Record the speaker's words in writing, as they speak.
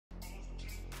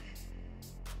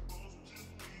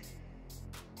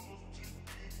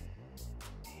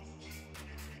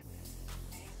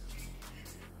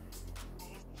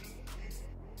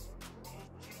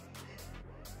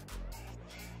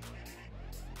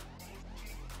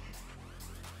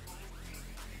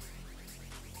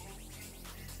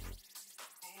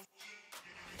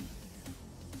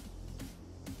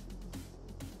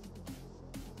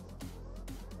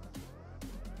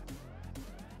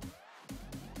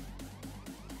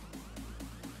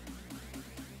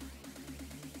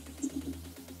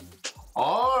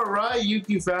Alright,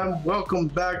 Yuki fam, welcome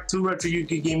back to Retro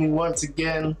Yuki Gaming once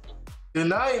again.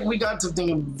 Tonight we got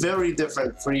something very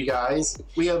different for you guys.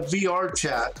 We have VR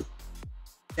chat,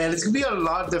 and it's gonna be a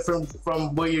lot different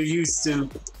from what you're used to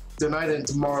tonight and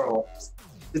tomorrow.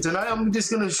 And tonight I'm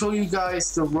just gonna show you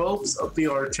guys the ropes of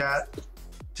VR chat.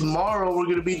 Tomorrow we're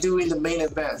gonna be doing the main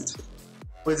event,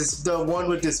 which is the one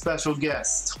with the special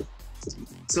guest.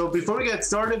 So before we get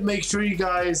started, make sure you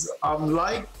guys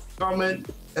like, comment,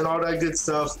 and all that good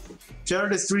stuff. Share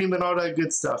the stream and all that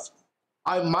good stuff.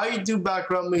 I might do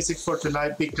background music for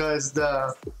tonight because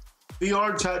the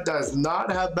VR chat does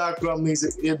not have background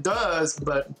music. It does,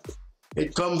 but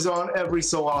it comes on every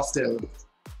so often.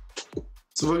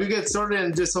 So we're gonna get started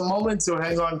in just a moment, so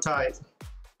hang on tight.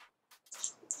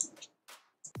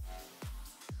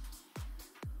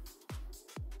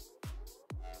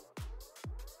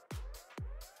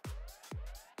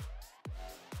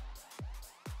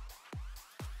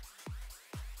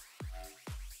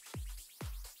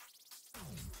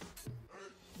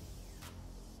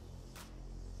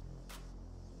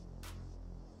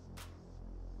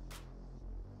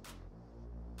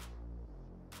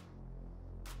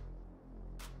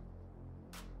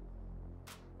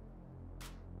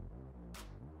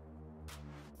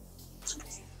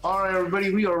 Alright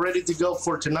everybody, we are ready to go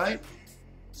for tonight.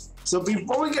 So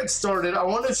before we get started, I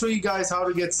want to show you guys how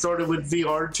to get started with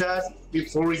VR chat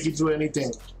before we can do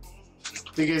anything.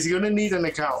 Because you're going to need an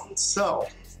account. So,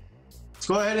 let's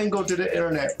go ahead and go to the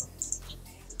internet.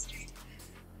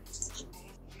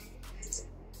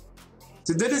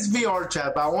 So this is VR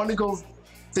chat, but I want to go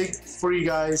take for you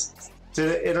guys to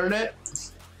the internet,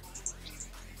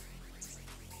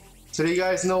 so you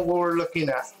guys know what we're looking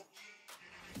at.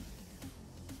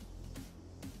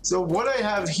 So what I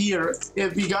have here,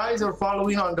 if you guys are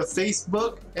following on the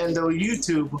Facebook and the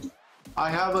YouTube, I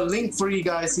have a link for you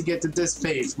guys to get to this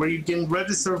page where you can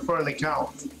register for an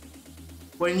account.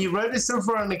 When you register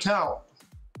for an account,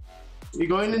 you're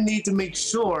going to need to make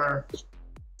sure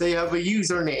they have a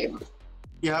username.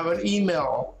 You have an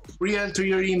email, re-enter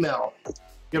your email,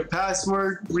 your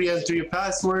password, re-enter your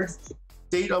password,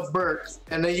 date of birth,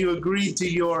 and then you agree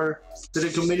to the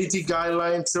community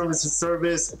guidelines, terms of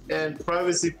service, and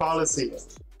privacy policy.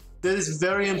 This is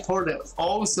very important.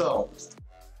 Also,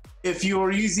 if you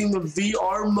are using the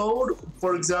VR mode,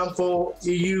 for example,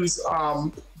 you use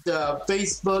the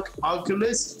Facebook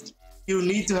Oculus, you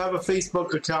need to have a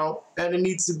Facebook account, and it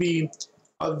needs to be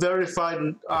a verified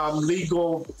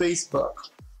legal Facebook.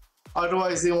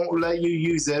 Otherwise, they won't let you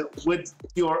use it with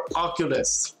your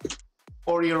Oculus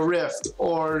or your Rift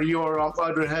or your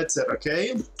other headset,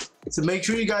 okay? So make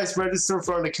sure you guys register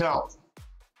for an account.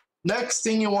 Next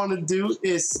thing you want to do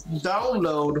is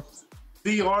download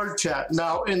VR chat.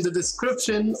 Now in the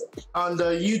description on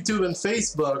the YouTube and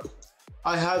Facebook,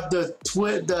 I have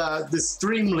the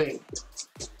stream link,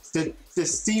 the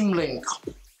Steam link,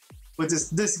 which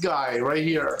is this guy right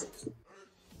here.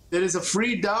 It is a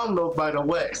free download, by the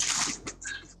way.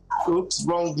 Oops,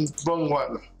 wrong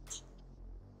one.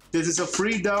 This is a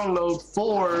free download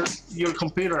for your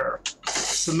computer,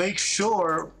 so make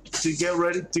sure to get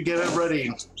it ready.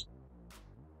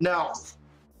 Now,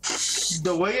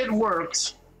 the way it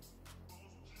works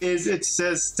is it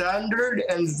says standard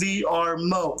and VR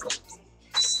mode.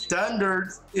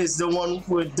 Standard is the one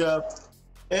with the,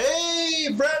 hey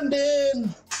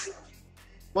Brandon,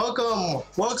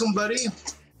 welcome buddy.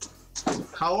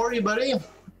 How are you, buddy?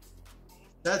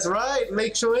 That's right,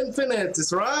 Lake Show Infinite,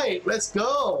 that's right, let's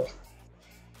go.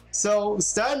 So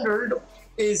standard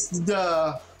is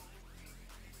the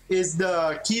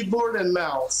keyboard and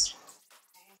mouse.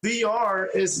 VR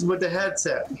is with the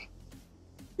headset.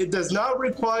 It does not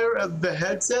require the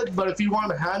headset, but if you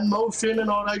want hand motion and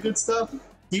all that good stuff,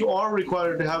 you are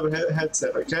required to have a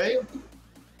headset, okay?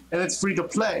 And it's free to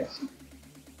play.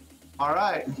 All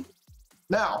right,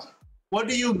 now, what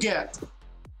do you get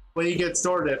when you get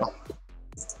started?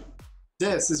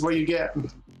 This is what you get.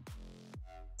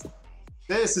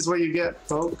 This is what you get,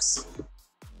 folks.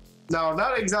 Now,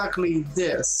 not exactly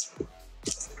this.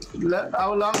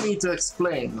 Allow me to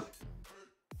explain.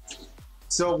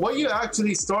 So what you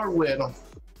actually start with,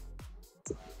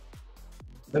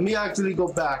 let me actually go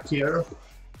back here.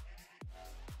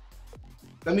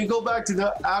 Let me go back to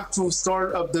the actual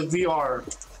start of the VR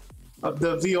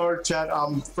chat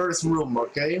first room,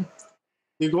 okay?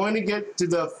 You're going to get to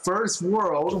the first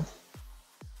world,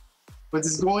 which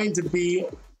is going to be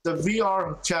the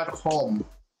VR chat home.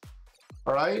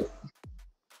 All right.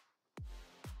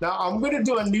 Now I'm going to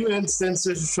do a new instance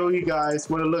to show you guys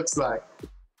what it looks like.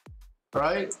 All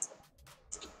right.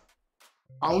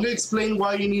 I'm going to explain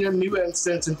why you need a new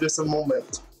instance in just a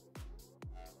moment.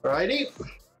 Alrighty.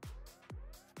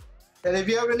 And if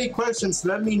you have any questions,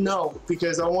 let me know,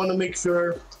 because I want to make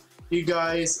sure you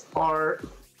guys are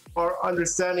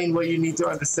understanding what you need to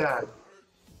understand.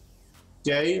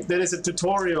 Okay, there is a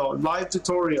tutorial, live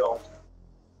tutorial.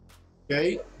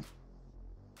 Okay.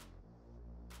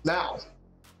 Now,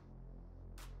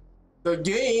 the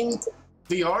game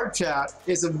VR Chat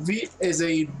is a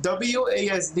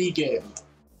WASD game,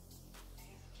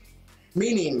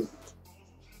 meaning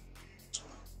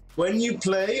when you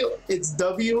play, it's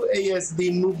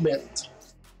WASD movement.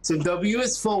 So W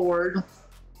is forward,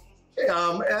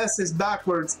 S is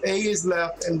backwards, A is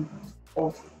left, and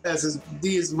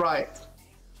D is right.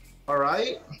 All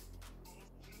right.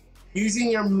 Using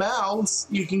your mouse,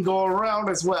 you can go around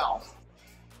as well.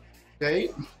 Okay.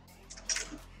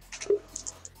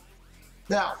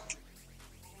 Now,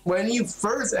 when you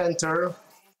first enter,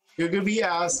 you're going to be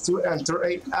asked to enter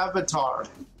an avatar.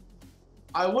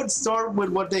 I would start with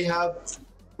what they have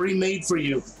pre-made for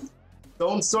you.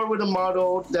 Don't start with a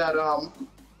model that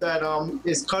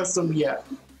is custom yet.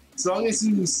 As long as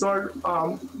you start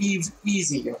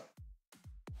easy.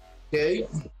 Okay.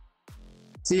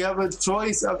 So you have a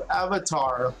choice of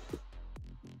avatar,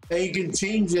 and you can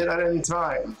change it at any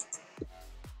time.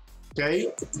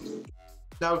 Okay.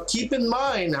 Now keep in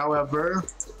mind, however,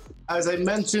 as I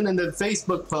mentioned in the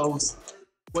Facebook post,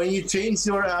 when you change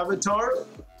your avatar,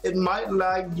 it might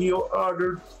lag your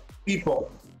other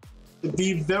people.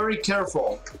 Be very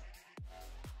careful.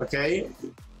 Okay.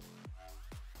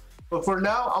 But for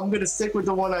now, I'm gonna stick with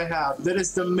the one I have. That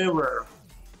is the mirror.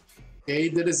 Okay,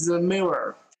 that is the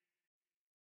mirror.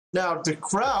 Now to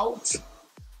crouch,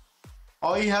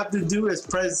 all you have to do is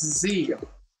press Z.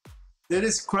 That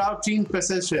is crouching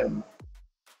position.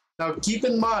 Now keep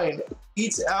in mind,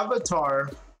 each avatar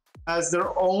has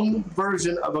their own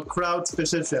version of a crouch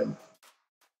position.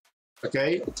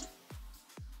 Okay,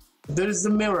 there is the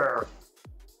mirror.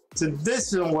 So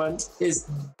this one is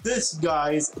this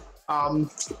guy's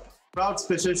crouch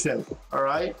position. All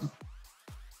right.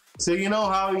 So you know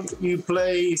how you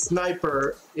play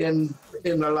sniper in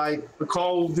like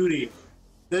Call of Duty.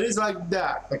 It is like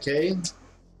that. Okay.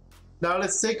 Now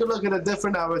let's take a look at a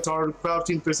different avatar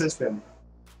crouching position.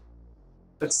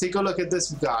 Let's take a look at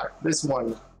this guy. This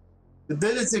one.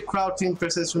 This is the crouching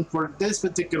position for this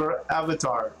particular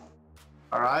avatar.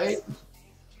 All right.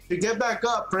 To get back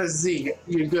up, press Z.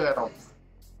 You're good.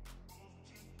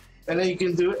 And then you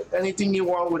can do anything you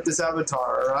want with this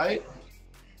avatar. All right.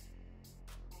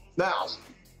 Now,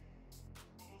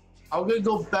 I'm gonna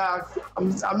go back. I'm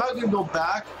not gonna go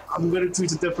back. I'm gonna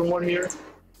choose a different one here.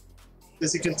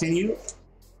 Just to continue.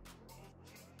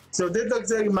 So this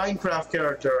looks like a Minecraft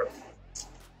character.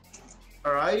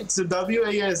 All right. So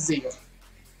WASD.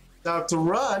 Now to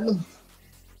run,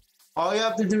 all you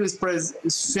have to do is press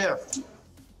Shift.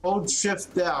 Hold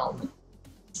Shift down.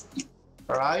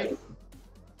 All right.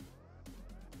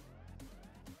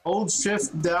 Hold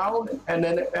Shift down and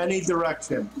then any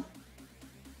direction.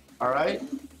 All right.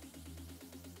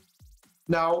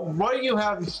 Now, what you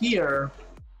have here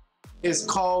is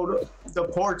called the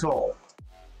portal.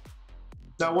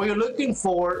 Now, what you're looking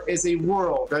for is a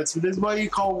world. This is what you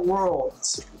call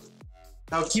worlds.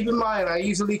 Now, keep in mind, I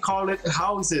usually call it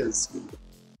houses.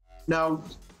 Now,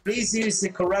 please use the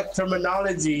correct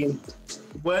terminology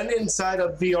when inside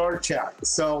of VR Chat.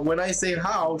 So when I say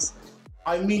house,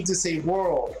 I mean to say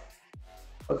world.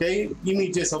 Okay, give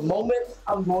me just a moment.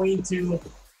 I'm going to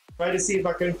try to see if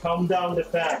I can calm down the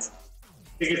fan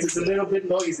because it's a little bit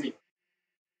noisy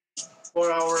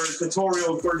for our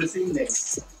tutorial for this evening.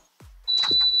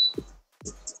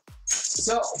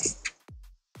 So,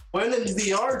 when in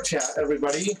VR Chat,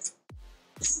 everybody,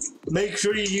 make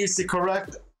sure you use the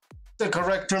correct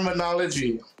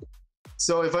terminology.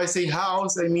 So if I say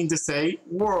house, I mean to say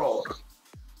world.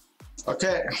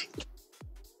 Okay.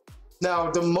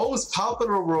 Now, the most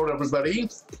popular world, everybody,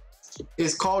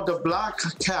 is called the Black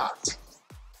Cat.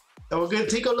 Now, we're going to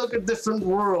take a look at different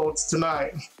worlds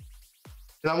tonight.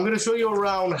 And I'm going to show you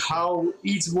around how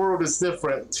each world is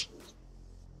different.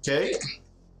 Okay?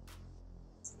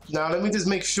 Now, let me just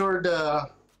make sure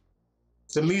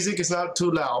the music is not too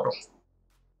loud.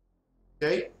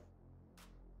 Okay?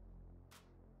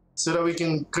 So that we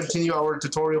can continue our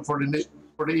tutorial for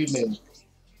the evening.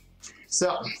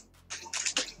 So,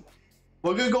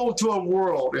 we're gonna go to a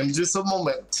world in just a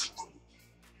moment.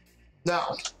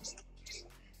 Now,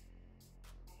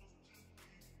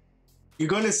 you're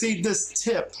gonna see this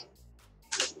tip.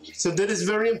 So that is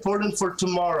very important for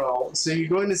tomorrow. So you're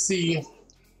going to see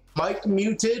mic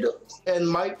muted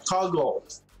and mic toggle.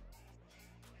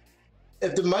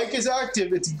 If the mic is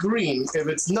active, it's green. If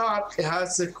it's not, it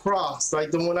has a cross,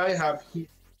 like the one I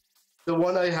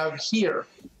have here.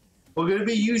 We're going to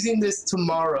be using this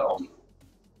tomorrow,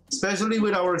 especially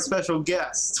with our special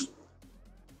guest,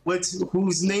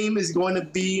 whose name is going to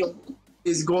be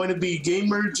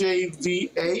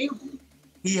GamerJVA.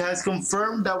 He has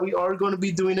confirmed that we are going to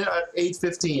be doing it at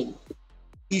 8:15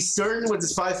 Eastern, which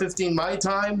is 5:15 my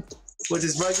time, which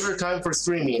is regular time for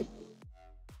streaming.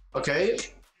 Okay?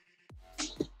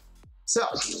 So,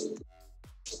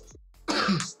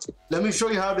 let me show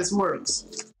you how this works.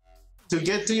 To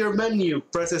get to your menu,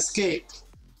 press escape.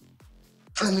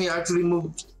 Let me actually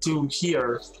move to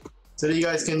here so that you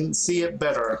guys can see it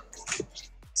better.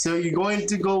 So you're going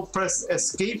to go press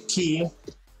escape key,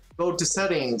 go to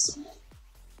settings.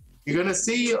 You're gonna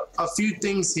see a few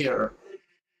things here.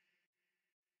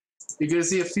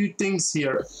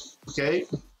 Okay?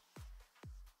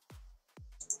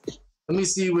 Let me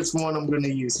see which one I'm gonna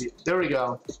use here. There we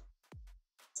go.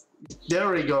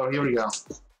 Here we go.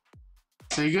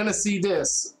 So you're gonna see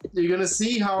this. You're gonna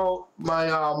see how my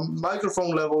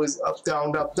microphone level is up,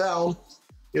 down, up, down.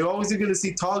 You're always gonna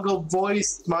see toggle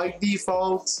voice, mic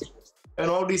defaults,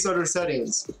 and all these other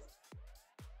settings.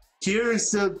 Here's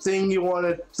the thing you want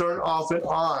to turn off and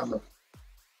on.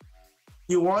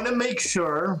 You want to make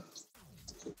sure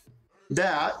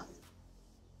that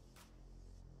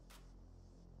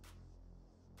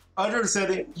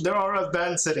there are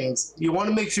advanced settings. You want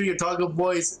to make sure your toggle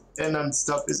voice and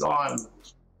stuff is on.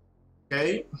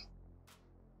 Okay?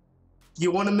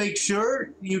 You want to make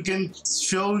sure you can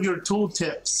show your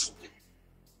tooltips,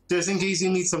 just in case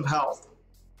you need some help.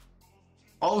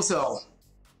 Also,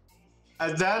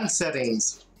 advanced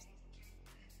settings.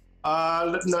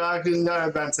 No, actually not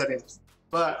advanced settings,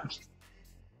 but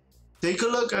take a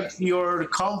look at your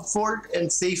comfort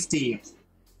and safety.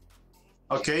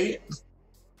 Okay?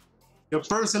 Your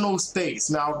personal space.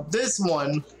 Now, this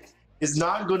one is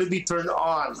not going to be turned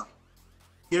on.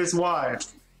 Here's why.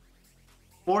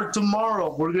 For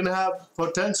tomorrow, we're going to have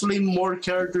potentially more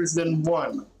characters than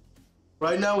one.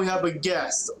 Right now, we have a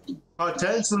guest.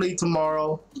 Potentially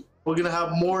tomorrow, we're going to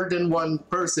have more than one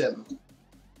person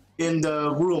in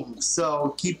the room.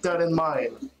 So keep that in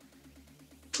mind.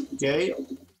 Okay?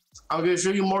 I'm going to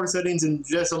show you more settings in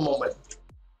just a moment.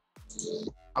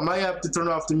 I might have to turn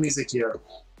off the music here.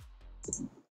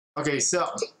 Okay, so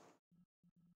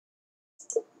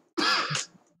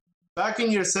back in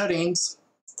your settings,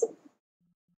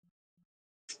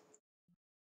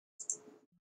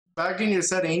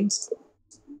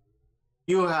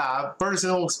 you have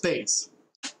personal space.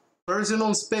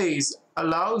 Personal space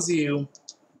allows you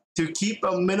to keep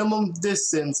a minimum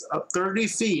distance of 30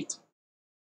 feet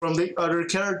from the other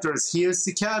characters. Here's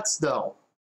the cats though.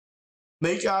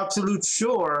 Make absolute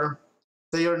sure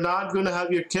that you're not going to have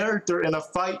your character in a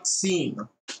fight scene.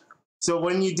 So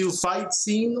when you do fight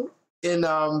scene in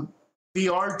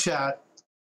VR chat,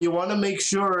 you want to make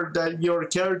sure that your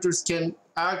characters can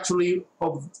actually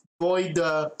avoid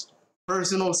the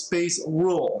personal space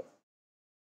rule.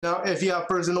 Now, if you have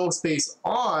personal space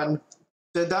on,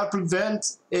 then that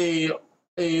prevents a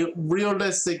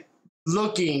realistic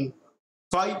looking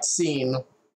fight scene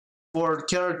for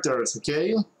characters,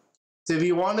 okay? So if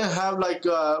you want to have like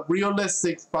a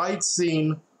realistic fight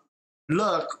scene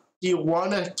look, you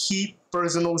want to keep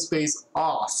personal space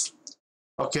off.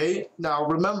 Okay, now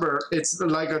remember, it's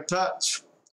like a touch.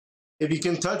 If you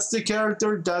can touch the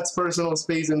character, that's personal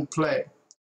space in play.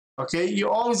 Okay, you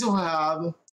also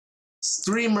have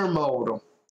streamer mode.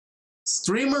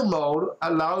 Streamer mode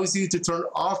allows you to turn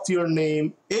off your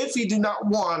name if you do not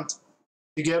want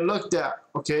to get looked at.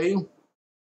 Okay.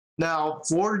 Now,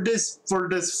 for this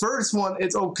first one,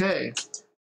 it's okay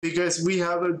because we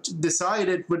have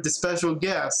decided with the special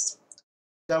guest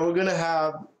that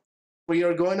we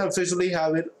are going to officially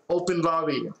have it open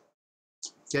lobby.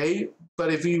 Okay,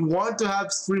 but if you want to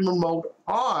have streamer mode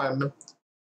on,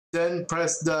 then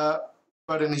press the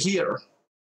button here.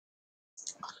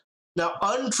 Now,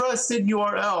 untrusted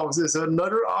URLs is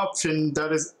another option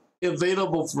that is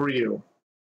available for you.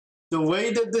 The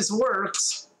way that this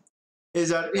works is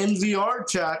that in VR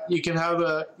chat, you can have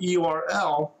a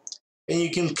URL and you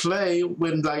can play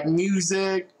with like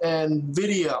music and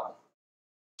video.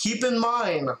 Keep in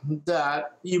mind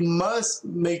that you must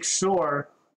make sure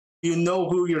you know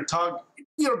who you're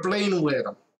playing with.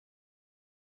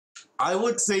 I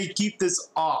would say keep this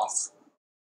off.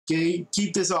 Okay,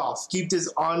 keep this off. Keep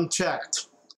this unchecked.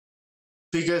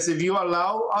 Because if you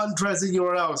allow untrusted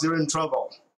URLs, you're in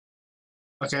trouble.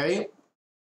 Okay?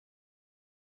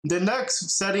 The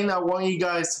next setting I want you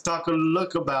guys to take a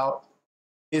look about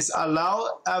is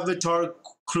allow avatar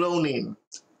cloning.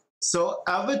 So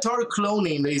avatar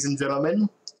cloning, ladies and gentlemen,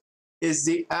 is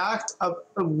the act of,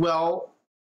 well,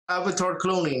 avatar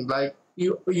cloning. Like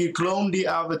you clone the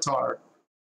avatar.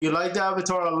 You like the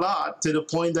avatar a lot to the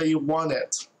point that you want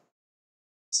it.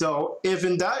 So if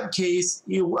in that case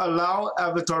you allow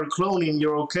avatar cloning,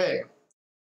 you're okay.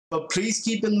 But please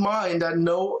keep in mind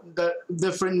that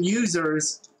different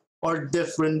users are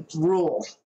different rule.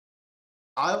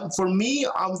 For me,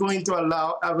 I'm going to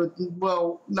allow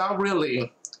well, not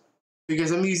really,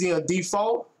 because I'm using a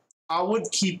default. I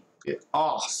would keep it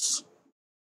off.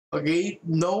 Okay,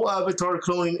 no avatar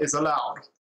cloning is allowed.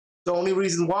 The only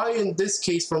reason why in this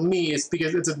case for me is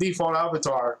because it's a default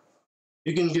avatar.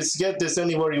 You can just get this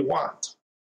anywhere you want.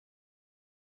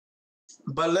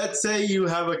 But let's say you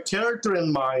have a character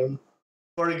in mind,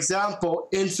 for example,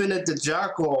 Infinite the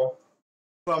Jackal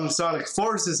from Sonic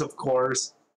Forces, of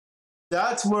course.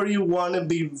 That's where you want to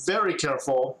be very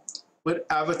careful with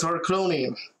avatar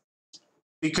cloning,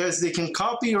 because they can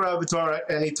copy your avatar at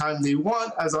any time they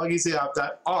want as long as you have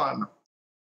that on.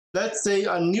 Let's say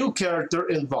a new character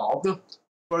involved.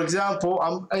 For example,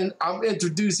 I'm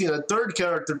introducing a third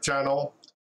character channel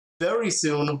very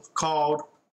soon called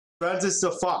Francis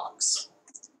the Fox.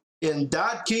 In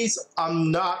that case,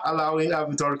 I'm not allowing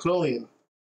avatar cloning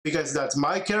because that's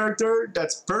my character,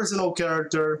 that's personal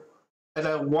character, and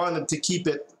I wanted to keep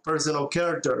it personal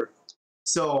character.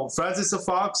 So Francis the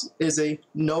Fox is a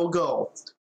no-go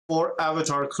for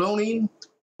avatar cloning,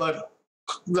 but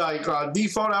like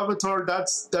default avatar,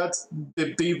 that's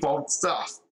the default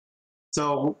stuff.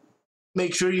 So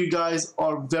make sure you guys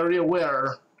are very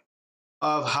aware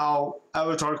of how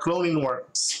avatar cloning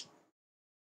works.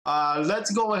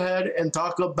 Let's go ahead and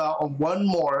talk about one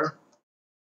more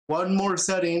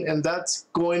setting, and that's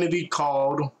going to be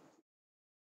called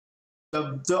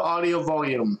the audio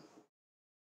volume.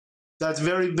 That's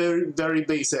very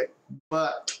basic,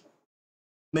 but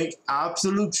make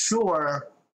absolute sure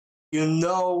you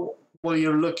know what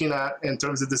you're looking at in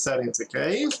terms of the settings,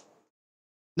 okay?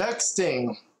 Next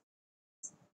thing,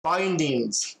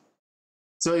 bindings.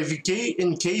 So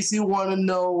in case you want to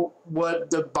know what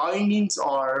the bindings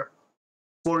are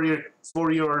for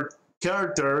your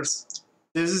characters,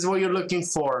 this is what you're looking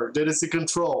for. That is the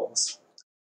controls.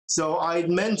 So I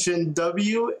mentioned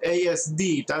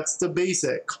WASD, that's the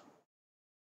basic.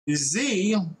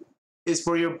 Z is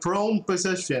for your prone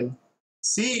position.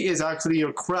 C is actually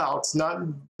your crouch,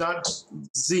 not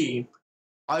Z.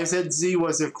 I said Z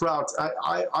was your crouch.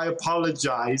 I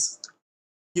apologize.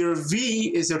 Your V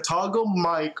is your toggle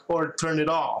mic or turn it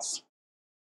off.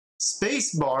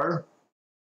 Spacebar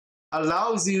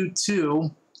allows you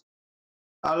to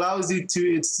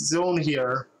its zone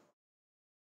here.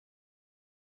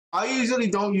 I usually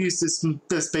don't use the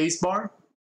spacebar,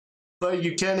 but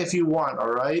you can if you want,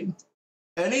 all right?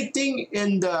 Anything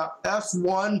in the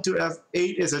F1 to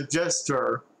F8 is a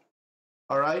gesture,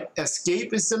 all right?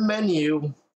 Escape is the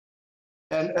menu,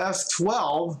 and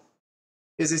F12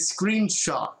 is a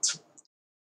screenshot.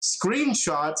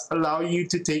 Screenshots allow you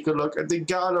to take a look at the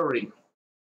gallery,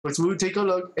 which we'll take a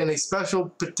look in a special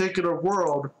particular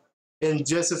world in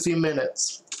just a few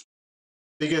minutes.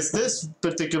 Because this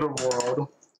particular world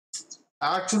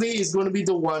actually is going to be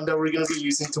the one that we're going to be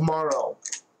using tomorrow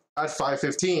at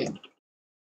 5:15.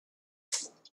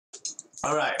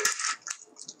 All right.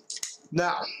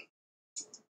 Now,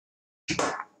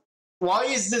 why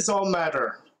is this all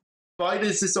matter? Why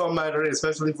does this all matter,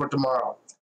 especially for tomorrow?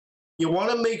 You want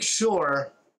to make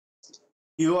sure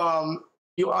you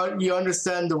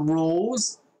understand the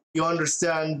rules, you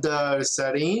understand the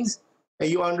settings, and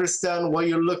you understand what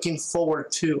you're looking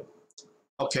forward to.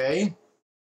 Okay?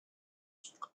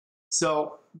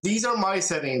 So these are my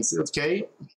settings, okay?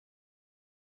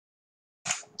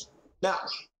 Now,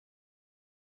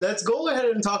 let's go ahead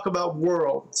and talk about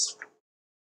worlds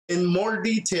in more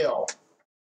detail.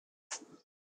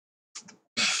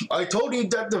 I told you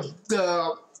that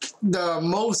the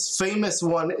most famous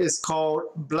one is called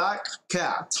Black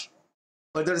Cat,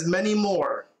 but there's many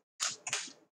more.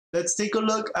 Let's take a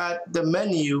look at the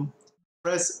menu,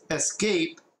 press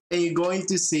escape, and you're going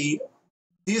to see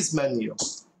this menu.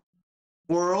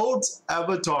 Worlds,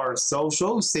 avatar,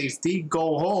 social, safety,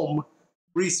 go home,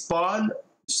 respawn,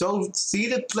 show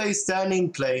seated play, standing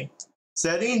play,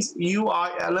 settings, UI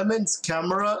elements,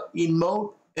 camera,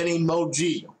 emote, and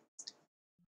emoji.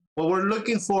 What we're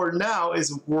looking for now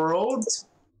is worlds,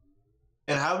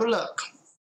 and have a look.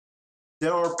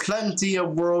 There are plenty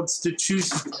of worlds to choose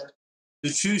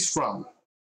from.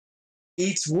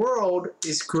 Each world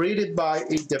is created by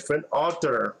a different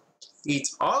author. Each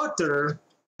author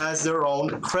has their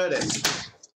own credit,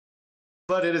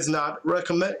 but it is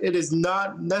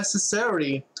not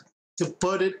necessary to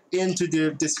put it into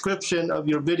the description of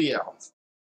your video.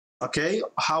 Okay?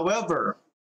 However,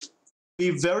 be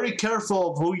very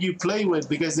careful of who you play with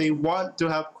because they want to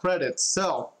have credits.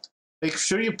 So make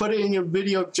sure you put it in your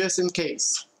video just in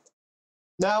case.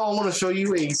 Now I want to show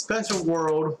you a special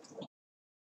world.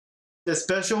 The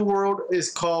special world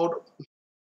is called,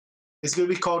 it's going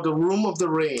to be called the Room of the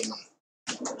Rain.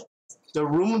 The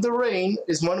Room of the Rain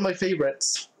is one of my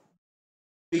favorites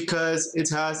because it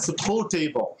has the pool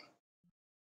table.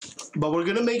 But we're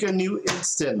going to make a new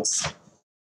instance.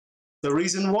 The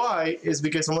reason why is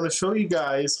because I want to show you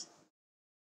guys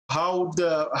how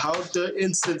the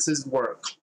instances work.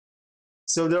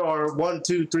 So there are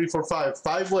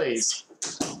 5 ways.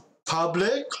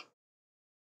 Public,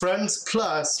 friends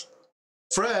plus,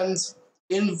 friends,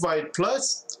 invite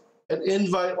plus, and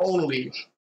invite only.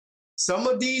 Some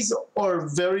of these are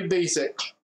very basic.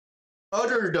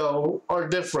 Other though are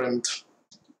different.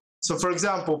 So for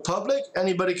example, public,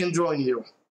 anybody can join you.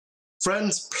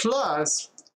 Friends plus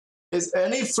is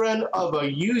any friend of a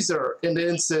user in the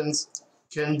instance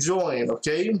can join,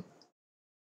 okay?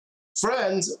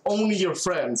 Friends, only your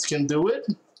friends can do it.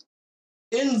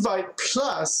 Invite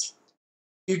plus,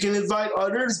 you can invite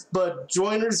others, but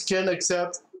joiners can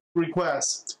accept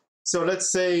requests. So let's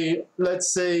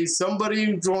say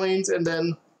somebody joins and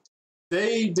then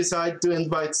they decide to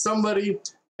invite somebody,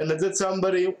 and that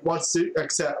somebody wants to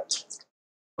accept.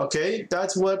 Okay,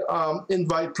 that's what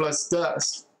invite plus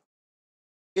does.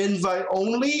 Invite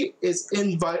only is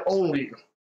invite only.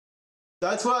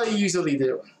 That's what I usually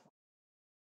do.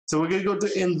 So we're gonna go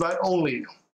to invite only.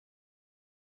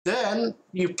 Then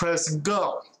you press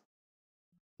go.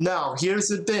 Now here's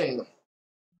the thing.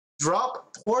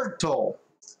 Drop portal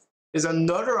is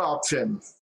another option.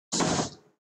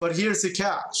 But here's the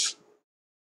catch.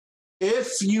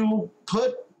 If you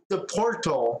put the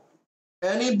portal,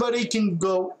 anybody can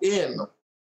go in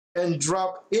and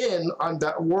drop in on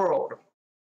that world.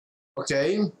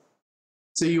 Okay?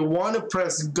 So you want to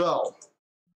press go.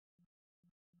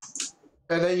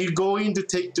 And then you're going to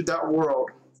take to that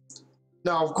world.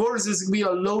 Now, of course, this will be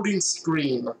a loading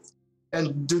screen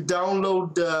and to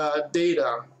download the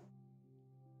data.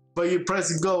 But you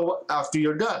press go after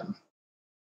you're done.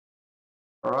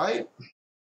 All right?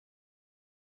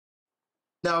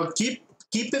 Now, keep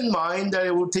in mind that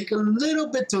it will take a little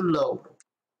bit to load.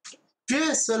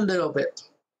 Just a little bit.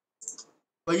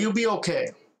 But you'll be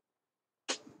okay.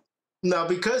 Now,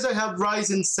 because I have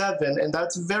Ryzen 7, and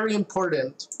that's very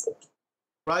important,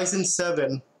 Ryzen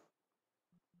 7,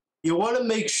 you want to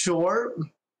make sure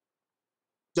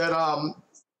that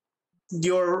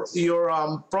your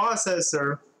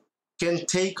processor can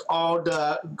take all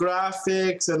the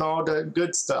graphics and all the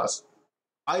good stuff.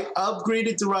 I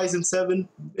upgraded to Ryzen 7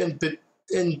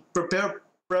 in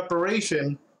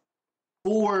preparation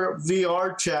for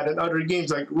VR chat and other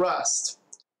games like Rust.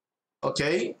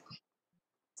 Okay?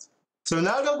 So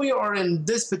now that we are in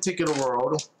this particular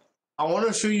world, I want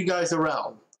to show you guys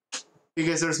around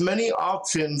because there's many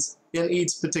options in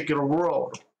each particular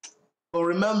world. But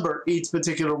remember, each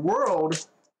particular world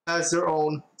has their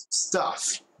own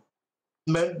stuff,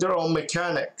 their own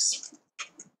mechanics.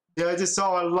 Yeah, I just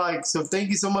saw a like, so thank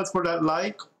you so much for that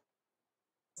like.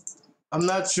 I'm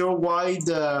not sure why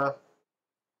the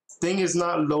thing is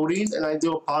not loading, and I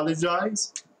do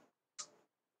apologize.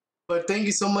 But thank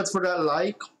you so much for that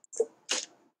like.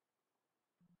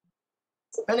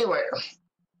 Anyway.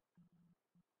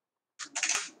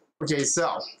 Okay,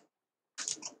 so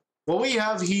what we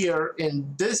have here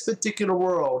in this particular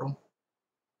world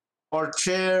are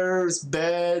chairs,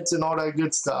 beds, and all that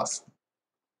good stuff.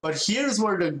 But here's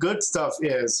where the good stuff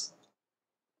is.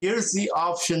 Here's the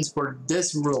options for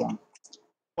this room.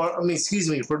 Or, I mean, excuse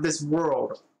me, for this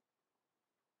world.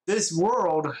 This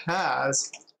world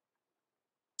has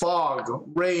fog,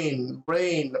 rain,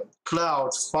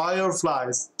 clouds,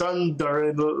 fireflies, thunder,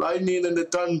 and the lightning and the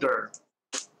thunder.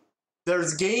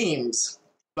 There's games.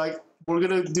 Like, we're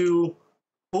gonna do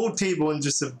pool table in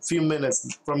just a few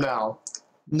minutes from now.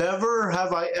 Never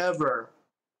have I ever.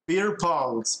 Beer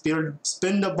pong,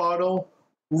 spin the bottle,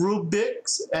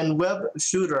 Rubik's, and web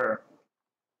shooter.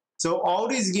 So all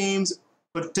these games,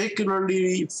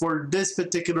 particularly for this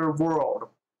particular world.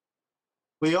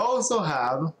 We also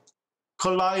have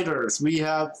colliders. We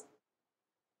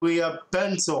have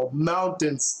pencil,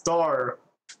 mountain, star,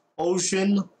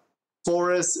 ocean,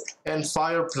 forest, and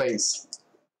fireplace.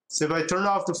 So if I turn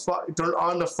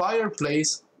on the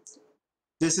fireplace,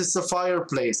 this is the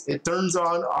fireplace. It turns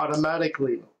on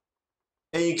automatically.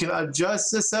 And you can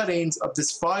adjust the settings of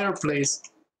this fireplace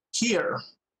here.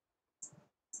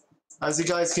 As you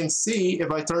guys can see, if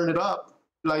I turn it up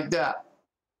like that,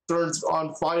 turns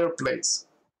on fireplace.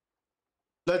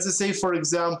 Let's just say, for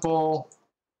example,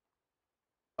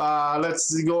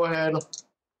 Let's go ahead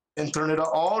and turn it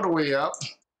all the way up.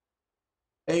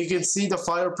 And you can see the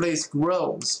fireplace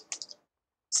grows.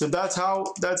 So that's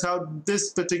how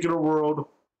this particular world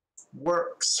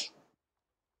works.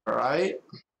 All right.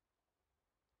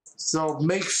 So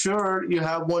make sure you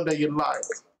have one that you like.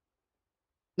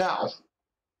 Now,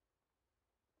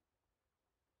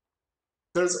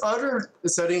 there's other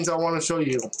settings I want to show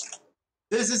you.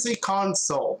 This is a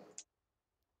console.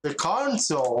 The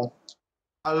console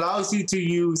allows you to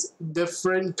use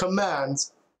different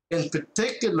commands in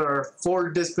particular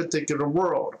for this particular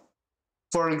world.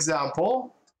 For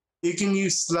example, you can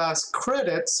use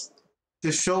 /credits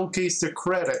to showcase the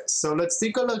credits. So let's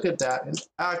take a look at that in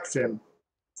action.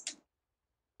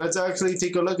 Let's actually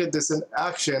take a look at this in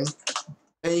action.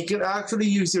 And you can actually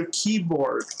use your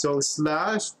keyboard. So /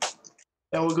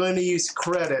 and we're going to use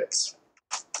credits.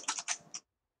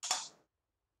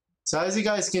 So as you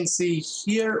guys can see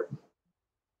here,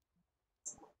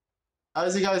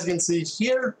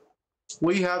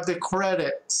 we have the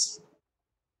credits.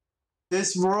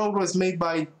 This world was made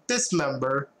by this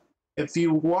member. If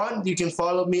you want, you can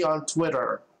follow me on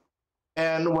Twitter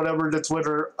and whatever the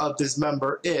Twitter of this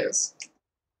member is.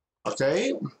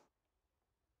 Okay?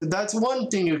 That's one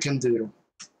thing you can do.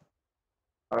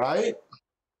 All right?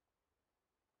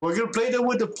 We're going to play that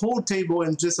with the pool table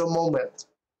in just a moment,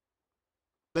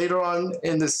 later on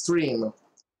in the stream.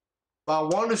 But I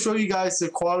want to show you guys the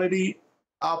quality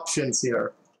options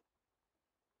here.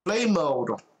 Play mode,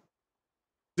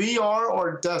 VR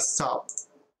or desktop.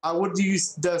 I would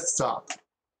use desktop.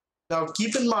 Now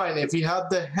keep in mind, if you have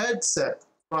the headset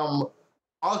from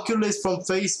Oculus from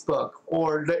Facebook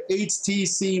or the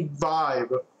HTC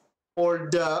Vive or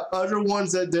the other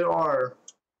ones that there are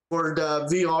for the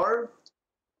VR,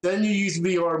 then you use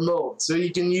VR mode. So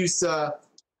you can use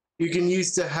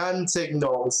the hand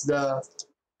signals, the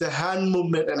hand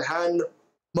movement and hand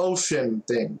motion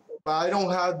thing. But I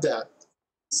don't have that.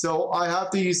 So I have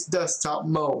to use desktop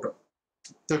mode.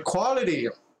 The quality,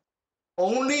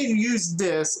 only use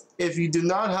this if you do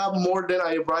not have more than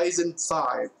a Ryzen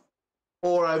 5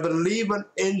 or I believe an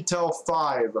Intel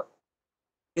 5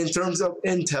 in terms of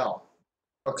Intel.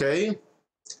 Okay?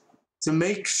 To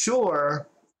make sure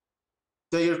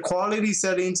that your quality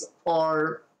settings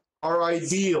are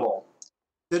ideal.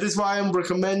 That is why I'm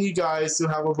recommending you guys to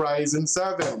have a Ryzen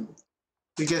 7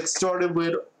 to get started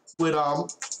with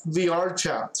VR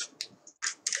chat.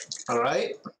 All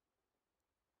right.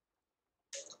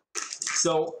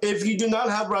 So if you do not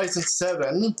have Ryzen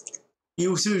 7,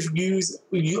 you should use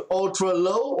ultra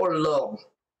low or low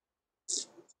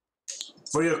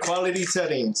for your quality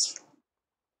settings.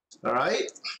 All right.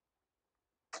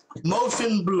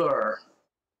 Motion blur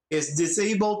is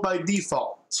disabled by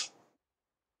default.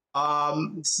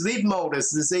 Sleep mode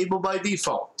is disabled by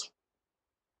default.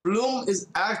 Bloom is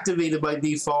activated by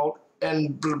default,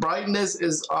 and brightness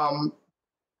is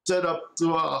set up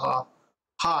to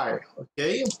high.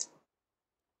 Okay.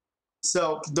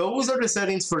 So those are the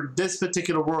settings for this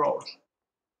particular world.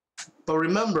 But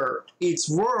remember, each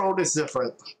world is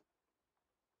different.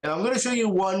 And I'm going to show you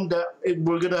one that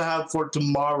we're going to have for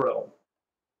tomorrow.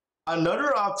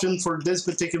 Another option for this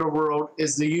particular world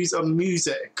is the use of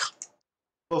music.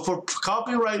 But for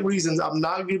copyright reasons, I'm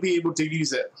not going to be able to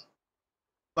use it.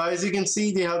 But as you can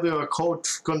see, they have a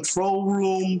control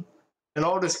room and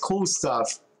all this cool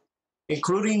stuff,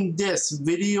 including this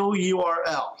video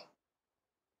URL.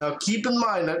 Now keep in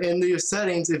mind that in your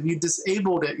settings, if you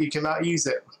disabled it, you cannot use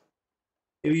it.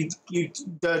 If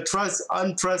the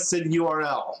untrusted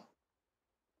URL.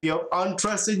 If you have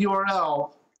untrusted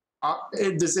URL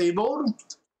disabled,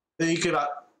 then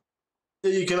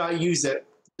you cannot use it.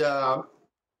 The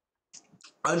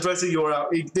untrusted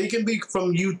URL, they can be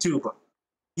from YouTube.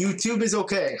 YouTube is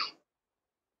okay.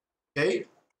 Okay.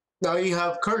 Now you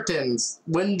have curtains,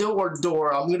 window or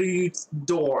door. I'm gonna use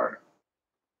door.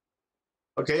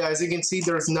 Okay, as you can see,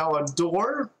 there's now a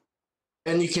door,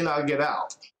 and you cannot get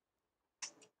out.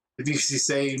 If you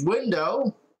say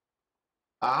window,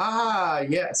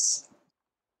 yes,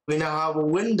 we now have a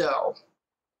window.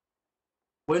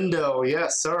 Window,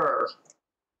 yes, sir.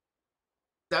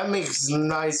 That makes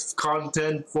nice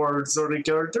content for certain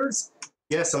characters.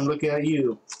 Yes, I'm looking at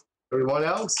you. Everyone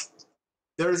else?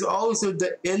 There's also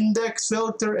the index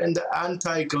filter and the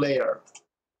anti-glare.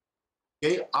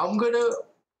 Okay, I'm gonna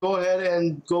go ahead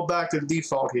and go back to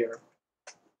default here.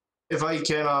 If I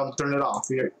can turn it off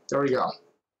here. There we go.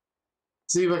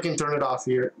 See if I can turn it off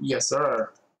here. Yes,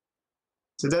 sir.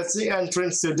 So that's the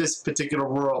entrance to this particular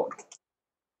world.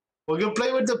 We're gonna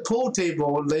play with the pool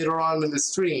table later on in the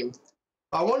stream.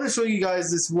 I want to show you guys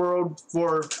this world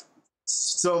for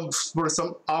some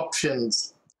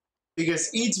options.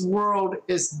 because each world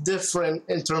is different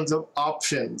in terms of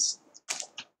options.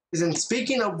 And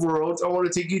speaking of worlds, I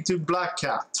want to take you to Black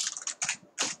Cat.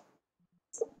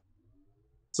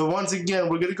 So once again,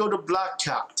 we're going to go to Black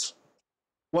Cat,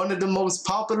 one of the most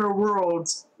popular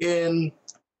worlds in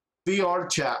VR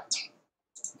chat.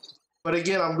 But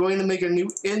again, I'm going to make a new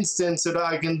instance so that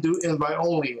I can do invite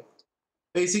only,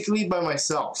 basically by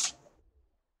myself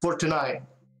for tonight.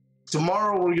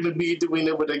 Tomorrow we're going to be doing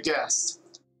it with a guest,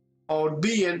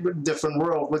 albeit with a different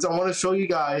world, which I want to show you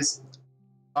guys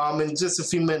in just a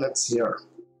few minutes here.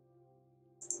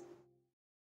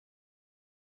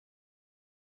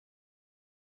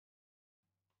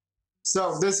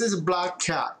 So this is Black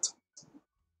Cat.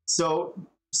 So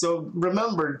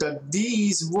remember that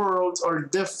these worlds are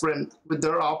different with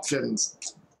their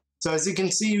options. So as you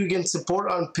can see, you can support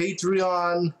on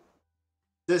Patreon,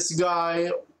 this guy,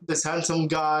 this handsome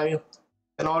guy,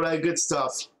 and all that good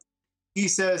stuff. He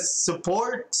says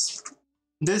supports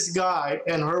this guy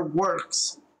and her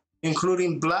works,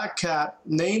 including Black Cat,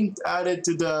 named added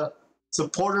to the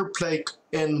supporter plate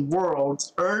in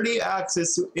worlds, early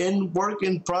access to work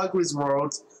in progress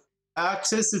worlds,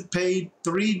 access to paid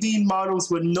 3D models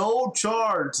with no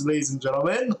charge, ladies and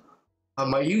gentlemen. I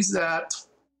might use that.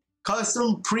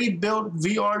 Custom pre-built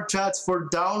VR chats for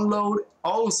download.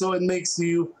 Also, it makes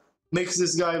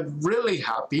this guy really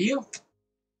happy.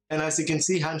 And as you can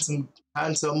see, handsome,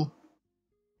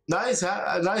 nice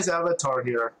avatar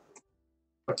here.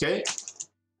 Okay.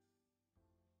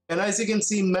 And as you can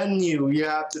see, menu, you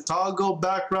have the toggle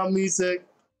background music,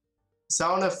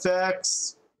 sound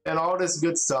effects, and all this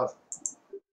good stuff.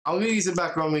 I'm gonna use the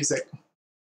background music.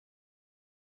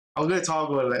 I'm gonna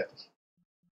toggle it.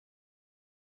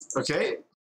 Okay.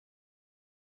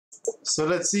 So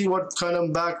let's see what kind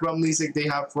of background music they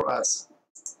have for us.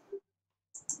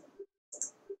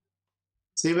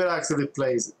 See if it actually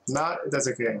plays. If not, that's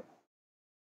okay.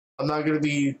 I'm not gonna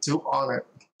be too on it.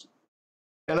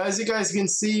 And as you guys can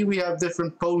see, we have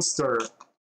different posters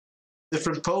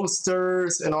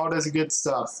and all this good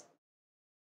stuff.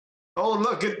 Oh,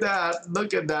 look at that.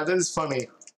 Look at that. This is funny.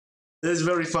 This is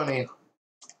very funny.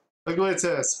 Look what it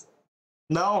says.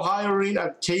 Now hiring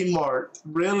at Kmart.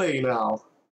 Really now?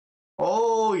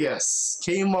 Oh, yes.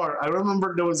 Kmart. I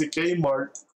remember there was a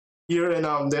Kmart here in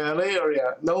the LA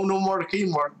area. No more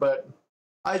Kmart, but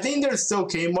I think there's still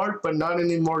Kmart, but not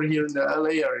anymore here in the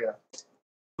LA area.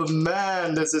 But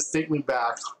man, does this take me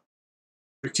back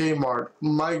to Kmart.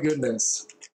 My goodness.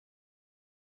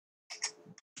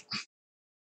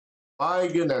 My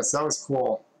goodness, that was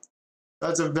cool.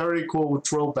 That's a very cool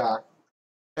throwback.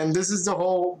 And this is the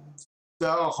whole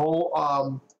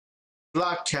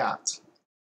Black Cat.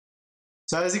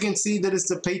 So as you can see, that is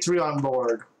the Patreon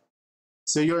board.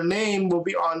 So your name will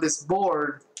be on this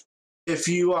board if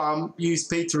you use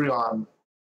Patreon.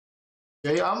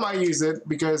 Okay, I might use it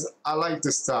because I like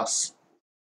this stuff.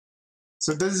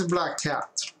 So this is Black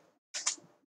Cat.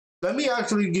 Let me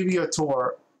actually give you a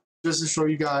tour just to show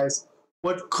you guys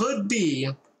what could be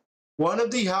one of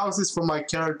the houses for my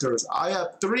characters. I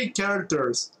have 3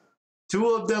 characters.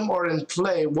 2 of them are in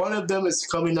play. 1 of them is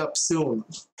coming up soon.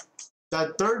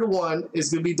 That 3rd one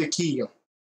is going to be the key.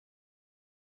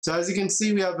 So as you can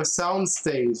see, we have a sound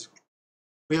stage.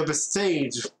 We have a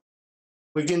stage.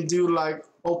 We can do like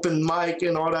open mic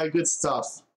and all that good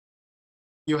stuff.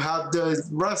 You have the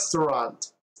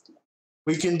restaurant.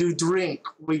 We can do drink.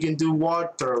 We can do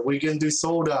water. We can do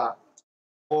soda.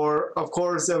 Or, of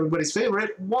course, everybody's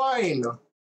favorite, wine.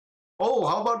 Oh,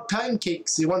 how about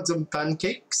pancakes? You want some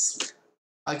pancakes?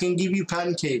 I can give you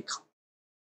pancake.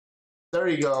 There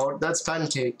you go. That's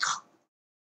pancake.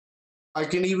 I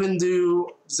can even do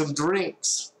some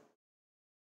drinks.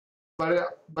 But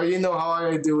you know how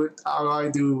I do it, how I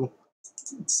do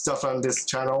stuff on this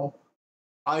channel.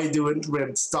 I do it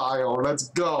with style. Let's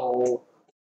go.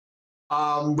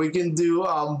 We can do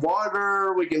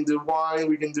water, we can do wine,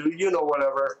 we can do, you know,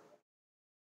 whatever.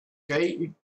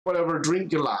 Okay, whatever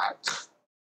drink you like.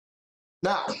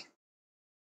 Now,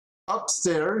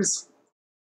 upstairs,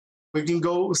 we can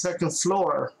go 2nd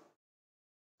floor.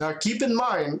 Now, keep in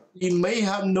mind, you may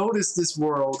have noticed this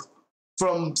world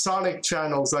from Sonic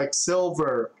channels like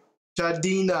Silver,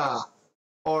 Chadina,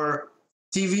 or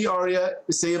TV Aria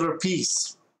Sailor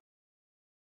Peace.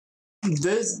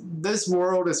 This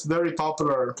world is very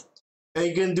popular, and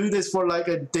you can do this for like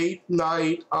a date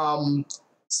night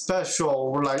special,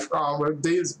 or like a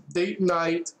date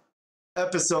night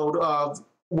episode of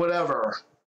whatever.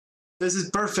 This is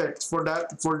perfect for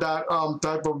that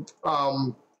type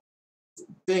of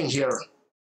thing here.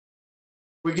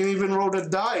 We can even roll the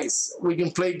dice. We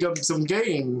can play some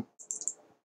game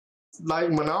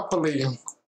like Monopoly.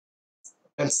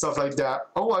 and stuff like that.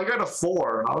 Oh, I got a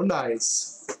 4. How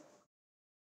nice.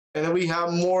 And then we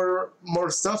have more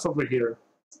stuff over here.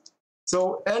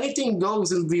 So anything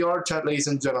goes in VR chat, ladies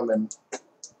and gentlemen.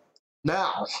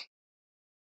 Now,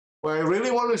 what I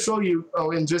really want to show you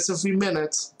in just a few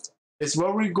minutes is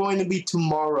where we're going to be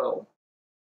tomorrow.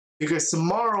 Because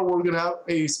tomorrow we're going to have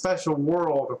a special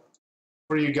world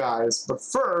for you guys. But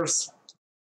first,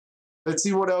 let's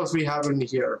see what else we have in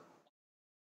here.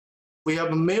 We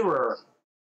have a mirror.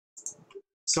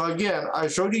 So again, I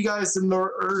showed you guys the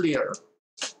mirror earlier.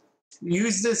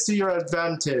 Use this to your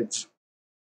advantage.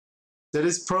 That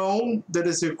is prone, that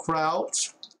is your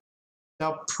crouch.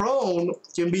 Now prone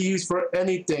can be used for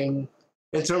anything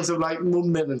in terms of like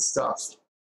movement and stuff.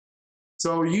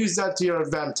 So use that to your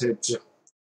advantage.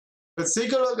 Let's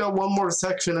take a look at one more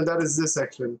section, and that is this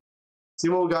section. See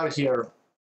what we got here.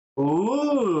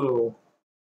 Ooh.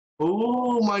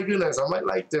 Ooh, my goodness, I might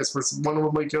like this for one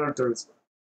of my characters.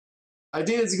 I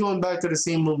think it's going back to the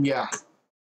same room, yeah.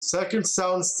 Second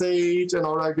sound stage and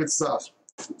all that good stuff.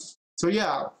 So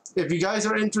yeah, if you guys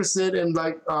are interested in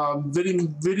like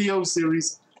video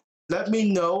series, let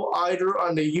me know either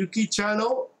on the Yuki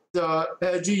channel, the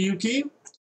Edgy Yuki,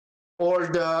 or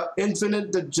the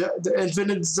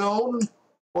Infinite Zone,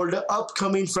 or the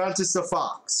upcoming Francis the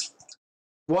Fox.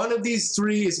 One of these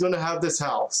three is going to have this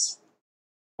house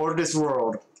or this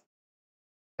world.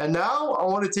 And now I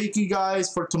want to take you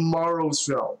guys for tomorrow's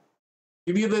show.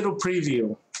 Give you a little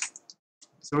preview.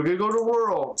 So we're going to go to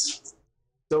worlds.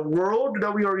 The world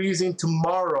that we are using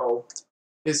tomorrow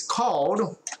is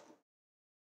called,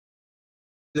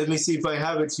 let me see if I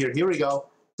have it here. Here we go.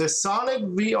 The Sonic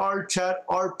VR Chat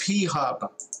RP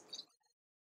Hub.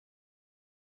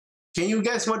 Can you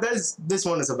guess what this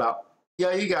one is about?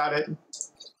 Yeah, you got it.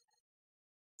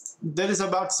 That is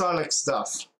about Sonic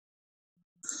stuff.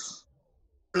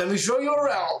 Let me show you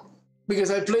around, because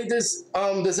I played this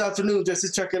this afternoon just to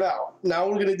check it out. Now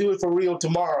we're gonna do it for real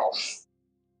tomorrow.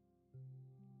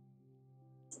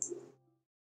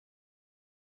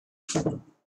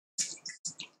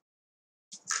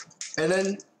 And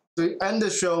then to end the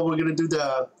show, we're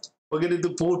gonna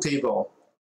do pool table.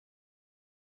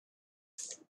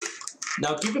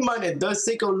 Now keep in mind, it does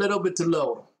take a little bit to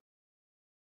load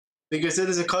because it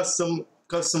is a custom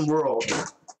world.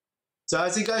 So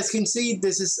as you guys can see,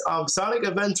 this is Sonic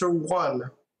Adventure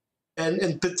 1, and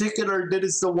in particular, this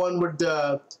is the one with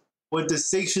the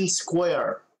station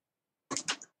square.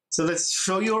 So let's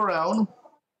show you around.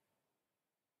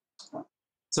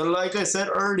 So like I said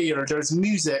earlier, there's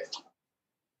music.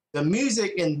 The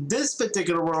music in this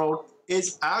particular world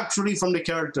is actually from the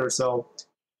character. So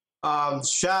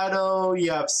Shadow,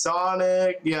 you have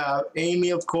Sonic, you have Amy,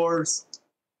 of course,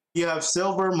 you have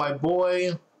Silver, my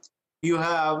boy, you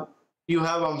have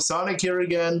Sonic here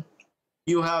again.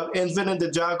 You have Infinite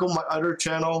the Jackal, my other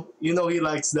channel. You know he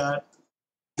likes that.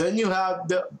 Then you have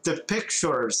the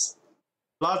pictures.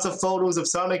 Lots of photos of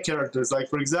Sonic characters. Like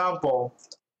for example,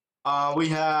 we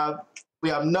have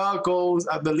Knuckles.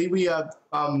 I believe we have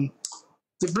I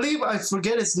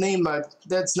forget his name.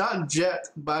 That's not Jet,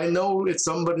 but I know it's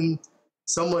someone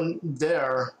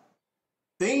there.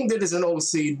 Thing that is an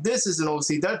OC. This is an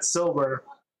OC. That's Silver.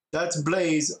 That's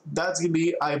Blaze. That's gonna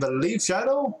be, I believe,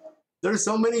 Shadow. There's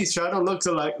so many Shadow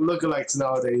lookalikes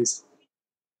nowadays.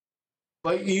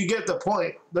 But you get the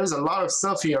point. There's a lot of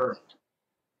stuff here.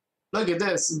 Look at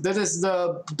this. That is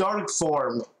the Dark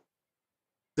Form.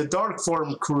 The Dark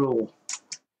Form crew.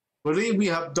 I believe we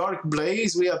have Dark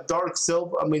Blaze. We have Dark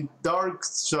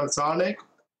Sonic,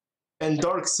 and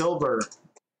Dark Silver.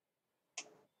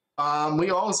 We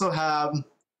also have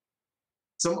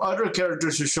some other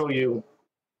characters to show you.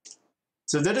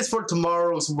 So that is for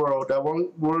tomorrow's world. That we're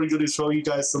going to show you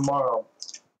guys tomorrow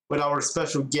with our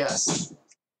special guest.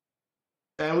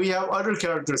 And we have other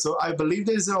characters. So I believe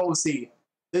this is an OC.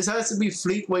 This has to be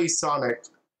Fleetway Sonic.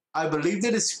 I believe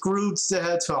that is Scrooge the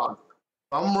Hedgehog.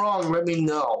 If I'm wrong, let me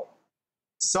know.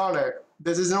 Sonic,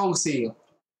 this is an OC.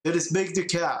 That is Big the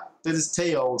Cat. That is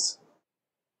Tails.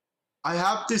 I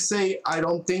have to say, I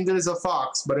don't think that is a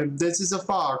fox. But if this is a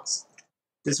fox,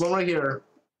 this one right here,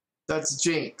 that's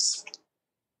Jinx.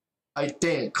 I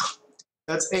think.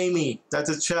 That's Amy. That's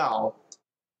a Chow.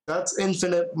 That's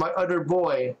Infinite, my other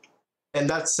boy. And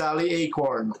that's Sally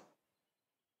Acorn.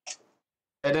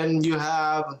 And then you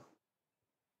have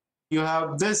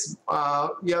this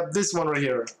one right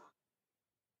here.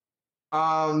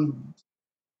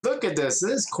 Look at this.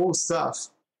 This is cool stuff.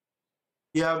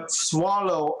 You have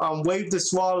Swallow, Wave the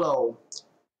Swallow.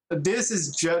 This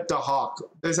is Jet the Hawk.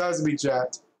 This has to be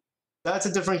Jet. That's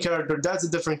a different character. That's a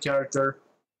different character.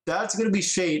 That's gonna be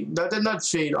Shade. That's not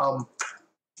Shade.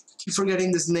 keep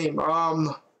forgetting this name.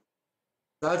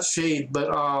 Not Shade, but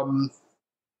oh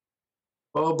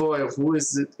boy, who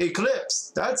is it?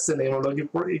 Eclipse. That's the name I'm looking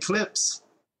for. Eclipse.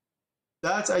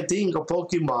 That's, I think, a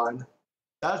Pokemon.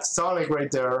 That's Sonic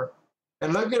right there.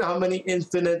 And look at how many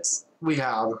infinites we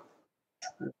have.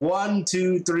 1,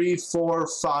 2, 3, 4,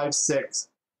 5, 6.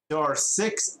 There are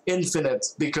 6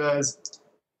 infinites because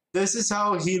this is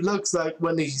how he looks like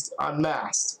when he's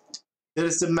unmasked. That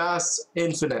is the masked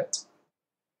infinite.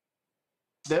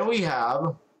 Then we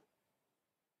have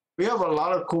a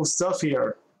lot of cool stuff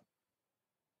here.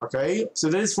 Okay, so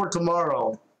this is for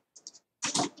tomorrow.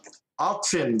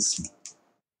 Options.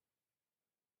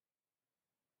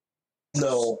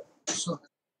 No.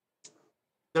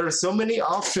 There are so many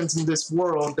options in this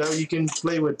world that you can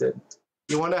play with it.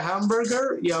 You want a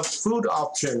hamburger? You have food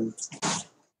option.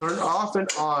 Turn off and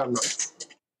on.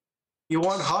 You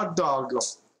want hot dog,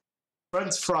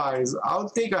 French fries. I'll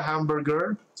take a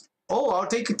hamburger. Oh, I'll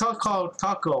take a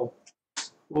taco.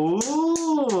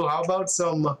 Ooh, how about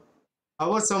some,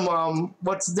 what's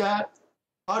that?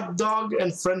 Hot dog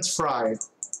and French fry.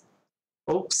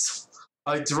 Oops,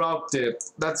 I dropped it.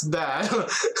 That's bad.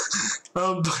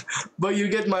 But you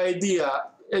get my idea.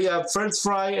 Yeah, French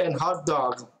fry and hot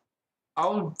dog.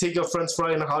 I'll take a French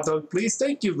fry and a hot dog, please.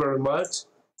 Thank you very much.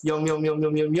 Yum, yum, yum,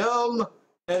 yum, yum, yum.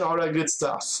 And all that good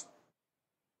stuff.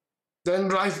 Then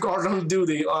lifeguard on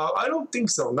duty. I don't think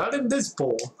so. Not in this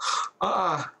pool.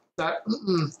 No,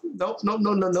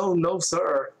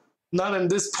 sir. Not in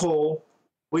this pool.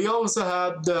 We also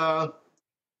have the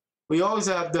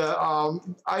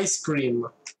ice cream.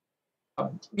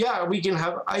 Yeah, we can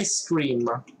have ice cream.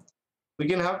 We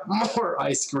can have more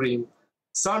ice cream.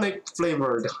 Sonic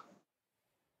flavored.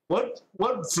 What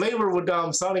flavor would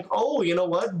Sonic? Oh, you know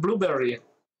what? Blueberry.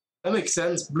 That makes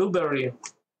sense. Blueberry.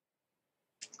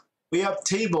 We have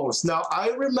tables. Now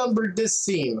I remember this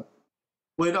scene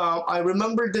with I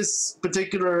remember this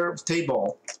particular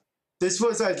table. This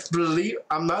was, I believe,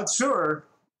 I'm not sure,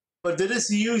 but did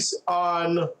this used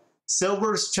on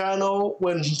Silver's channel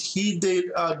when he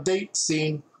did a date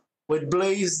scene with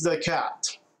Blaze the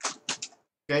cat.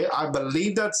 Okay, I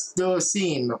believe that's the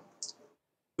scene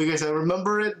because I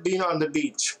remember it being on the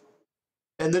beach,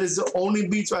 and that is the only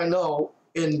beach I know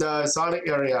in the Sonic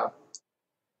area.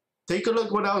 Take a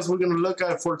look what else we're gonna look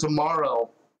at for tomorrow.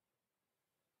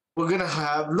 We're gonna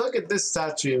have, look at this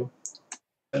statue,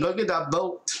 and look at that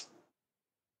boat.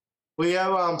 We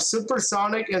have Super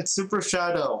Sonic and Super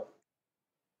Shadow,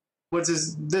 which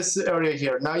is this area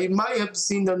here. Now you might have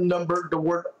seen the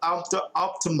word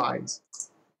optimize.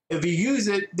 If you use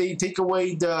it, they take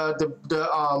away the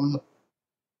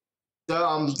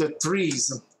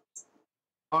trees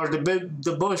or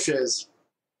the bushes.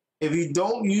 If you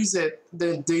don't use it,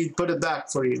 then they put it back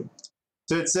for you.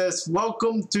 So it says,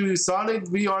 welcome to Sonic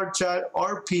VR Chat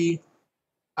RP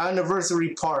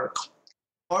Anniversary Park.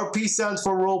 RP stands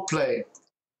for role play.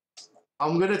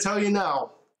 I'm gonna tell you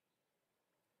now,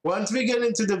 once we get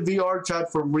into the VR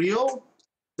chat for real,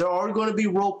 there are gonna be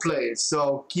role plays.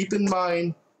 So keep in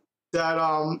mind that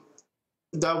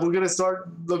that we're gonna start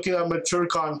looking at mature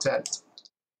content.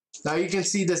 Now you can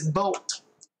see this boat.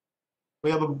 We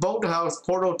have a boathouse,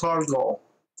 Porto Targo.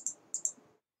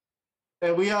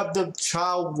 And we have the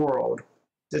Child World.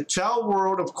 The Child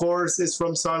World, of course, is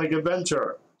from Sonic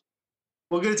Adventure.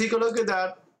 We're going to take a look at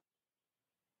that.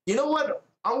 You know what?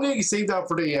 I'm going to save that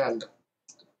for the end.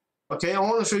 Okay, I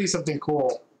want to show you something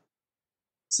cool.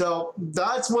 So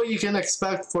that's what you can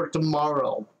expect for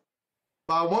tomorrow.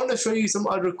 But I want to show you some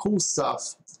other cool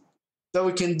stuff that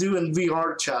we can do in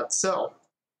VR chat. So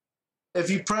if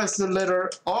you press the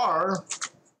letter R,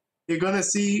 you're going to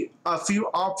see a few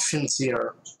options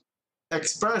here.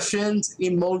 Expressions,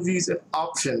 emojis, and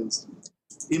options.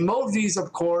 Emojis,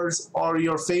 of course, are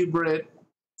your favorite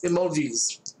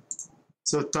emojis.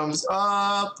 So thumbs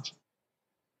up.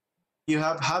 You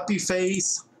have happy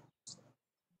face.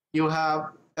 You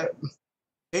have,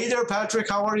 hey there, Patrick.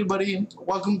 How are you, buddy?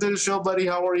 Welcome to the show, buddy.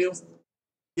 How are you?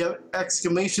 You have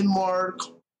exclamation mark.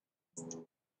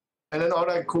 And then all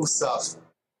that cool stuff.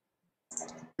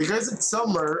 Because it's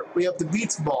summer, we have the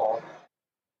beach ball.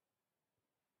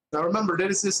 Now remember,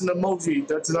 this is an emoji.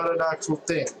 That's not an actual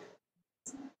thing.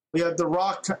 We have the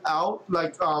rock out,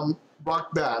 like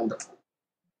rock band.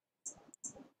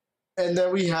 And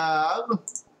then we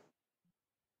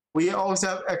also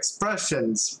have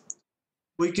expressions.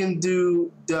 We can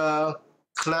do the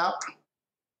clap.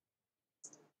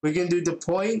 We can do the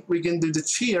point. We can do the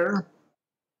cheer.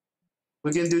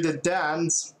 We can do the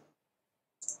dance.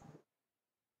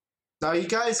 Now you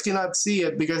guys cannot see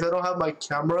it because I don't have my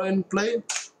camera in play.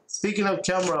 Speaking of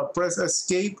camera, press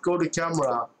escape, go to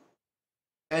camera.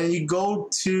 and you go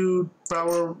to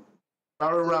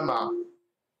Panorama,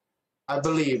 I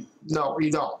believe. No,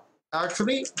 you don't.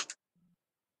 Actually,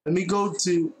 let me go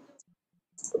to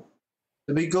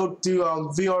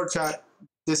VR chat.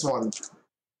 This one.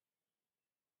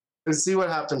 Let's see what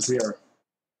happens here.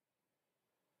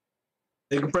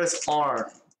 You can press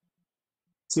R.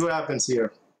 See what happens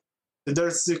here.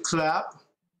 There's the clap,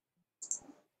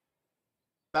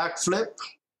 backflip,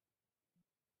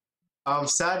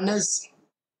 sadness.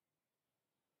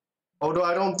 Although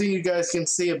I don't think you guys can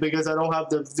see it because I don't have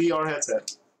the VR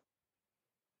headset.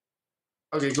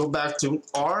 Okay, go back to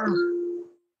R.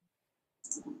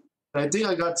 I think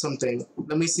I got something.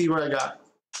 Let me see what I got.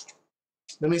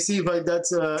 Let me see if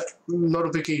that's a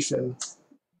notification.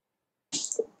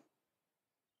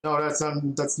 No,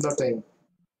 that's nothing.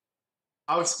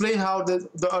 I'll explain how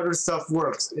the other stuff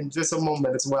works in just a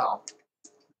moment as well.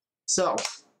 So,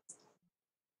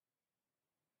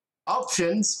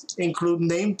 options include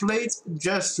nameplates,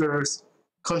 gestures,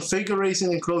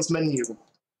 configuration, and close menu.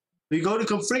 We go to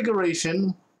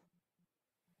configuration.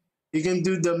 You can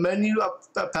do the menu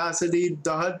opacity,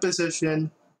 the HUD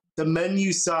position, the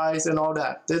menu size, and all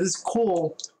that. That is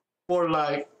cool for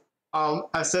like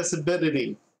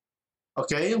accessibility.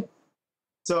 Okay?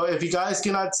 So if you guys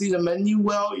cannot see the menu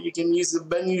well, you can use the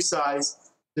menu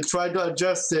size to try to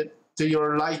adjust it to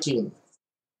your liking.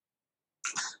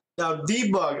 Now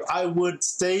debug, I would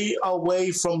stay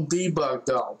away from debug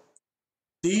though.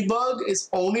 Debug is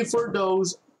only for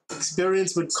those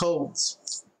experienced with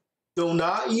codes. Do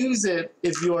not use it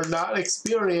if you are not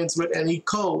experienced with any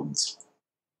codes.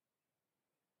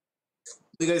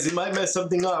 Because you might mess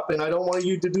something up and I don't want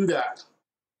you to do that.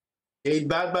 Okay,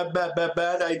 bad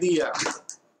idea.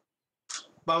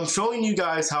 But I'm showing you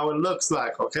guys how it looks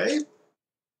like, okay?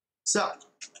 So,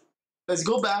 let's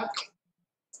go back.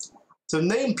 So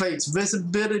nameplates,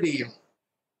 visibility.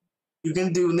 You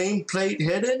can do nameplate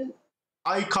hidden,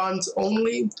 icons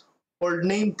only, or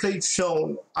nameplate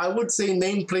shown. I would say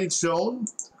nameplate shown,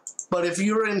 but if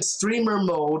you're in streamer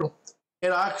mode,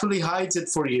 it actually hides it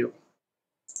for you.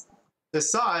 The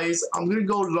size, I'm gonna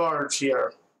go large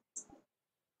here.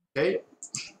 Okay.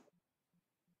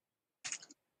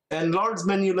 And large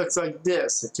menu looks like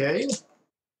this, okay?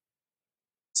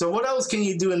 So what else can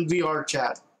you do in VR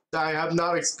chat that I have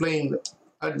not explained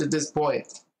at this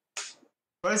point?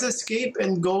 Press escape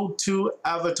and go to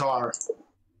avatar.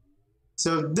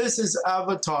 So this is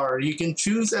avatar. You can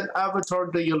choose an avatar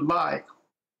that you like.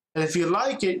 And if you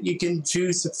like it, you can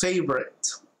choose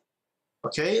favorite.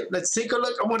 Okay, let's take a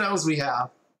look at what else we have.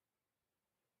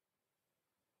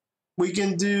 We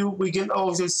can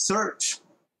also search.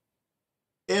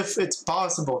 If it's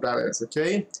possible, that is,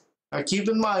 okay? Now keep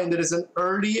in mind that it's an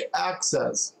early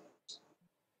access.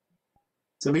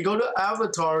 So we go to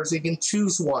avatars, you can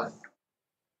choose one.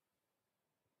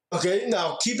 Okay,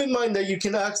 now keep in mind that you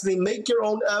can actually make your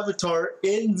own avatar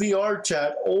in VR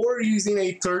chat or using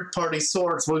a third-party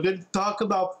source. We're going to talk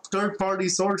about third-party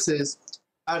sources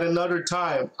at another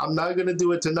time. I'm not going to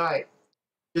do it tonight,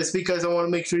 just because I want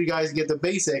to make sure you guys get the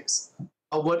basics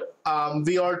of what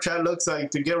VR chat looks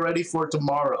like to get ready for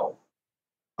tomorrow.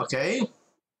 Okay?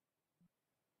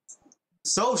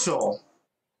 Social.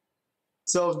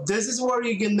 So this is where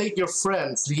you can make your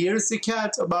friends. Here's the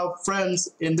catch about friends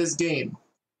in this game.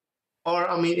 Or,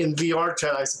 I mean, in VR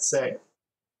chat, I should say.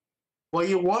 What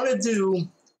you want to do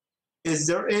is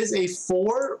there is a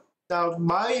 4. Now,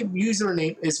 my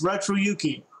username is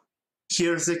RetroYuki.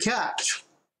 Here's the catch.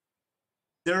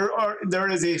 There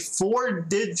is a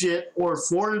 4-digit or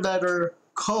 4-letter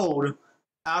code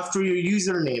after your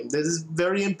username. This is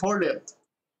very important.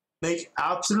 Make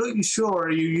absolutely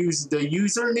sure you use the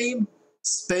username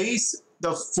space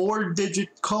the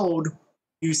 4-digit code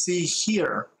you see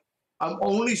here. I'm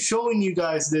only showing you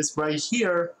guys this right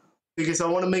here because I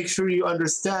want to make sure you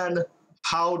understand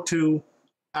how to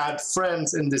add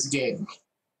friends in this game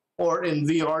or in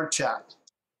VR chat.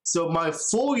 So my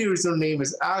full username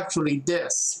is actually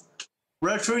this.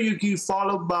 RetroYuki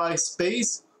followed by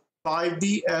space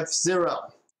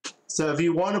 5DF0. So if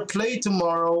you want to play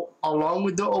tomorrow along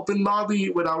with the open lobby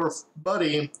with our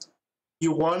buddy,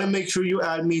 you want to make sure you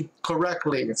add me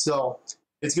correctly. So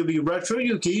it's going to be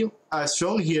RetroYuki as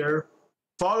shown here,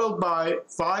 followed by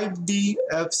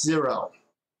 5DF0.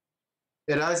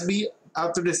 It has to be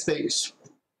after the space.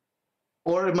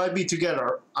 Or it might be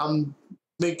together. I'm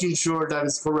making sure that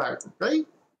is correct, okay?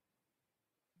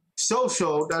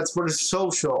 Social, that's for the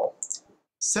social.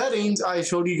 Settings, I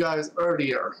showed you guys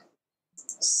earlier.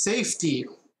 Safety.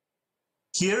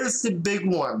 Here's the big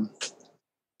one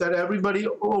that everybody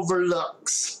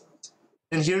overlooks.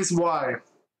 And here's why.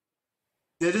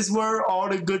 This is where all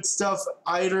the good stuff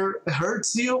either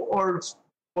hurts you or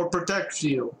protects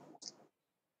you.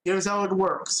 Here's how it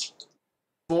works.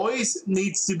 Voice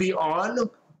needs to be on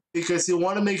because you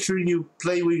want to make sure you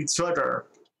play with each other.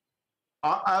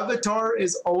 Avatar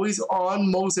is always on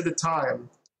most of the time.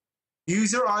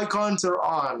 User icons are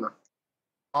on.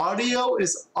 Audio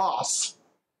is off.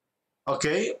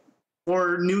 Okay?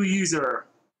 For new user.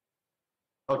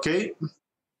 Okay?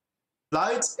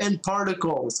 Lights and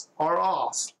particles are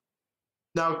off.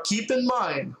 Now keep in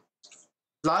mind,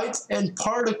 lights and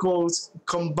particles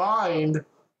combined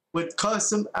with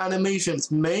custom animations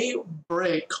may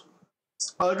break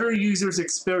other users'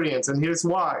 experience, and here's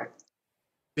why.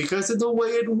 Because of the way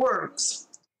it works.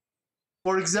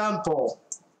 For example,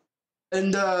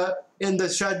 in the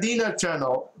Shadina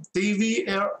channel,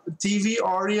 TV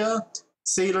Aria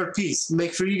Sailor Peace.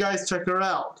 Make sure you guys check her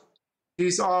out.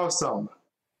 She's awesome.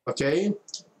 Okay?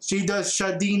 She does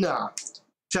Shadina.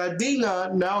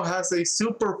 Shadina now has a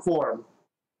super form.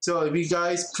 So if you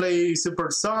guys play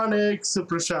Supersonic,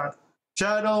 Super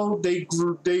Shadow, they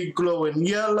glow in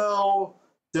yellow.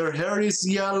 Their hair is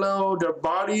yellow. Their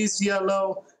body is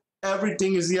yellow.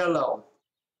 Everything is yellow.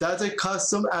 That's a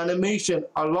custom animation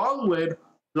along with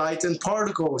lights and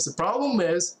particles. The problem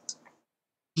is,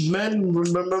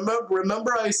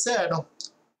 remember I said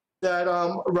that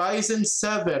Ryzen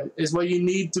 7 is what you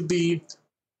need to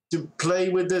play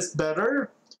with this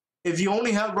better. If you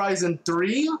only have Ryzen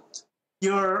 3,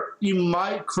 you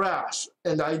might crash,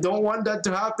 and I don't want that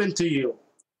to happen to you.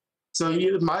 So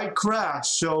you might crash,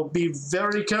 so be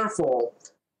very careful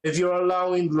if you're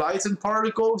allowing lights and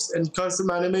particles and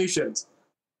custom animations.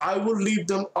 I would leave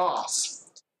them off.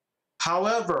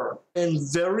 However, in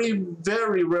very,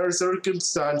 very rare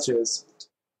circumstances,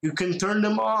 you can turn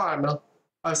them on,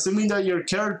 assuming that your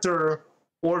character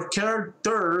or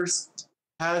characters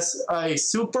has a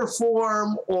super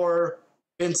form or,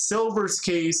 in Silver's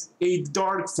case, a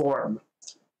dark form.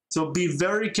 So be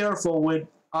very careful with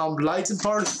lights and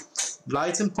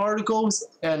particles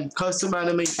and custom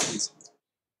animations.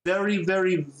 Very,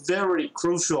 very, very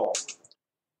crucial.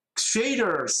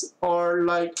 Shaders are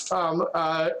like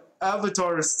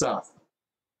avatar stuff.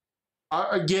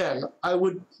 Again, I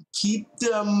would keep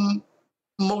them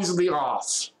mostly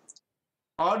off.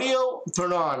 Audio,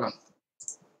 turn on.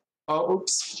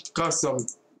 Oops, custom.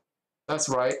 That's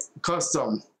right,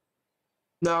 custom.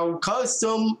 Now,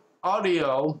 custom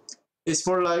audio is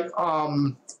for like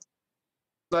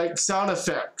sound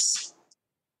effects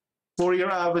for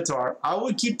your avatar. I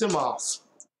would keep them off.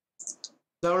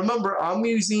 Now remember, I'm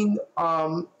using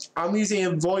a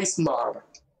voice mod.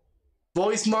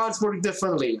 Voice mods work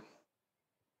differently.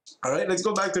 All right, let's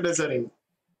go back to the setting.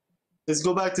 Let's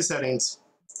go back to settings.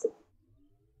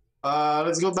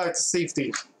 Let's go back to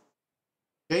safety.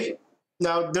 Okay.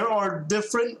 Now there are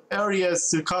different areas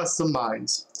to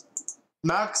customize.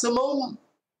 Maximum,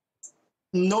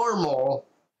 normal,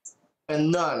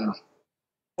 and none.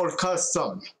 Or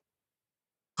custom.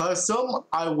 Custom,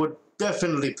 I would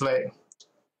definitely play.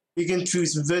 You can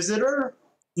choose visitor,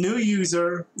 new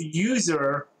user,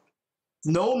 user,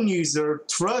 known user,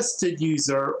 trusted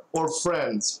user, or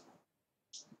friends.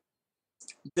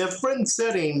 Different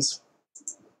settings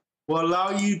will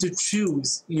allow you to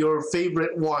choose your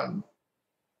favorite one.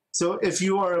 So if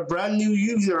you are a brand new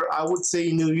user, I would say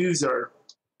new user.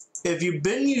 If you've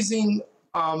been using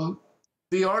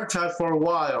VR chat for a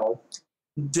while,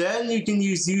 then you can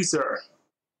use user.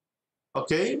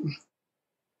 Okay?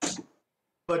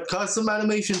 But custom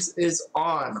animations is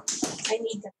on. I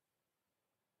need that.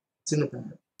 It's in the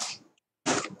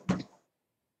bag.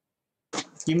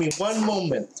 Give me one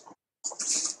moment.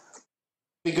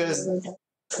 Because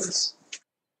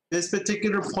this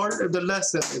particular part of the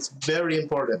lesson is very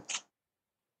important.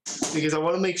 Because I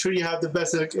want to make sure you have the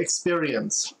best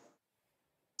experience.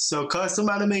 So custom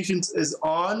animations is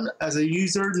on as a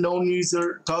user, known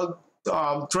user,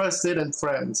 trusted, and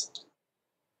friends.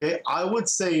 Okay, I would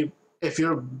say if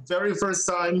you're very first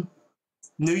time,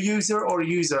 new user or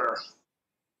user,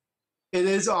 it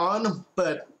is on,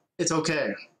 but it's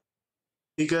okay.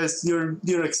 Because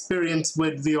you're experienced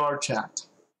with VR chat.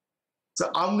 So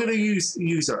I'm gonna use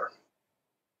user.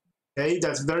 Okay,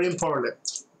 that's very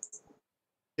important.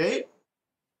 Okay,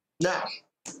 now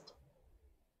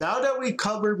that we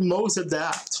covered most of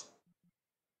that,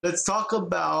 let's talk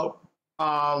about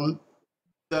the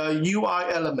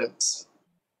UI elements.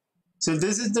 So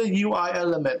this is the UI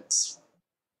elements.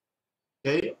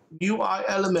 Okay, UI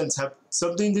elements have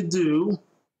something to do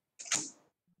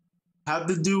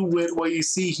with what you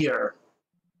see here.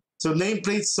 So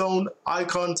nameplate zone,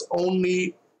 icons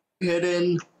only,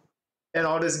 hidden, and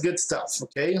all this good stuff,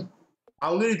 okay?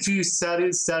 I'm going to choose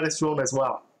status zone as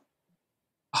well.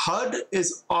 HUD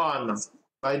is on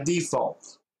by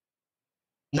default.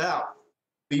 Now,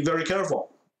 be very careful.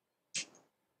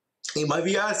 You might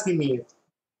be asking me,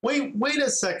 wait a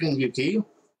second, Yuki,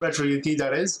 Retro Yuki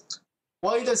that is,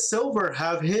 why does Silver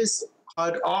have his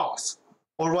HUD off?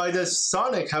 Or why does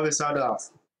Sonic have his HUD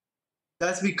off?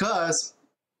 That's because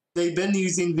they've been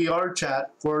using VR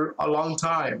chat for a long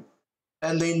time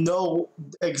and they know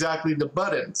exactly the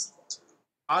buttons.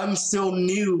 I'm still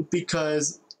new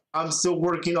because I'm still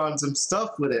working on some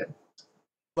stuff with it.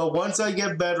 But once I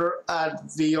get better at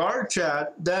VR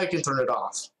chat, then I can turn it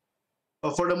off.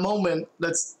 But for the moment,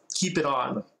 let's keep it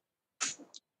on.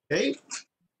 Okay,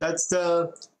 that's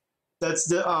the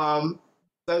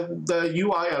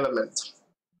UI element.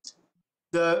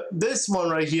 This one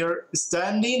right here,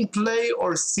 standing play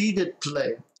or seated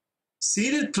play.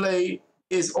 Seated play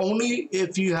is only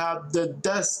if you have the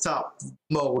desktop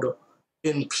mode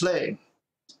in play.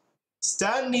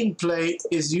 Standing play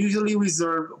is usually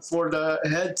reserved for the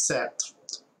headset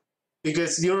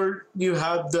because you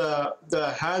have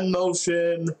the hand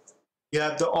motion, you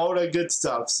have all that good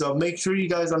stuff. So make sure you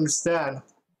guys understand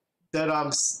that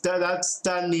that's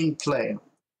standing play.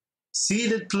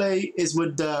 Seated play is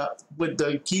with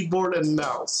the keyboard and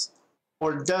mouse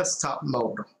or desktop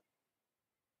mode.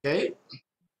 Okay.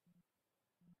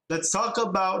 Let's talk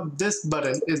about this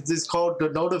button. Is this called the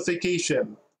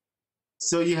notification?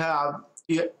 So you have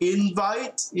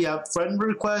invite, you have friend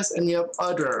request, and you have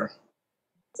other.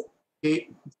 Okay.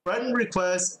 Friend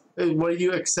request is where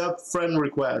you accept friend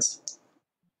requests.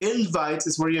 Invite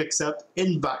is where you accept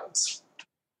invites.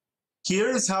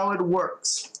 Here's how it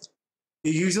works.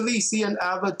 You usually see an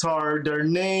avatar, their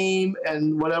name,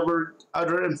 and whatever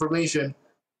other information.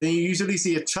 Then you usually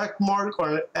see a check mark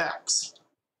or an X.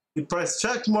 You press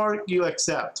check mark, you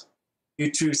accept.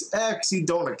 You choose X, you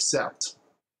don't accept.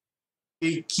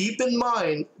 Okay, keep in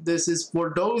mind, this is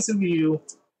for those of you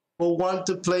who want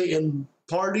to play in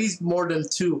parties more than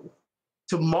 2.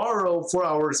 Tomorrow, for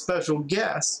our special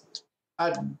guest,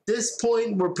 at this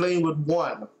point, we're playing with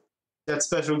 1. That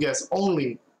special guest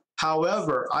only.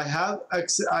 However, I have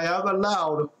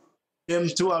allowed him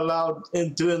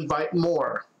to invite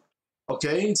more.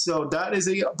 Okay, so that is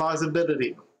a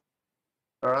possibility.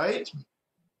 All right.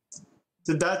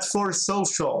 So that's for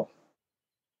social.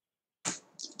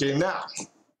 Okay, now.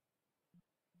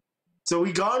 So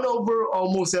we gone over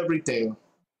almost everything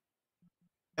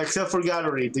except for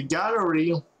gallery. The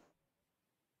gallery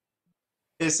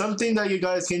is something that you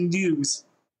guys can use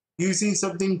using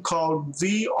something called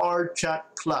VR Chat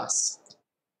Plus.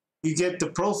 You get the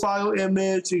profile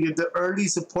image, you get the early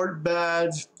support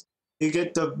badge, you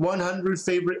get the 100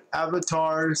 favorite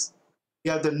avatars,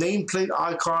 you have the nameplate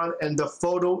icon, and the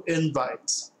photo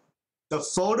invites. The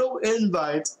photo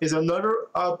invite is another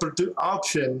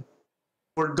option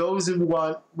for those who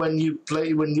want when you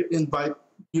invite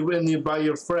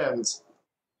your friends.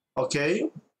 Okay?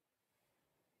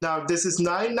 Now, this is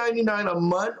 $9.99 a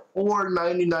month or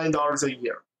 $99 a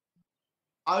year.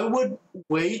 I would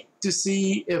wait to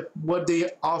see if what they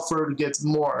offer gets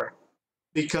more,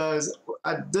 because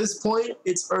at this point,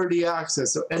 it's early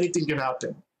access, so anything can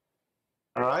happen.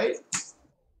 All right?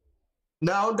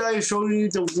 Now that I showed you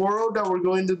the world that we're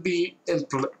going to be in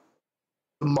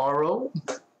tomorrow,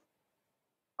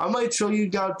 I might show you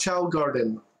Chao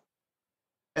Garden,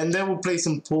 and then we'll play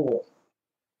some pool.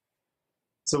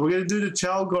 So we're going to do the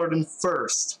Chao Garden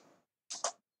first.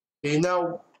 Okay,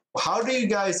 now, how do you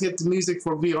guys get the music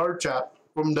for VR chat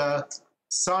from the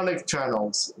Sonic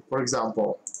channels, for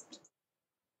example?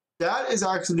 That is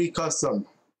actually custom.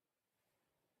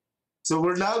 So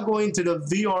we're now going to the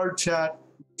VR chat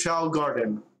Chao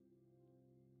Garden.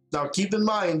 Now keep in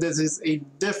mind, this is a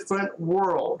different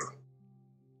world.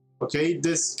 Okay,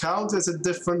 this counts as a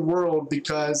different world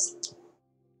because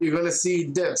you're gonna see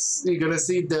this. You're gonna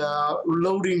see the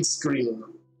loading screen.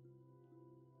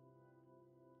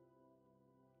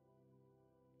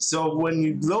 So when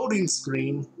you loading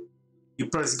screen, you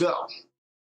press go.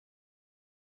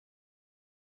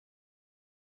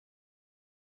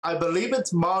 I believe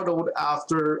it's modeled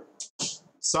after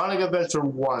Sonic Adventure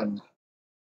 1.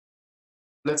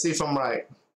 Let's see if I'm right.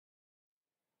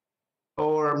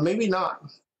 Or maybe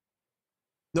not.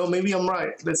 No, maybe I'm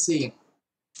right. Let's see.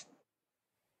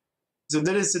 So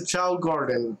that is the Chao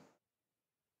Garden,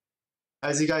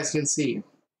 as you guys can see.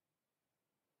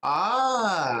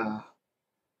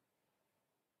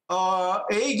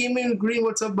 Hey, Gaming Green,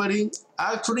 what's up, buddy?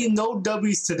 Actually, no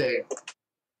W's today.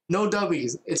 No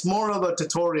W's. It's more of a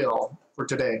tutorial for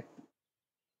today.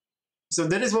 So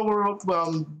that is what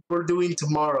we're doing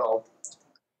tomorrow.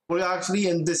 we're actually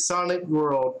in this Sonic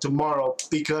world tomorrow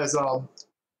because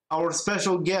our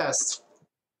special guest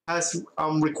has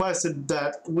requested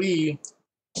that we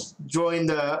join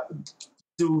the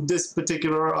to this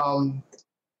particular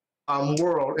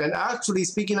world. And actually,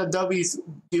 speaking of W's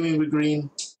giving me green,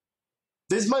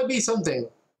 this might be something.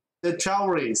 The Chow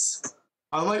race.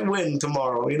 I might win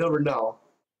tomorrow. You never know.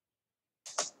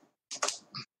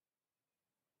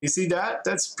 You see that?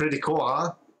 That's pretty cool,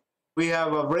 huh? We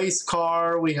have a race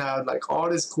car. We have like all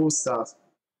this cool stuff.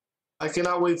 I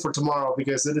cannot wait for tomorrow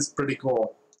because it is pretty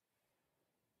cool.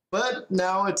 But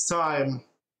now it's time.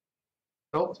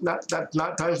 Nope, not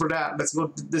time for that. Let's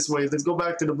go this way. Let's go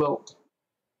back to the boat.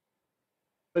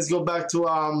 Let's go back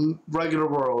to regular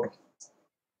world.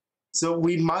 So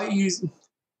we might use.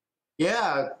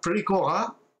 Yeah, pretty cool, huh?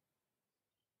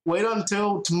 Wait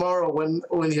until tomorrow when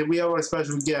we have our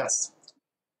special guest,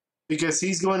 because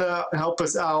he's going to help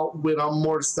us out with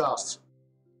more stuff.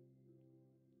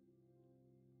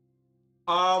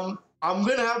 I'm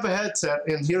going to have a headset,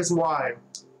 and here's why.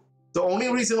 The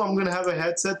only reason I'm going to have a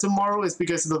headset tomorrow is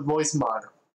because of the voice mod.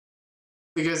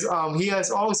 Because he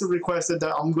has also requested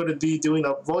that I'm going to be doing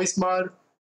a voice mod,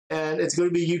 and it's going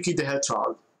to be Yuki the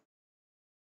Hedgehog.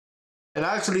 And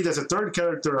actually, there's a third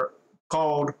character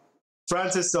called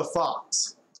Francis the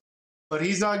Fox. But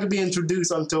he's not going to be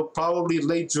introduced until probably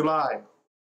late July.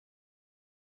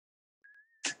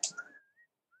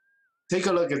 Take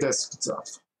a look at this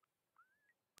stuff.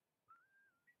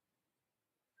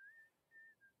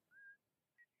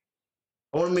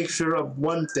 I want to make sure of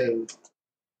one thing.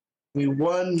 Give me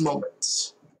one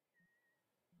moment.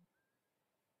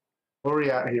 Where are we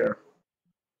at here?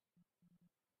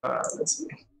 Let's see.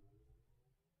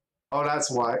 Oh,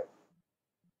 that's why.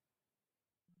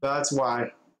 That's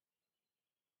why.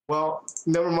 Well,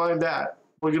 never mind that.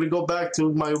 We're going to go back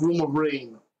to my room of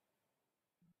rain.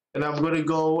 And I'm going to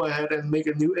go ahead and make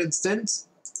a new instance.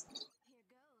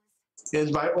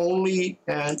 Invite only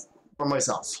and for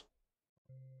myself.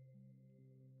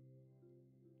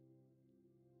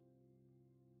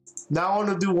 Now I want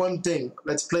to do one thing.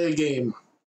 Let's play a game.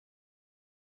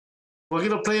 We're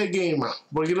going to play a game.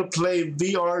 We're going to play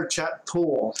VR chat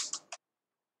pool.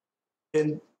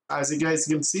 And as you guys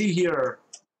can see here,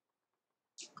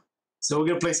 so we're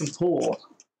going to play some pool.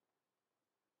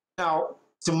 Now,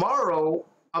 tomorrow,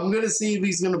 I'm going to see if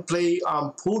he's going to play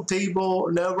pool table,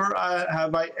 never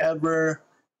have I ever,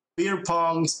 beer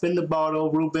pong, spin the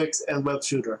bottle, Rubik's, and web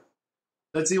shooter.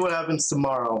 Let's see what happens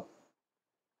tomorrow.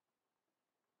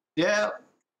 Yeah,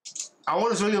 I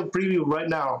want to show you a preview right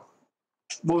now.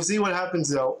 We'll see what happens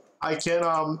though. I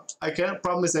can't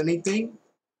promise anything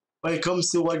when it comes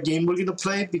to what game we're gonna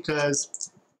play, because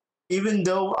even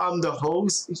though I'm the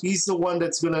host, he's the one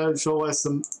that's gonna show us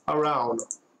some around.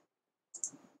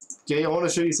 Okay, I want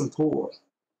to show you some pool.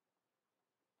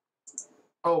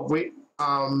 Oh wait,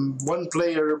 one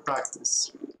player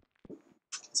practice.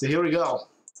 So here we go.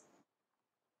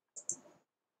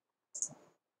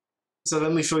 So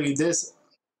let me show you this.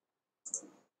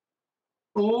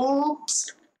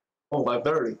 Oops! Oh, I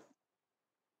barely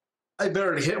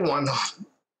hit one.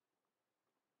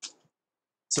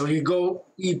 So you go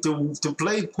to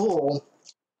play pool,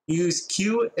 use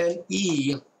Q and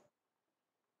E.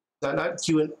 Not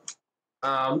Q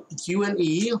and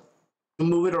E to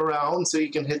move it around so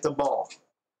you can hit the ball.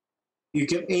 You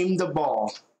can aim the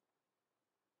ball.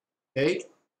 Okay,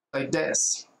 like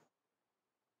this.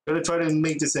 Gonna try to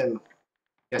make this in.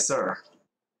 Yes, sir.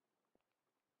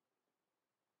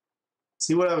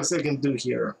 See what else I can do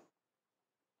here.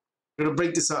 I'm gonna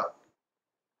break this up.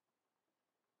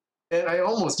 And I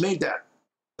almost made that.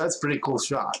 That's a pretty cool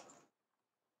shot.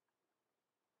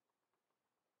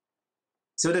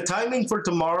 So the timing for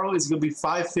tomorrow is gonna be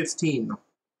 5:15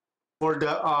 for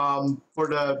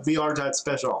the VR Chat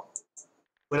special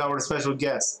with our special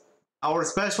guest. Our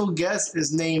special guest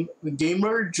is named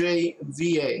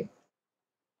GamerJVA.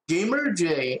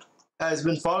 GamerJ has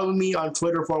been following me on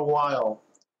Twitter for a while,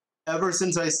 ever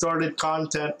since I started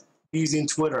content using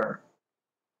Twitter.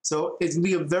 So it's gonna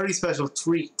be a very special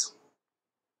treat.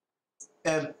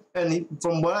 And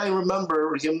from what I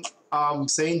remember him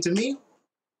saying to me,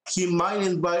 he might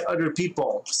invite other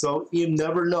people. So you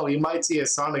never know, you might see a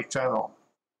Sonic channel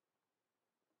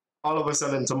all of a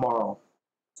sudden tomorrow.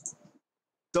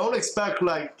 Don't expect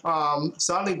like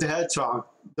Sonic the Hedgehog,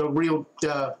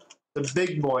 the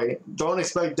big boy. Don't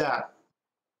expect that.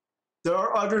 There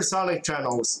are other Sonic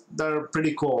channels that are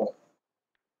pretty cool.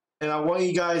 And I want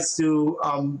you guys to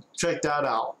check that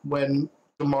out when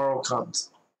tomorrow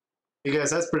comes, because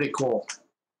that's pretty cool.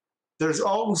 There's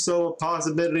also a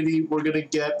possibility we're gonna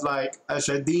get like a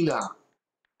Shadina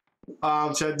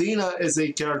Shadina is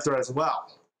a character as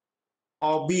well,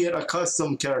 albeit a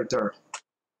custom character.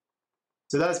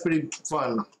 So that's pretty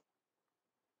fun.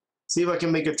 See if I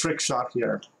can make a trick shot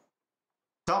here.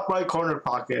 Top right corner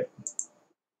pocket.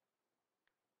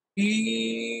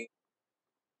 He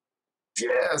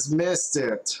just missed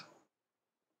it.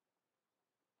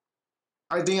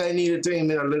 I think I needed to aim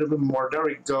it a little bit more. There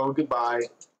we go. Goodbye.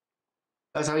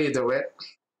 That's how you do it.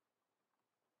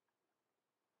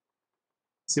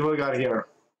 See what we got here.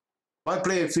 Might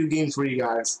play a few games for you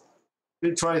guys.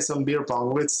 We'll try some beer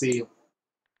pong. Let's see.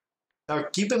 Now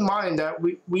keep in mind that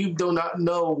we do not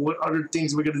know what other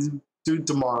things we're gonna do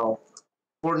tomorrow.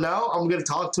 For now, I'm gonna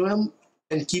talk to him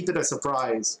and keep it a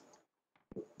surprise.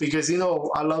 Because you know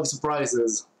I love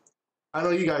surprises. I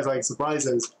know you guys like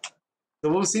surprises.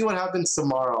 So we'll see what happens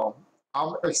tomorrow.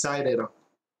 I'm excited.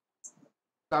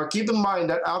 Now keep in mind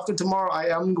that after tomorrow I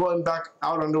am going back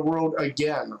out on the road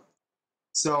again.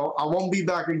 So I won't be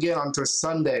back again until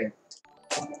Sunday.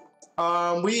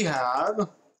 We have,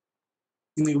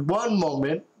 give me one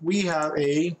moment, we have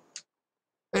a,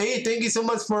 hey, thank you so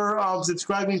much for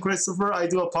subscribing, Christopher. I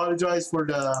do apologize for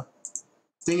the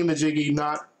thingamajiggy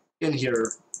not in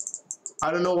here. I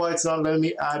don't know why it's not letting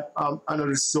me add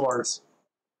another source.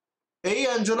 Hey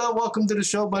Angela, welcome to the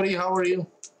show, buddy. How are you?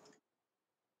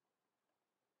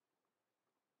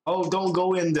 Oh, don't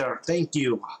go in there. Thank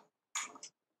you.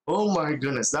 Oh my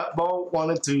goodness, that ball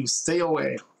wanted to stay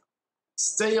away.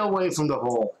 Stay away from the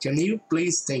hole. Can you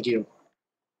please? Thank you.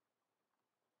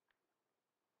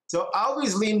 So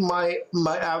obviously my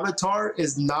avatar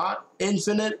is not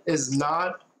infinite, is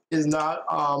not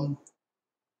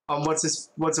what's his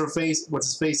face?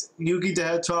 Yugi the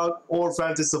Hedgehog or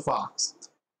Francis the Fox.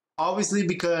 Obviously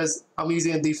because I'm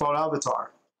using a default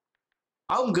avatar.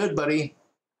 I'm good, buddy.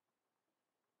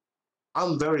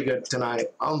 I'm very good tonight.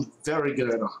 I'm very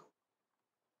good.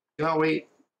 Cannot wait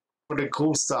for the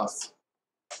cool stuff.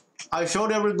 I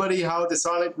showed everybody how the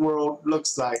Sonic world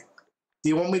looks like. Do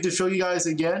you want me to show you guys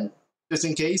again? Just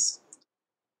in case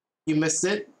you missed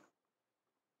it.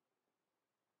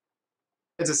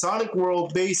 It's a Sonic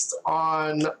world based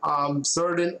on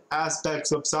certain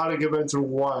aspects of Sonic Adventure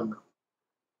 1.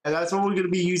 And that's what we're going to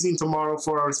be using tomorrow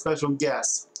for our special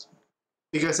guest.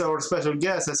 Because our special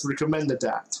guest has recommended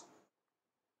that.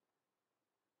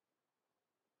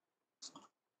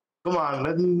 Come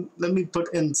on, let me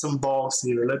put in some balls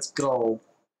here. Let's go.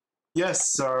 Yes,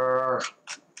 sir.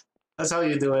 That's how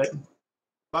you do it.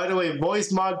 By the way,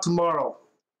 voice mod tomorrow.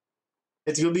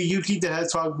 It's gonna be Yuki the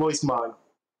Hedgehog voice mod.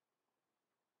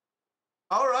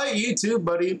 All right, you too,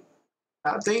 buddy.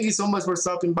 Thank you so much for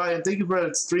stopping by, and thank you for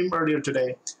that stream earlier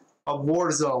today of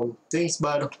Warzone. Thanks,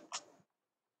 bud.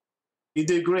 You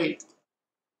did great.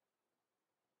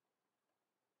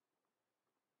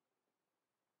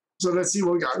 So let's see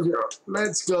what we got here.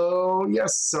 Let's go.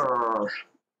 Yes, sir.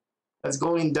 That's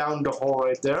going down the hole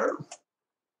right there.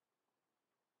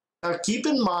 Now, keep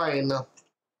in mind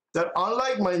that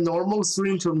unlike my normal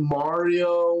streams for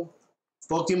Mario,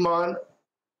 Pokemon,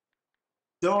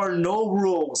 there are no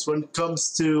rules when it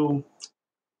comes to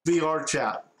VR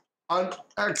chat,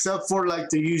 except for like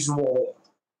the usual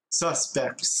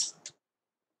suspects.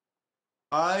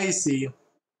 I see.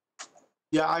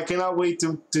 Yeah, I cannot wait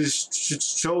to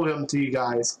show him to you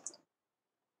guys.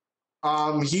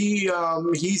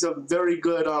 He's a very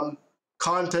good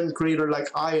content creator like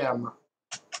I am.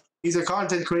 He's a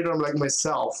content creator like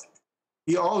myself.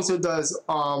 He also does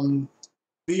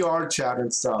VR chat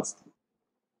and stuff.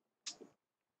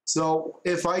 So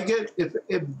if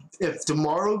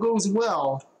tomorrow goes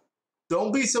well,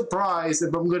 don't be surprised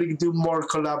if I'm going to do more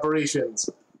collaborations.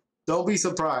 Don't be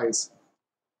surprised.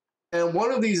 And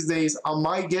one of these days, I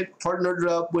might get partnered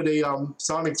up with a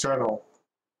Sonic channel,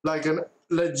 like a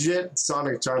legit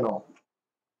Sonic channel,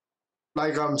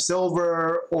 like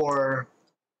Silver or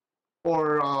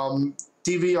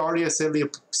TV Aria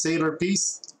Sailor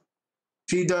Peace.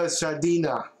 She does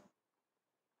Shadina.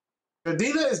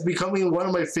 Shadina is becoming one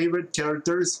of my favorite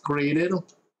characters created,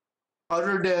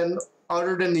 other than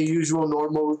the usual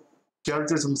normal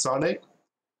characters from Sonic,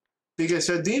 because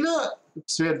Shadina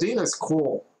is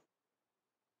cool.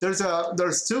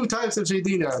 There's two types of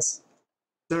Shadinas.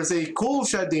 There's a cool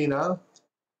Shadina,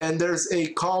 and there's a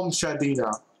calm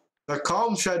Shadina. The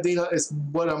calm Shadina is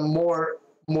what I'm more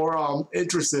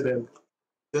interested in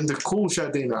than the cool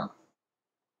Shadina.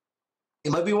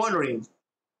 You might be wondering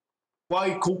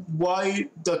why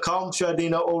the calm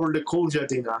Shadina over the cool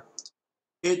Shadina.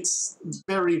 It's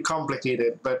very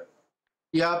complicated, but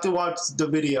you have to watch the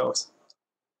videos.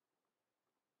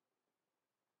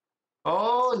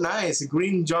 Oh, nice.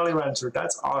 Green Jolly Rancher.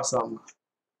 That's awesome.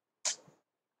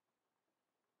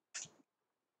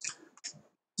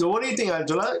 So what do you think,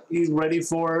 Angela? You ready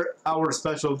for our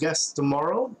special guest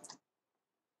tomorrow?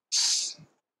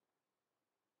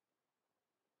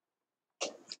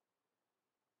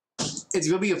 It's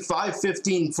gonna be a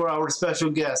 5:15 for our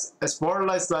special guest. As far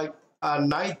as like a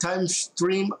nighttime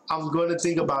stream, I'm gonna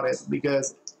think about it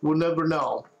because we'll never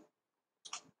know.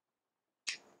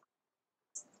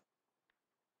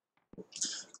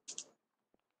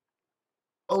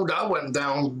 Oh, that went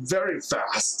down very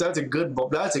fast. That's a good ball.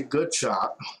 That's a good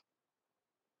shot.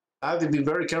 I have to be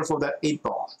very careful of that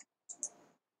 8-ball.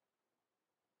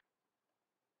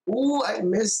 Ooh, I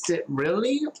missed it.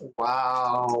 Really?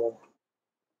 Wow.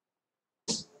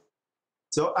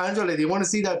 So, Angela, do you want to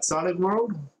see that Sonic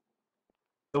World?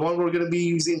 The one we're going to be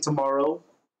using tomorrow?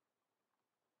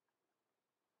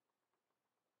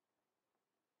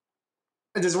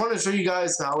 I just want to show you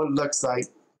guys how it looks like.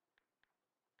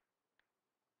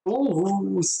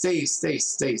 Ooh, stay.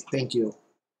 Thank you.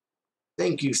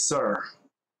 Thank you, sir.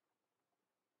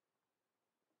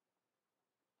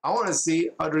 I want to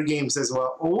see other games as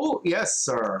well. Oh, yes,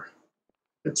 sir.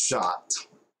 Good shot.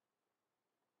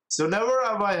 So never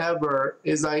have I ever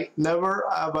is like never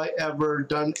have I ever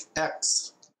done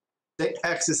X. The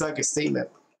X is like a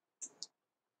statement.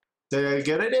 Did I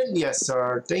get it in? Yes,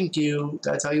 sir. Thank you.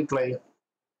 That's how you play.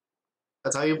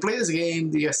 That's how you play this game.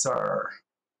 Yes, sir.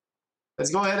 Let's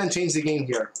go ahead and change the game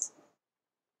here.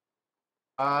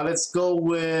 Let's go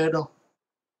with...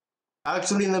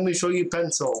 Actually, let me show you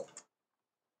pencil.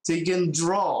 So you can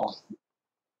draw.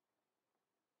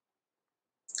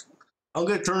 I'm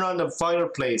going to turn on the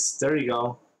fireplace. There you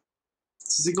go.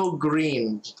 Let's go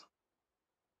green.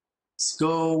 Let's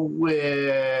go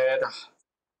with...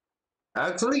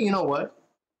 Actually, you know what?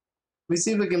 Let me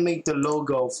see if I can make the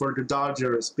logo for the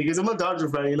Dodgers. Because I'm a Dodger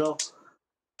fan, you know.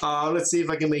 Let's see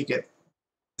if I can make it.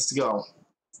 Let's go.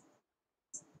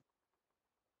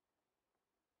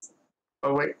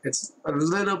 Oh wait, it's a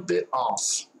little bit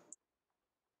off.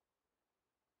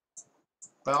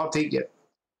 But I'll take it.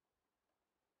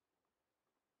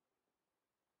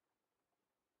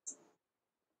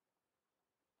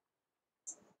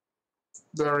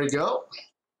 There we go.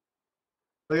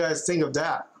 What do you guys think of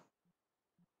that?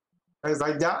 Guys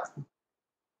like that?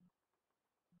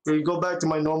 We go back to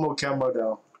my normal camera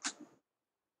though.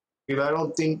 If I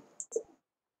don't think...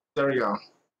 There we go.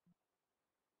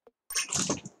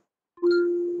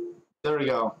 There we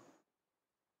go.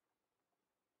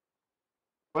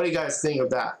 What do you guys think of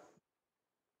that?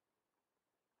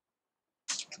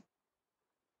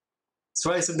 Let's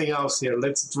try something else here.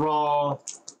 Let's draw.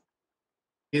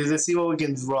 Let's see what we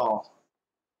can draw.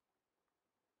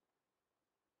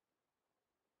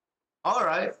 All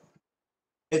right.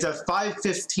 It's at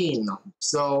 5:15,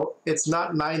 so it's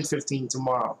not 9:15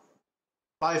 tomorrow.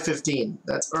 5:15.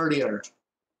 That's earlier.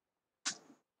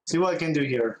 See what I can do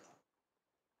here.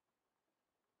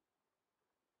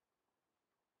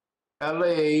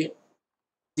 LA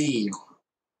D.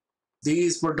 D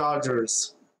is for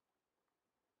Dodgers.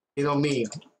 You know me.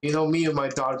 You know me and my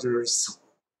Dodgers.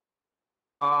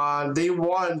 They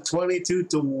won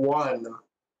 22-1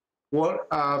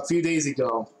 a few days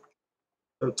ago.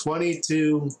 So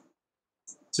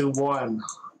 22-1.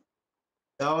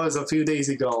 That was a few days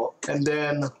ago. And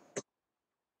then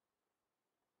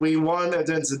we won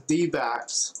against the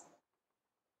D-backs.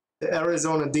 The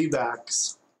Arizona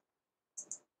D-backs.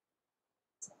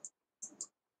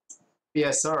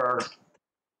 Yes, sir.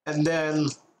 And then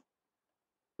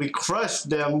we crushed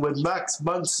them with Max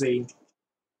Muncy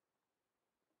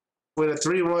with a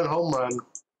 3-run home run.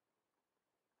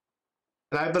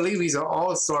 And I believe he's an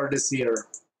all-star this year.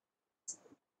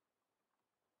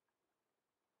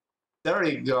 There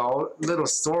you go. Little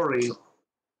story.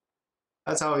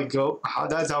 That's how we go.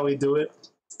 That's how we do it.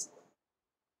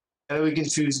 And then we can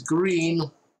choose green.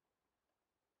 And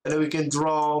then we can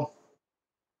draw.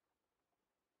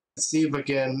 Let's see if I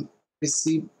can. Let's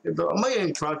see. Am I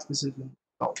getting track position?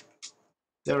 Oh.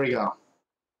 There we go.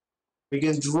 We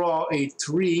can draw a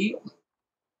 3.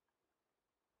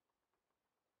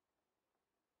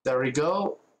 There we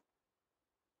go.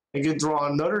 We can draw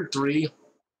another 3.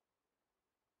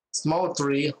 Small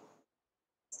 3.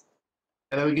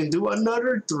 And then we can do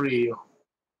another 3. What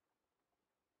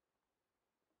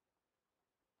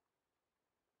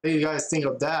do you guys think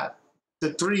of that?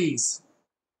 The 3s.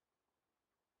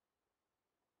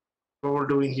 What we're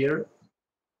doing here.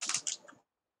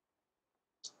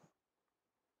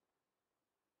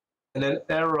 And then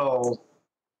arrow.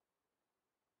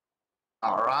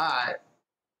 All right.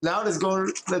 Now let's go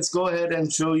ahead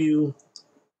and show you.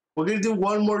 We're gonna do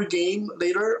one more game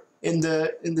later in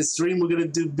the stream. We're gonna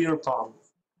do beer pong.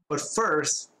 But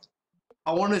first,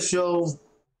 I want to show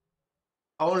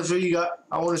I want to show you guys.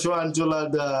 I want to show Angela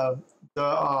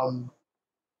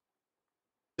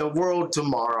the world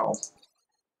tomorrow.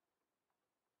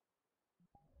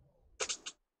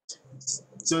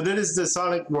 So this is the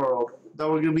Sonic world that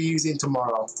we're gonna be using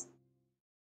tomorrow.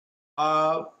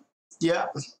 Uh, yeah,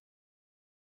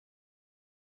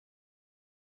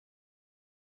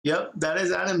 yep, that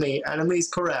is anime. Anime is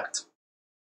correct.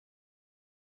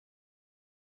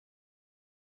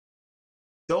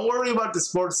 Don't worry about the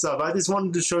sports stuff. I just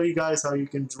wanted to show you guys how you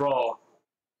can draw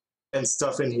and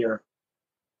stuff in here.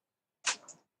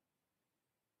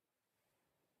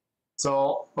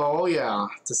 So, oh yeah,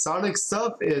 the Sonic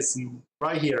stuff is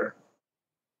right here.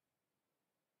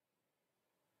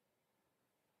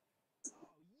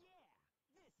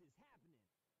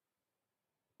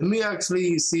 Let me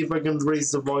actually see if I can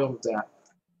raise the volume of that.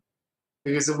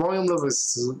 Because the volume level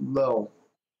is low.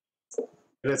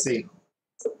 Let's see.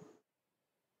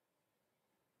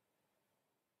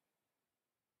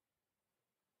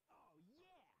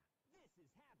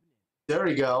 There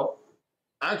we go.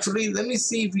 Actually, let me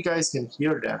see if you guys can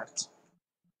hear that.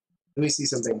 Let me see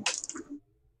something.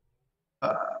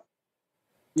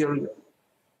 Here we go.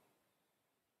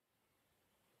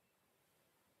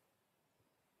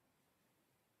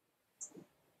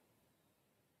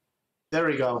 There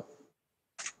we go.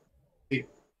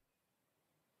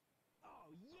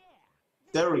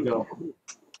 There we go.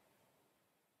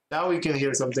 Now we can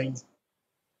hear something.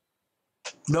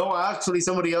 No, actually,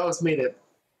 somebody else made it.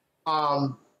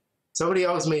 Somebody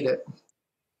else made it.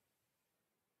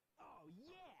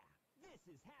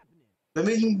 Let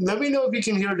me know if you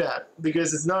can hear that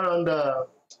because it's not on the.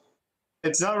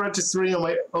 It's not registering on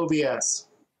my OBS.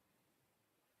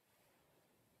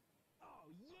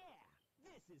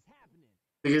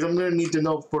 Because I'm gonna need to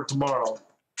know for tomorrow.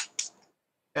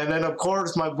 And then of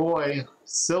course my boy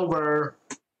Silver,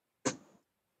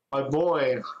 my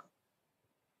boy.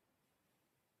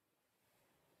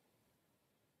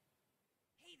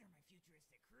 Hey there, my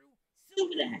futuristic crew.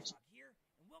 Silver the Hedgehog here,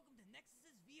 and welcome to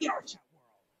Nexus's VR chat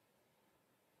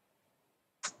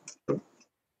world.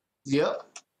 Yep.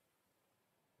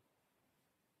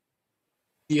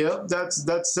 Yep,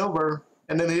 that's Silver.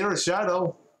 And then here's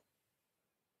Shadow.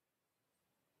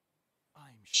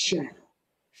 I'm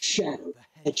Shadow the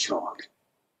Hedgehog.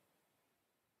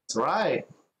 That's right.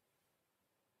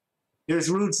 Here's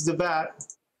Rouge the Bat.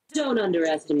 Don't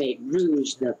underestimate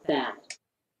Rouge the Bat.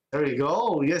 There you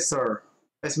go. Yes, sir.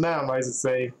 Yes, ma'am, I should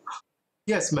say.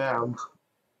 Yes, ma'am.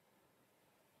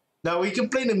 Now, we can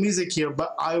play the music here,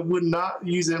 but I would not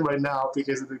use it right now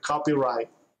because of the copyright.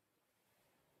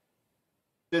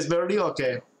 This Verity?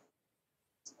 Okay.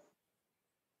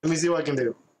 Let me see what I can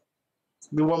do.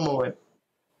 Give me one moment.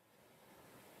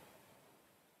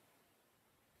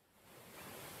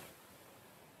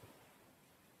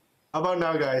 How about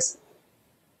now, guys?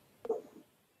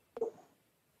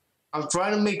 I'm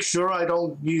trying to make sure I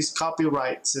don't use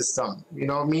copyright system. You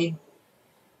know what I mean?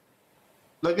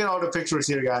 Look at all the pictures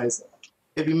here, guys.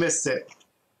 If you missed it.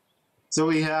 So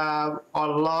we have a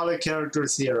lot of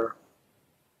characters here.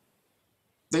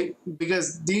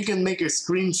 Because you can make a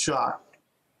screenshot.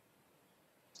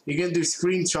 You can do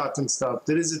screenshots and stuff.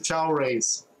 There is a chow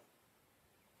race.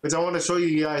 Which I want to show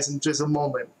you guys in just a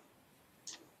moment.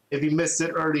 If you missed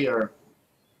it earlier.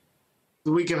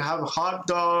 So we can have hot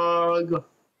dog.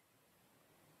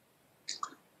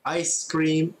 Ice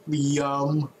cream.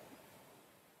 Yum.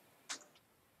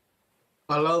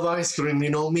 I love ice cream, you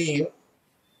know me.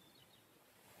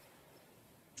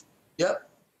 Yep,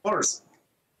 of course.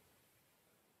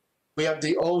 We have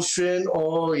the ocean.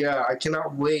 Oh yeah, I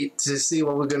cannot wait to see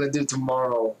what we're gonna do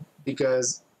tomorrow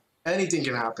because anything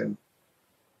can happen.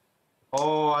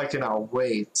 Oh, I cannot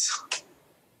wait.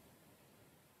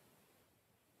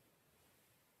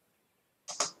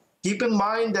 Keep in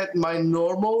mind that my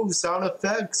normal sound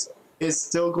effects is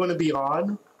still going to be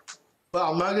on, but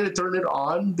I'm not going to turn it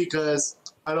on because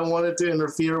I don't want it to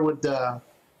interfere with the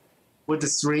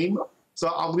stream. So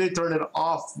I'm going to turn it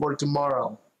off for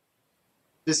tomorrow.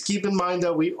 Just keep in mind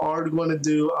that we are going to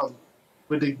do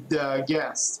with the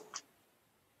guest.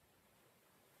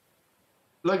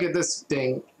 Look at this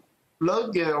thing.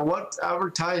 Look at what's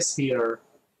advertised here.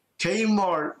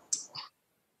 Kmart.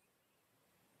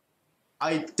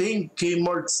 I think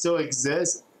Kmart still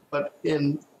exists, but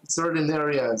in certain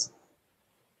areas.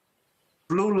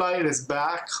 Blue light is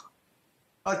back.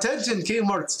 Attention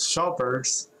Kmart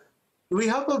shoppers. We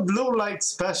have a blue light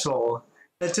special.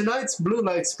 And tonight's blue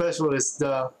light special is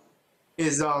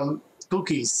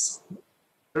cookies.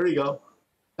 There you go.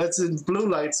 That's a blue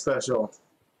light special.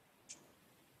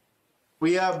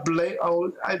 We have Blaze.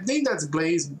 Oh, I think that's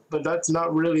Blaze, but that's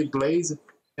not really Blaze.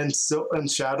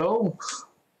 and Shadow.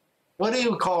 What do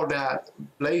you call that?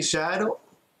 Blaze Shadow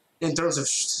in terms of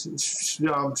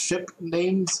ship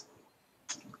names.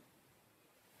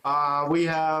 We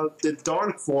have the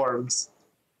Dark Forms.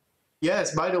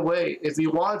 Yes, by the way, if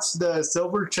you watch the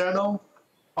Silver channel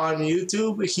on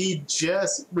YouTube, he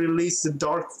just released the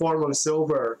Dark Form of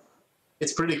Silver.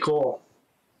 It's pretty cool.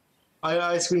 I had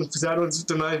ice cream sandwich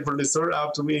tonight for dessert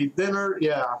after we ate dinner.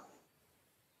 Yeah.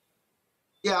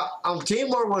 Yeah,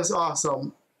 Kmart was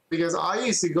awesome because I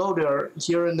used to go there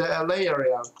here in the LA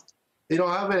area. They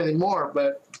don't have it anymore,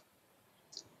 but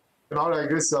and all that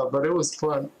good stuff. But it was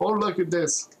fun. Oh, look at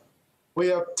this. We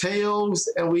have Tails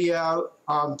and we have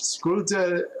Scrooge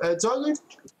Target.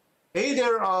 Hey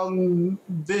there,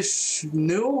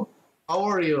 Vishnu. How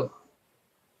are you?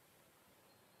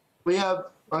 We have,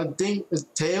 I think,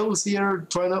 Tails here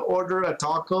trying to order a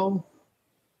taco.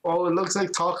 Oh, it looks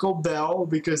like Taco Bell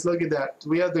because look at that.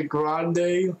 We have the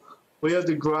Grande. We have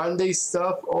the Grande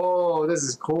stuff. Oh, this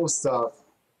is cool stuff.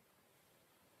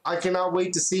 I cannot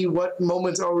wait to see what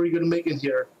moments are we gonna make in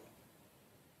here.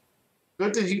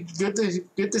 Good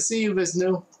to see you,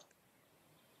 Vishnu.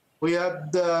 We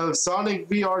have the Sonic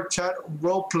VR chat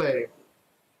roleplay.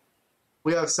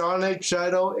 We have Sonic,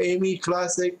 Shadow, Amy,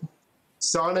 Classic,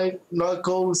 Sonic,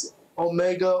 Knuckles,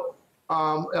 Omega,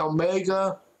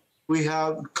 Omega. We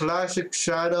have Classic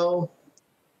Shadow.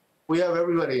 We have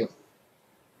everybody.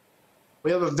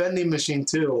 We have a vending machine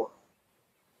too.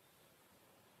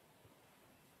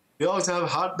 We also have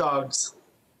hot dogs.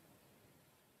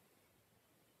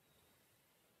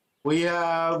 We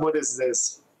have, what is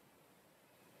this?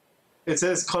 It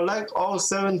says collect all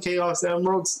 7 Chaos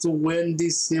Emeralds to win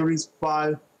these Series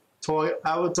 5 toy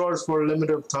avatars for a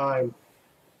limited time.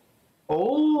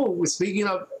 Oh, speaking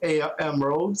of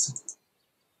emeralds,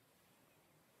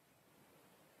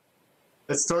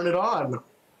 let's turn it on.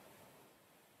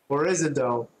 Where is it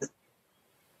though?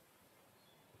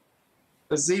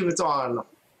 Let's see if it's on.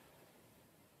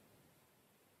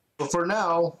 But for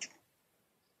now,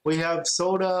 we have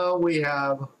soda, we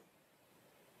have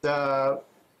the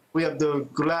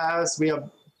glass, we have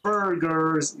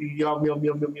burgers, yum, yum,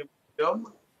 yum, yum, yum,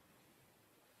 yum.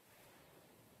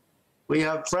 We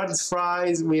have French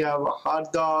fries, we have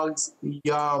hot dogs,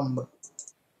 yum.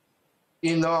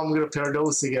 You know I'm gonna pair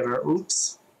those together,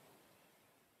 oops.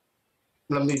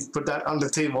 Let me put that on the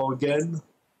table again.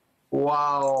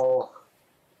 Wow.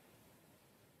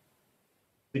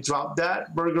 We dropped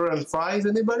that, burger and fries,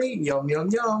 anybody? Yum, yum,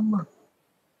 yum.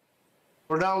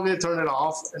 For now, we're gonna turn it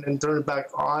off and then turn it back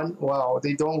on. Wow,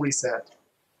 they don't reset.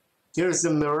 Here's the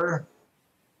mirror.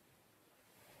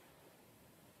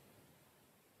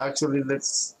 Actually,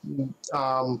 let's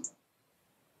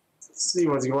see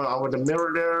what's going on with the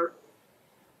mirror there.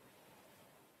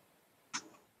 I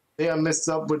think I messed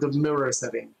up with the mirror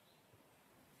setting,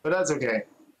 but that's okay.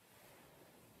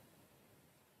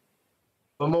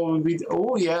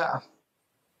 Oh yeah.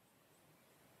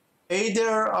 Hey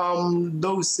there,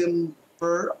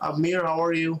 Dosimper Amir, how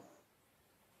are you?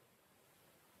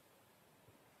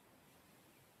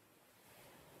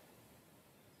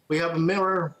 We have a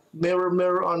mirror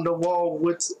on the wall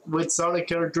with Sonic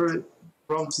character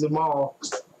from the mall.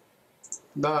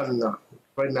 No,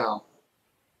 right now.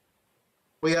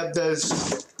 We have the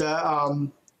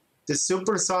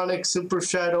Super Sonic Super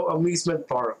Shadow amusement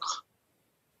park.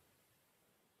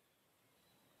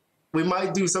 We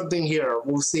might do something here.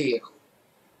 We'll see.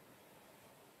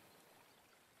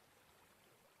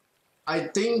 I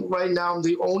think right now I'm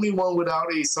the only one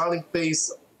without a Sonic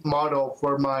base model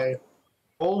for my...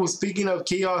 Oh, speaking of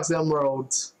Chaos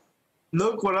Emeralds,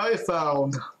 look what I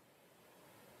found.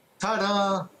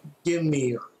 Ta-da!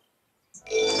 Gimme.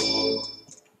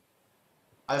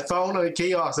 I found a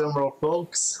Chaos Emerald,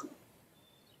 folks.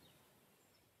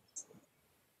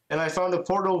 And I found a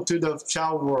portal to the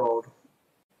Child World.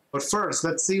 But first,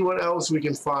 let's see what else we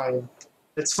can find.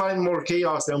 Let's find more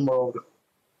Chaos Emerald.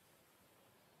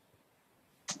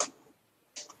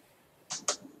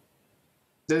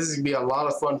 This is gonna be a lot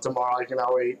of fun tomorrow. I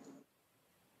cannot wait.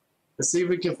 Let's see if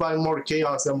we can find more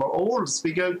Chaos Emerald. Oh,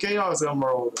 speaking of Chaos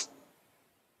Emerald,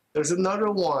 there's another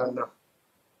one.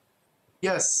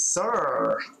 Yes,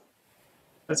 sir.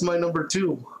 That's my number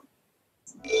 2.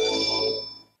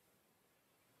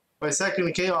 My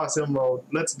second Chaos Emerald.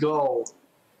 Let's go.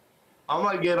 I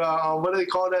might get what do they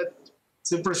call that?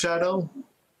 Super Shadow?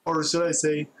 Or should I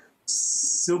say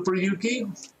Super Yuki?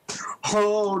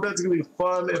 Oh, that's gonna be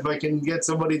fun if I can get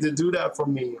somebody to do that for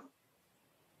me.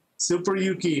 Super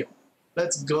Yuki.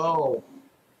 Let's go.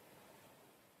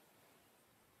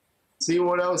 See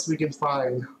what else we can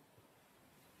find.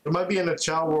 It might be in a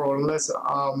Child World unless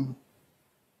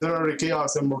There are the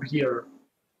Chaos Emerald here.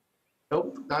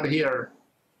 Nope, not here.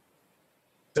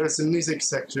 There's the music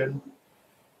section.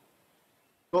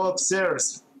 Go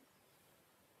upstairs.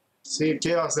 See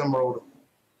Chaos Emerald.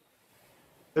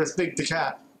 There's Big the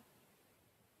Cat.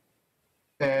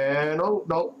 And oh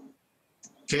no.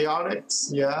 Chaotix,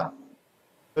 yeah.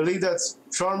 I believe that's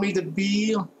Charmy the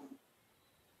Bee.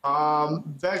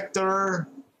 Vector.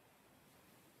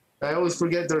 I always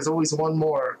forget there's always one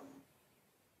more.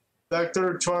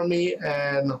 Vector, Charmy,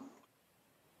 and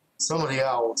somebody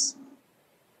else.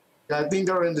 Yeah, I think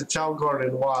they're in the Chow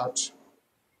Garden. Watch.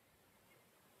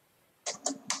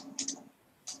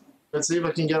 Let's see if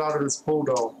I can get out of this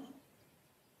photo.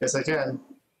 Yes, I can.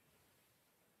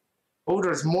 Oh,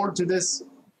 there's more to this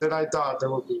than I thought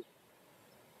there would be.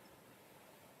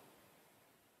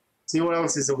 See what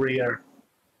else is over here.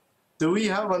 Do we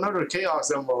have another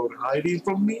Chaos Emerald hiding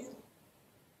from me?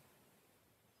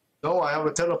 No, I have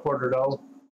a teleporter though.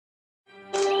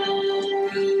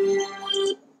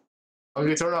 I'm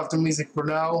gonna turn off the music for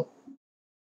now.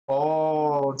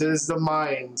 Oh, this is the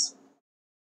mines.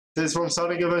 This is from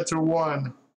Sonic Adventure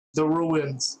 1. The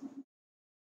ruins.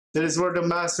 This is where the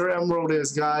Master Emerald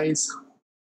is, guys.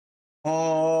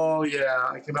 Oh, yeah,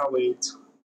 I cannot wait.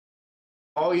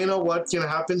 Oh, you know what can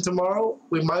happen tomorrow?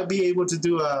 We might be able to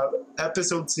do a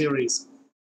episode series.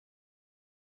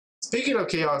 Speaking of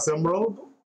Chaos Emerald,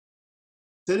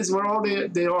 this is where all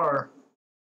they are.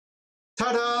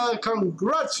 Ta-da!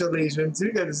 Congratulations!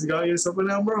 You guys got yourself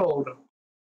an emerald.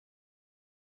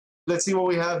 Let's see what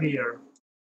we have here.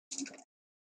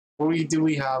 What do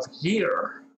we have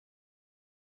here?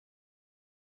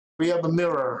 We have a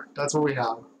mirror. That's what we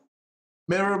have.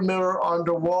 Mirror, mirror on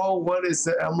the wall. What is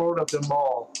the emerald of them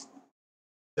all?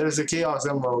 There's a Chaos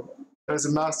Emerald. There's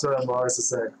a Master Emerald, as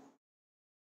I say.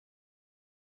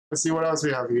 Let's see what else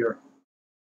we have here.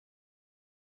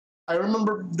 I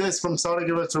remember this from Sonic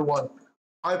Adventure 1.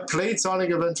 I played Sonic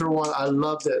Adventure 1. I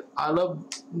loved it. I love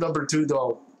number 2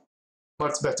 though.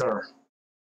 Much better.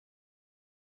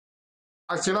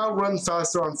 I cannot run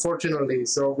faster, unfortunately,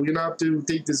 so we're gonna have to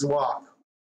take this walk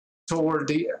toward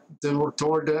the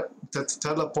teleporter.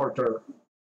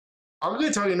 I'm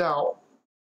gonna tell you now.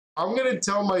 I'm gonna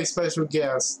tell my special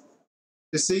guest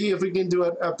to see if we can do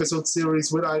an episode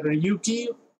series with either Yuki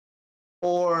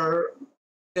or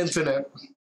Infinite.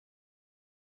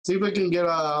 See if I can get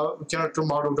a character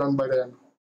model done by then.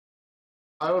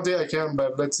 I don't think I can,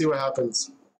 but let's see what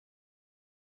happens.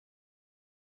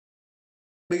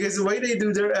 Because the way they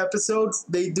do their episodes,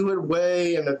 they do it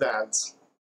way in advance.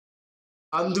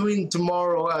 I'm doing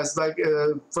tomorrow as like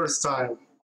first time.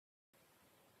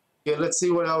 Okay, let's see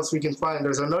what else we can find.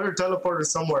 There's another teleporter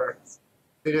somewhere.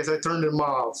 Because I turned them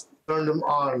off. Turned them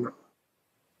on. Let's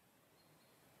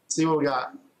see what we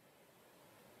got.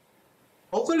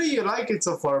 Hopefully you like it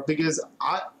so far because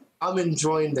I'm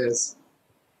enjoying this.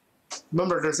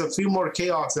 Remember, there's a few more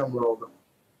Chaos Emerald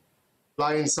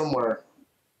lying somewhere.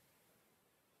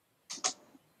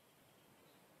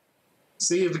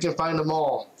 See if we can find them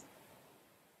all.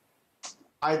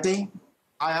 I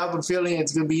have a feeling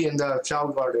it's gonna be in the Chow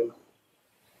Garden.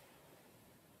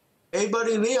 Hey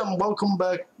buddy Liam, welcome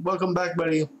back. Welcome back,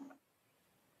 buddy.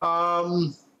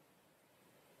 I'm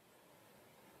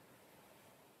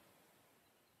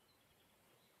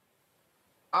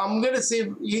gonna see if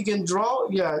you can draw.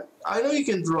 Yeah, I know you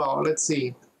can draw. Let's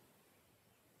see.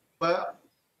 But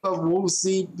we'll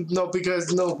see. No,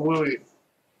 because no, wait.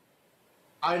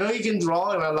 I know you can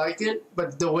draw and I like it,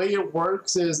 but the way it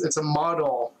works is it's a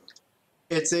model.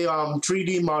 It's a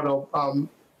 3D model,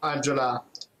 Angela.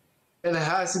 And it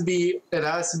has to be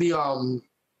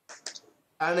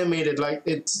animated like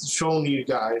it's shown you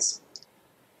guys.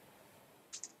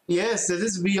 Yes, this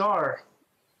is VR.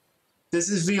 This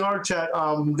is VR chat,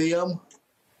 Liam.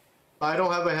 I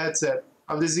don't have a headset.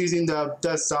 I'm just using the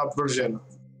desktop version.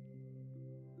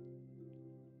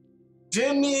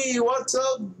 Jimmy, what's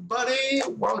up, buddy?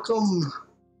 Welcome.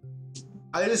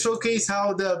 I just showcase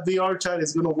how the VR chat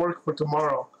is gonna work for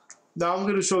tomorrow. Now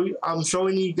I'm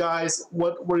showing you guys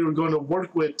what we're gonna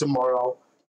work with tomorrow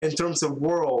in terms of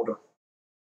world.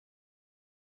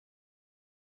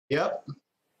 Yep.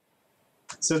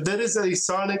 So that is a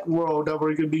Sonic world that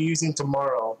we're gonna be using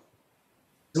tomorrow.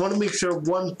 I want to make sure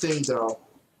one thing though.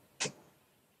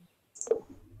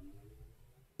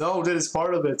 No, that is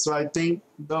part of it. So I think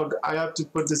no, I have to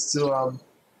put this to let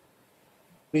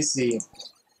me see.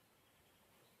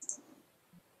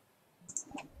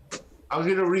 I'm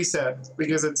gonna reset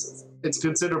because it's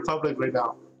considered public right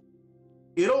now.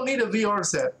 You don't need a VR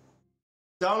set.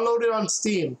 Download it on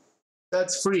Steam.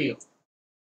 That's free.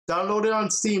 Download it on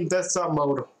Steam desktop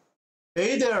mode.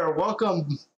 Hey there,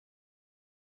 welcome.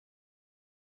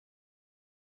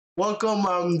 Welcome,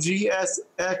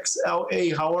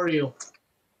 GSXLA. How are you?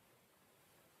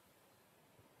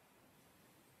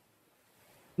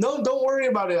 No, don't worry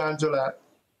about it, Angela.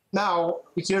 Now,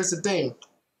 here's the thing.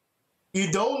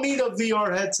 You don't need a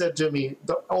VR headset, Jimmy.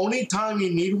 The only time you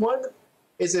need one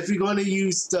is if you're going to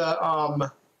use the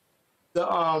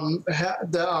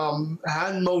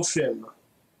hand motion.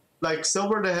 Like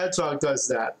Silver the Hedgehog does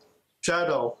that.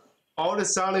 Shadow. All the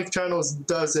Sonic channels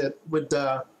does it with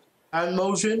the hand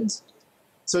motions.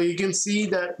 So you can see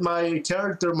that my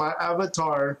character, my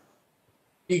avatar,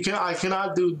 I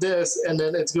cannot do this and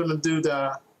then it's gonna do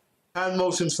the hand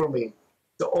motions for me.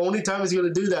 The only time it's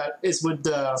gonna do that is with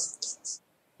the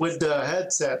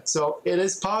headset. So it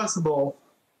is possible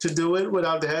to do it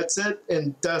without the headset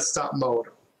in desktop mode.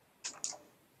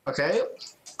 Okay?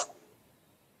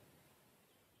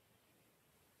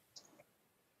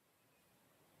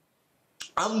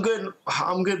 I'm good,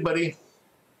 buddy.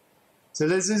 So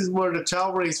this is where the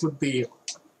child race would be.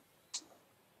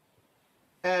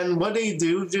 And what they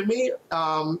do, Jimmy,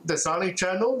 the Sonic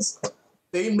channels,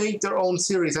 they make their own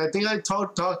series. I think I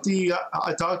talked to you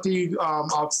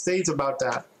off stage about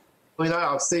that. Well, not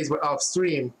off stage, but off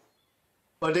stream.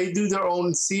 But they do their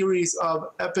own series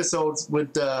of episodes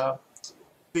with the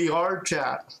VR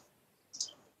chat.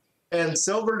 And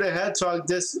Silver the Hedgehog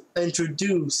just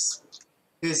introduced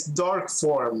his dark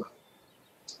form.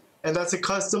 And that's a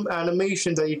custom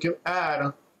animation that you can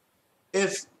add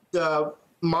if the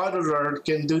modeler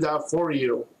can do that for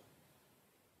you.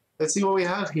 Let's see what we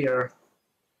have here.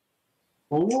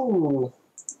 Ooh.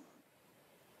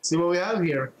 See what we have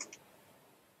here.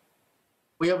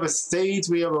 We have a stage,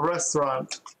 we have a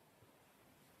restaurant.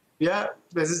 Yeah,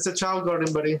 this is the Child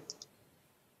Garden, buddy.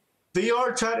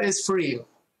 VR chat is free.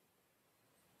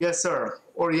 Yes, sir.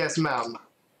 Or yes, ma'am.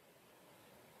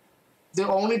 The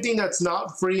only thing that's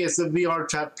not free is the VR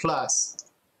Chat Plus.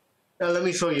 Now let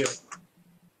me show you.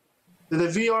 The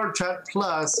VR Chat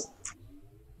Plus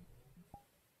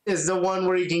is the one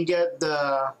where you can get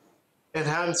the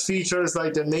enhanced features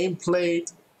like the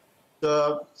nameplate,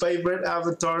 the favorite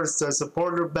avatars, the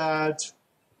supporter badge,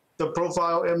 the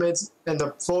profile image, and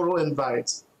the photo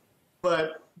invites.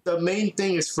 But the main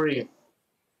thing is free.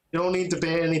 You don't need to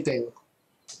pay anything.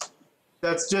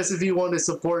 That's just if you want to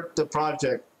support the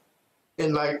project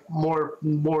in like more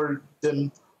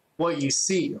than what you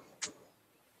see.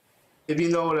 If you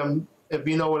know what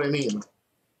I mean.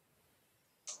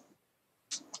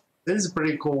 This is a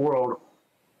pretty cool world.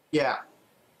 Yeah.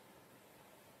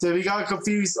 So if you got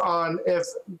confused on if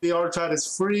VR chat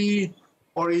is free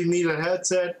or you need a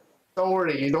headset, don't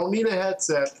worry, you don't need a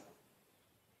headset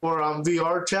for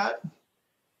VR chat.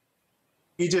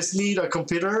 You just need a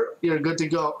computer, you're good to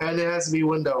go, and it has to be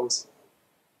Windows.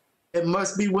 It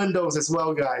must be Windows as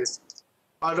well, guys.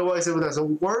 Otherwise, it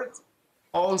doesn't work.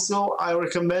 Also, I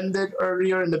recommended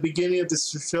earlier in the beginning of this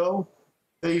show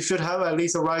that you should have at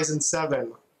least a Ryzen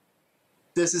 7.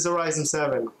 This is a Ryzen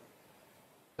 7.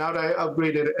 Now that I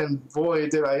upgraded, and boy,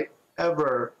 did I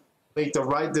ever make the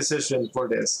right decision for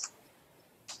this.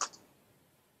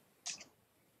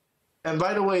 And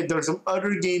by the way, there's some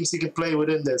other games you can play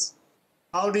within this.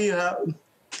 How do you have...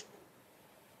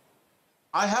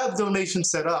 I have donations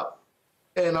set up.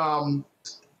 And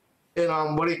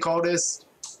what do you call this?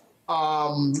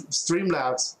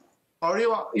 Streamlabs.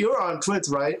 You're on Twitch,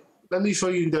 right? Let me show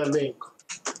you the link.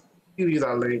 Give you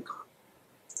that link.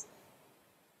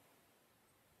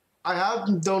 I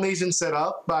have donations set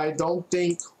up, but I don't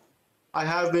think I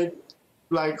have it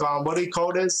like what do you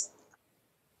call this?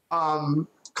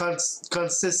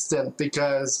 Consistent,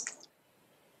 because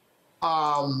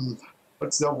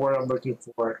what's the word I'm looking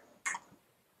for?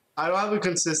 I don't have it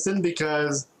consistent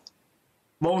because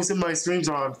most of my streams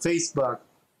are on Facebook.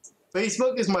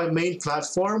 Facebook is my main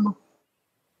platform,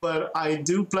 but I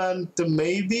do plan to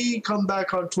maybe come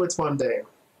back on Twitch one day.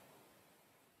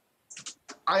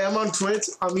 I am on Twitch.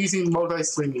 I'm using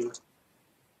multi-streaming.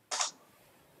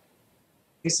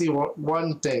 You see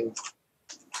one thing.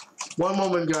 One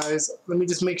moment, guys. Let me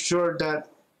just make sure that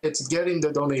it's getting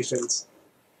the donations.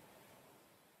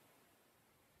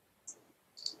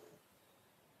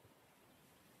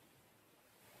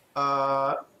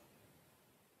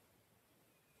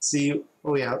 See,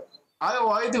 oh yeah,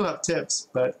 I do have tips,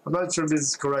 but I'm not sure if this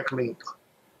is correct link.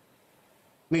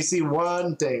 Let me see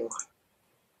one thing.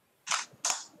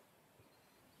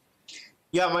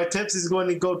 Yeah, my tips is going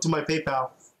to go to my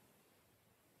PayPal.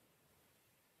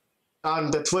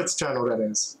 On the Twitch channel, that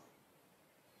is.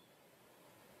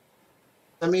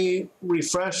 Let me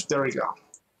refresh. There we go.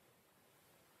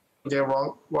 Okay,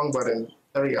 wrong button.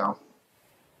 There we go.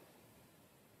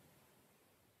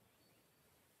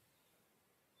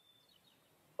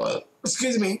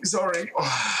 Excuse me, sorry.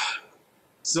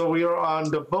 So we are on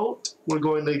the boat. We're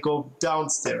going to go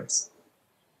downstairs.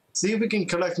 See if we can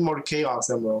collect more Chaos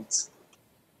Emeralds.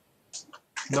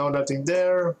 No, nothing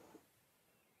there.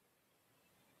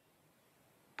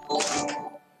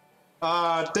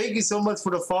 Thank you so much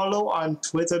for the follow on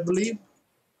Twitch, I believe.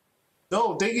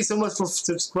 No, thank you so much for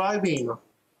subscribing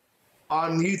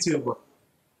on YouTube.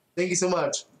 Thank you so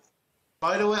much.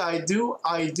 By the way, I do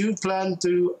plan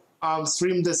to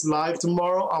stream this live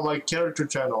tomorrow on my character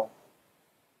channel.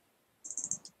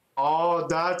 Oh,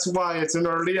 that's why it's an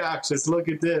early access. Look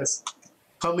at this.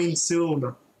 Coming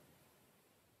soon.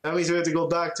 That means we have to go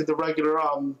back to the regular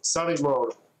Sonic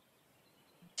World.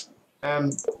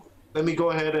 And let me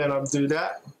go ahead and do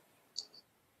that.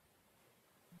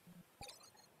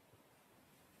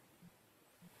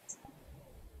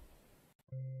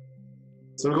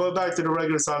 So we're going back to the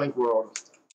regular Sonic World.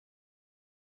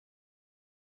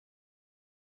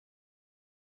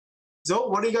 So,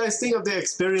 what do you guys think of the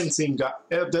experience,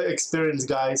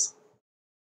 guys?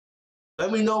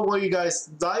 Let me know what you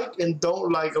guys like and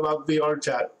don't like about VR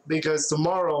chat, because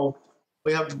tomorrow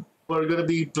we're gonna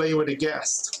be playing with a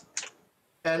guest,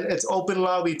 and it's open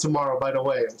lobby tomorrow, by the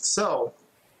way. So,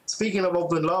 speaking of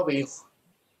open lobby,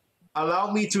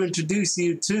 allow me to introduce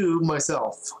you to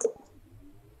myself.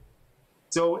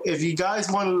 So, if you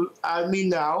guys want to add me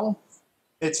now,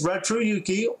 it's Retro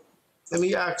Yuki. Let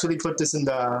me actually put this in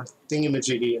the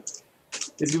thingamajiggy.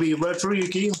 It's gonna be Retro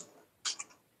Yuki,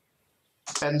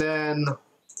 and then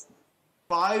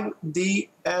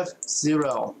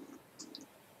 5DF0.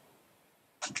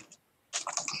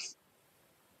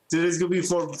 So this is gonna be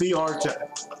for VR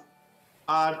chat.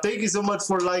 Thank you so much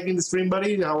for liking the stream,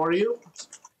 buddy. How are you?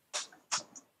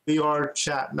 VR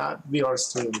chat, not VR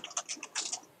stream.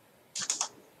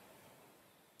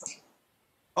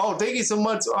 Oh, thank you so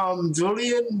much,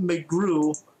 Julian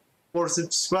McGrew, for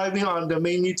subscribing on the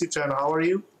main YouTube channel. How are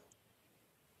you?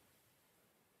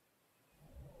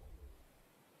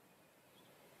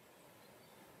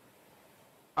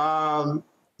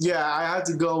 Yeah, I had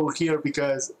to go here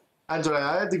because Angela,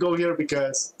 I had to go here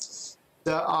because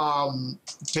the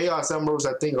Chaos Emeralds,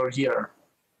 I think, are here.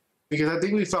 Because I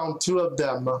think we found 2 of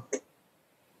them.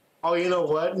 Oh, you know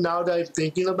what? Now that I'm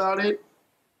thinking about it,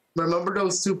 remember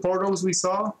those 2 portals we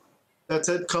saw? That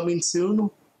said coming soon?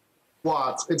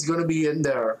 What? It's gonna be in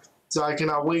there. So I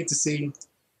cannot wait to see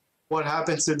what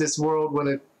happens to this world when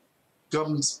it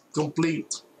comes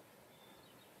complete.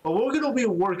 But we're gonna be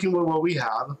working with what we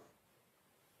have.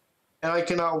 And I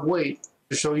cannot wait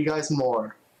to show you guys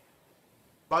more.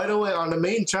 By the way, on the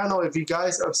main channel, if you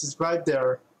guys are subscribed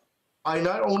there, I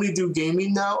not only do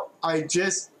gaming now, I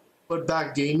just put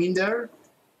back gaming there.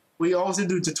 We also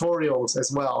do tutorials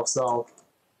as well, so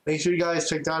make sure you guys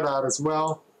check that out as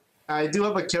well. I do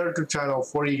have a character channel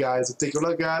for you guys to take a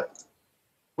look at.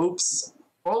 Oops.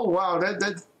 Oh wow,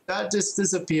 that just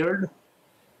disappeared.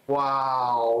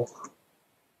 Wow.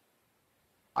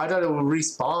 I thought it would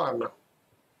respawn.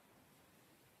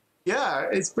 Yeah,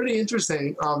 it's pretty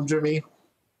interesting, Jimmy.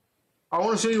 I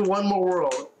want to show you one more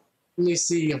world. Let me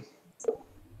see.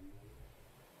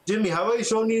 Jimmy, have I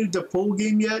shown you the pool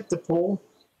game yet? The pool?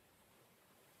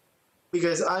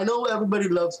 Because I know everybody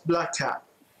loves Black Cat.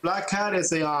 Black Cat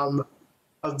is a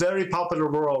very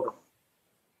popular world,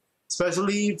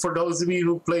 especially for those of you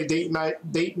who play date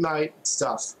night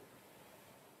stuff.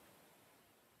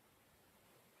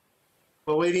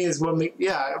 But waiting is what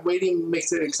waiting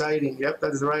makes it exciting. Yep,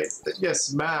 that's right.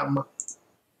 Yes, ma'am.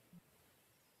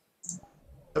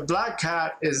 The Black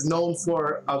Cat is known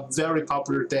for a very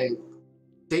popular thing,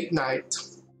 date night.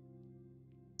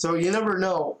 So you never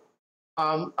know.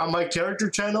 On my character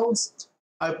channels,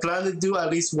 I plan to do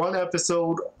at least 1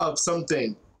 episode of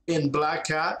something in Black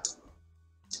Cat.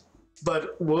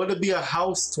 But will it be a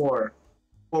house tour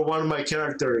for one of my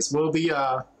characters? Will it be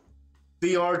a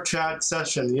VR chat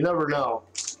session? You never know.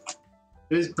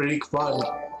 It is pretty fun.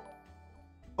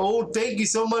 Oh, thank you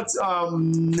so much,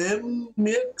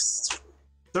 Nimix.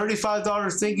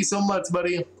 $35. Thank you so much,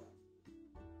 buddy.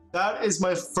 That is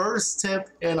my first tip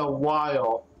in a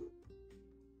while.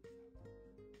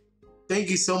 Thank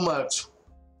you so much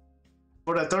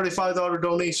for that $35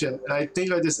 donation. And I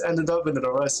think I just ended up in the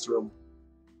restroom.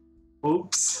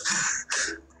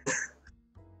 Oops.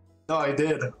 No, I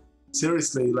did.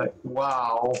 Seriously, like,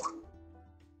 wow.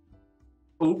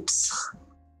 Oops.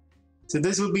 So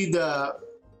this would be the...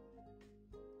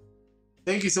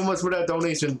 Thank you so much for that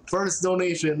donation. First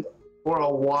donation for a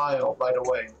while, by the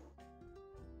way.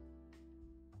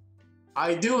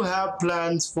 I do have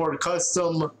plans for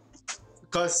custom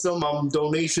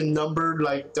donation number,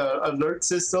 like the alert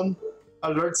system.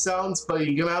 alert sounds, but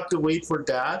you're gonna have to wait for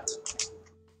that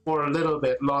for a little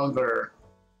bit longer.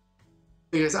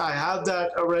 Because I have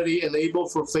that already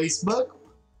enabled for Facebook.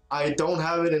 I don't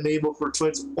have it enabled for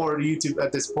Twitch or YouTube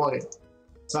at this point.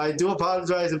 So I do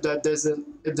apologize if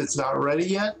if it's not ready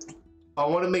yet. I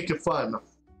want to make it fun.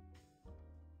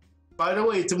 By the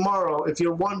way, tomorrow, if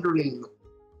you're wondering,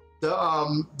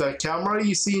 the camera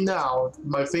you see now,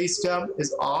 my face cam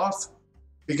is off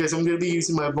because I'm gonna be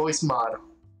using my voice mod.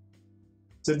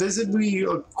 So this would be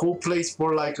a cool place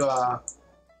for like a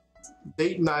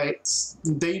date night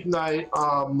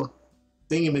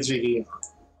thingamajiggy.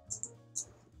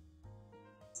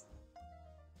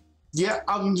 Yeah,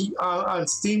 on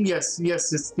Steam, yes,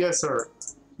 sir.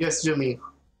 Yes, Jimmy.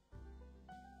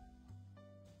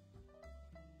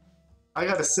 I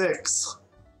got a 6.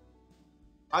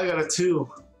 I got a 2.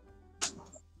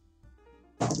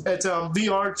 It's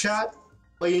VR chat,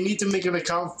 but you need to make an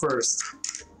account first.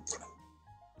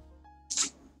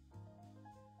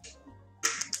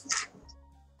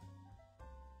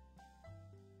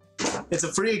 It's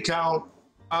a free account.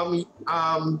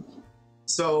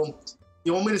 So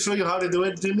you want me to show you how to do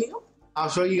it, Jimmy? I'll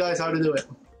show you guys how to do it.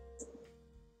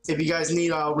 If you guys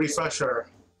need a refresher.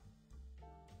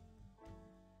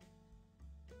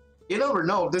 You never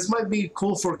know, this might be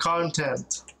cool for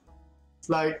content.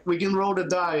 Like, we can roll the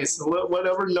dice,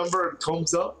 whatever number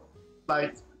comes up,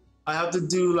 like, I have to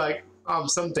do like,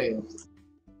 something.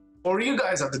 Or you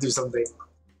guys have to do something.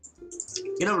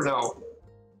 You never know.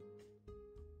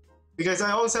 Because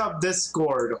I also have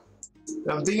Discord.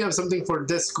 I'm thinking of something for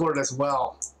Discord as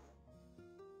well.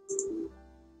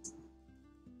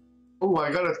 Oh,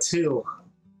 I got a 2.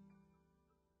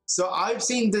 So I've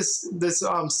seen this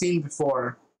scene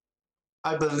before.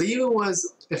 I believe it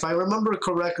was, if I remember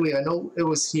correctly, I know it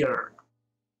was here.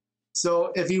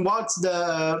 So if you watch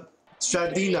the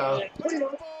Stradina,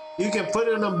 you can put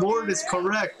it on the board, it's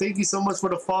correct. Thank you so much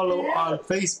for the follow on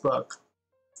Facebook.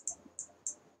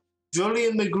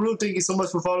 Julian McGrew, thank you so much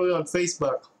for following on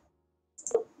Facebook.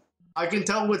 I can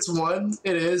tell which one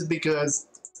it is because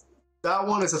that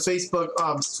one is a Facebook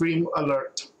stream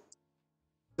alert.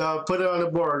 Put it on the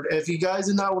board. If you guys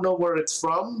do not know where it's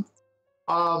from,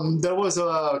 there was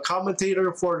a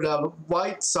commentator for the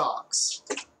White Sox,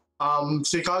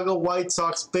 Chicago White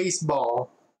Sox baseball,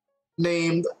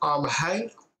 named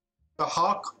Hank the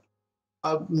Hawk.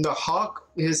 The Hawk,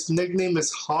 his nickname is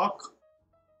Hawk,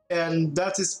 and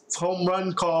that's his home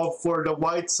run call for the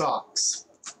White Sox.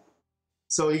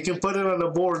 So you can put it on the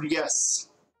board, yes.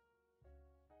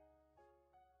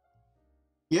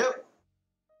 Yep.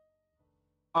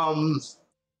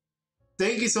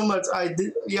 Thank you so much. I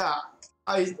did, yeah.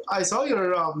 I saw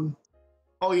your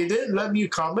oh, you didn't let me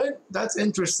comment? That's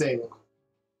interesting.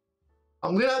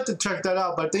 I'm gonna have to check that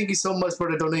out, but thank you so much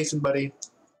for the donation, buddy.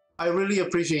 I really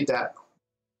appreciate that.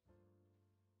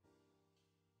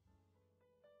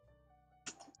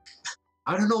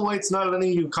 I don't know why it's not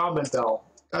letting you comment though.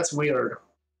 That's weird.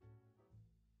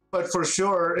 But for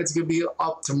sure, it's gonna be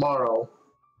up tomorrow.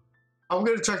 I'm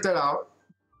gonna check that out.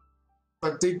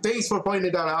 But thanks for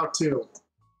pointing that out too.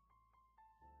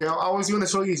 You know, I was gonna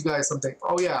show you guys something.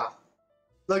 Oh yeah,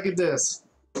 look at this.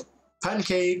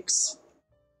 Pancakes.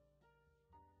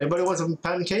 Anybody want some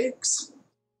pancakes?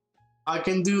 I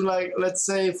can do like, let's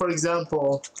say for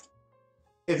example,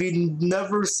 if you've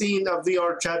never seen a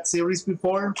VR chat series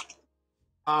before,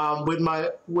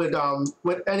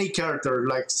 with any character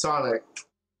like Sonic,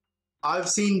 I've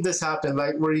seen this happen,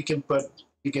 like where you can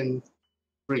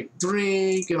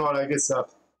drink and all that good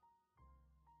stuff.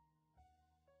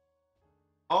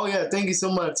 Oh yeah, thank you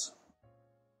so much.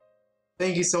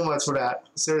 Thank you so much for that.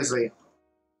 Seriously.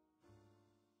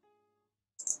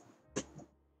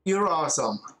 You're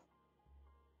awesome.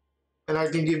 And I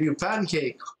can give you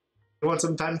pancake. You want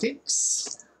some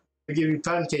pancakes? I give you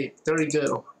pancake. There you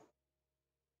go.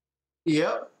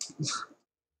 Yep.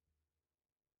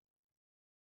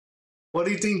 What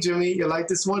do you think, Jimmy? You like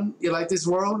this one? You like this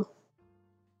world?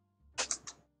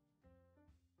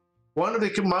 One of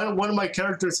my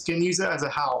characters can use it as a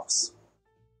house.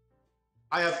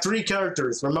 I have 3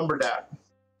 characters, remember that.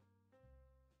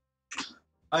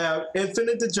 I have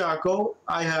Infinite the Jackal,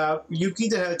 I have Yuki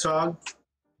the Hedgehog,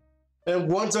 and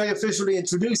once I officially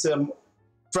introduce him,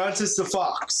 Francis the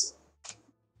Fox.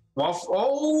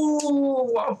 Waffles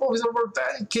over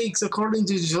pancakes according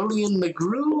to Julian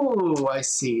McGrew. I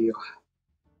see.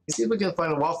 Let's see if we can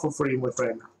find a waffle for you, my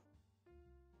friend.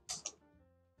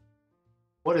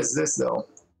 What is this though?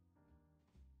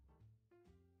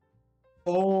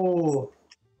 Oh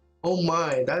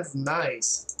my, that's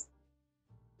nice.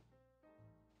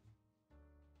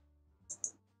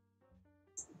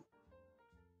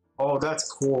 Oh,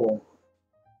 that's cool.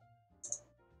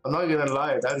 I'm not gonna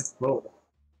lie, that is cool.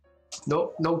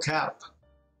 No cap.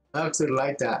 I actually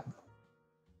like that.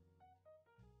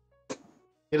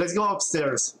 Okay, let's go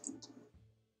upstairs.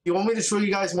 You want me to show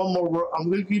you guys one more? I'm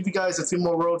gonna give you guys a few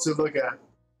more roads to look at.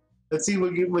 Let's see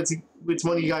which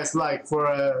one you guys like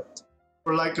for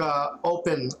like a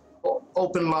open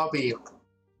lobby.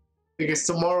 Because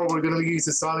tomorrow we're gonna use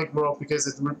the Sonic World because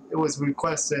it was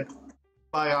requested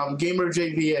by Gamer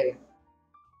JVA.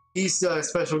 He's the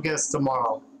special guest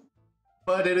tomorrow.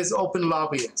 But it is open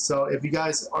lobby, so if you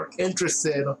guys are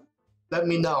interested, let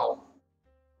me know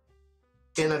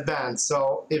in advance.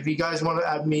 So if you guys want to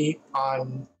add me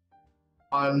on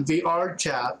VR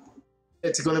chat,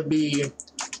 it's gonna be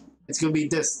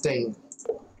this thing,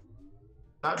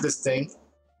 not this thing,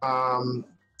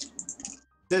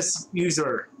 this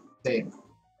user name.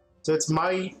 So it's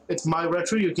my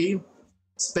Retroyuki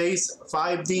space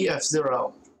 5D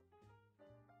F0.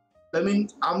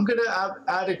 I'm gonna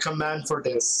add a command for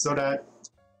this so that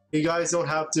you guys don't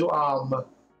have to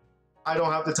I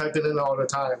don't have to type it in all the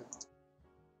time.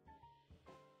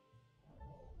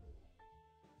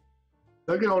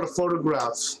 Look at all the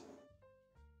photographs.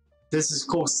 This is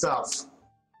cool stuff.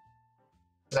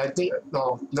 And I think,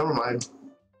 no, never mind.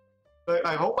 But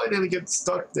I hope I didn't get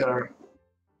stuck there.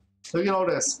 Look at all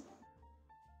this.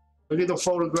 Look at the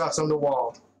photographs on the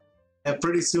wall. And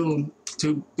pretty soon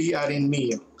to be adding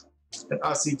me and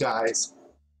us, you guys.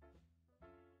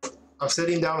 I'm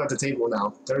sitting down at the table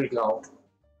now. There you go.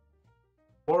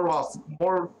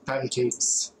 More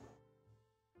pancakes.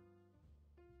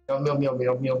 Yum yum yum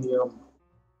yum yum yum.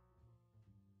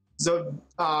 So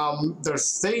there's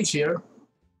stage here.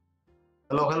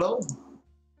 Hello, hello.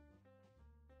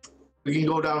 We can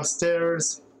go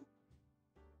downstairs.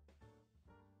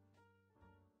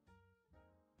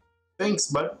 Thanks,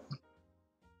 bud.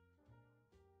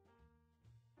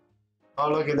 Oh,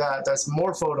 look at that. That's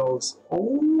more photos.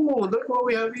 Oh, look what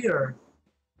we have here.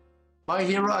 My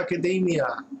Hero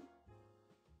Academia.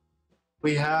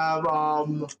 We have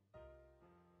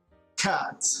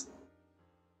cats.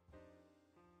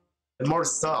 And more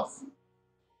stuff.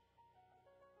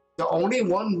 The only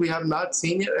one we have not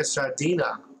seen yet is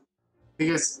Shadina.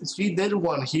 Because she did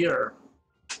one here.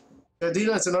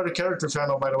 Shadina is another character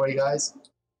channel, by the way, guys.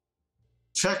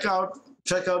 Check out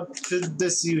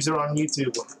this user on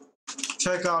YouTube.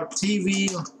 Check out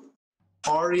TV,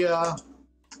 Aria,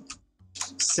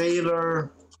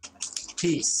 Sailor,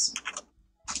 Peace.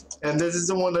 And this is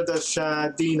the one that does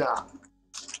Shadina.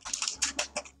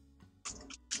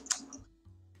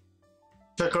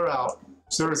 Check her out.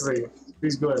 Seriously,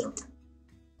 she's good.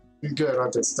 She's good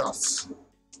at this stuff.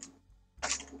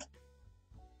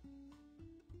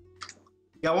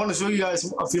 Yeah, I want to show you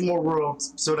guys a few more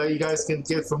worlds so that you guys can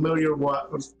get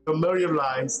familiarized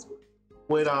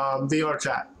with VR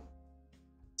chat.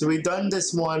 So we've done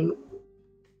this one.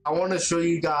 I want to show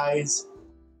you guys.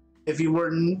 If you're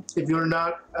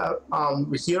not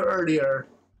here earlier,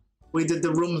 we did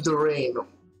the Room of the Rain.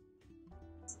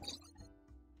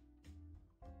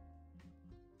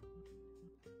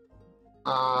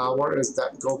 Where is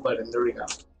that go button? There we go.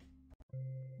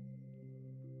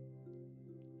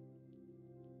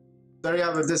 There you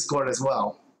have a Discord as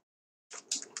well.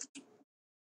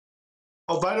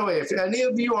 Oh, by the way, if any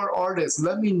of you are artists,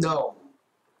 let me know,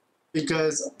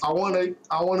 because I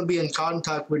wanna be in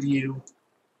contact with you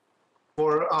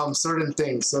for certain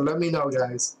things. So let me know,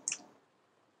 guys.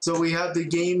 So we have the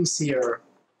games here.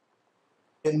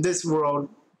 In this world,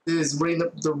 this is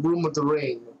the Room of the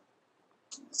Rain.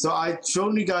 So I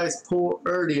showed you guys Pool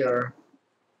earlier.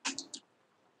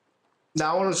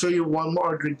 Now I want to show you one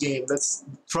more other game. Let's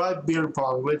try beer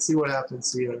pong. Let's see what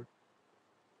happens here.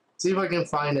 See if I can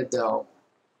find it though.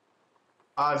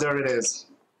 Ah, there it is.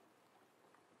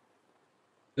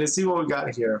 Let's see what we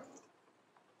got here.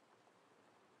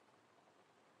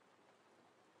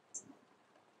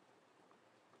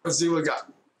 Let's see what we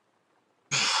got.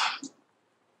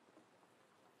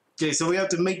 Okay, so we have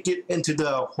to make it into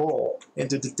the hole,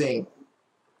 into the thing.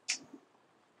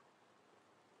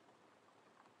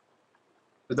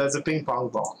 But that's a ping pong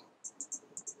ball.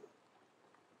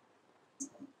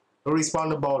 We'll respawn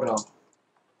the ball now.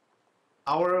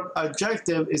 Our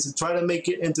objective is to try to make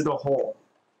it into the hole,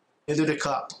 into the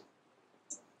cup.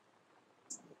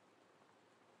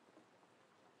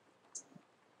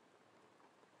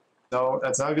 No,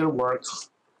 that's not gonna work.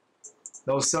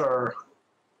 No, sir.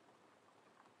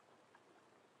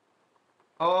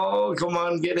 Oh, come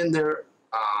on, get in there.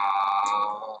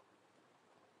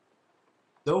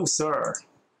 No, sir.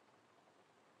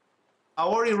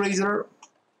 Our eraser.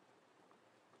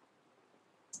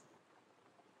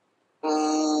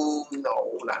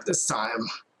 No, not this time.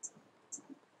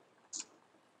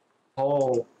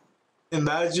 Oh,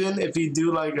 imagine if you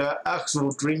do like an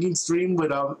actual drinking stream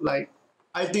without like.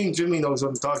 I think Jimmy knows what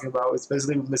I'm talking about,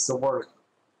 especially with Mr. Work.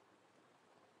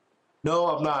 No,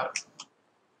 I'm not.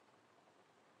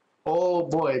 Oh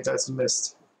boy, that's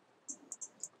missed.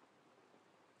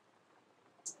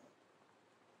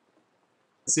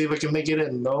 Let's see if I can make it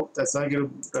in. Nope, that's not gonna.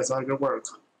 That's not gonna work.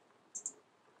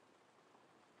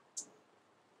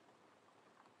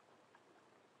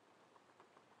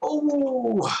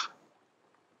 Oh,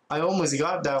 I almost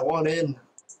got that one in.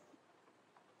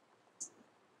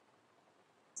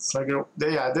 It's not gonna.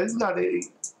 Yeah, that's not.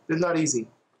 It's not easy.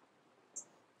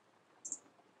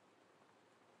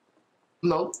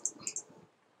 Nope.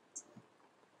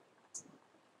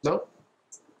 Nope.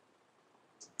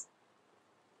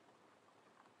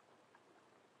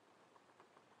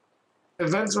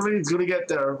 Eventually, it's gonna get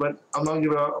there, but I'm not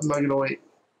gonna. I'm not gonna wait.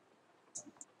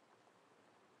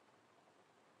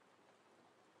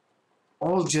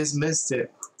 Oh, just missed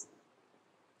it.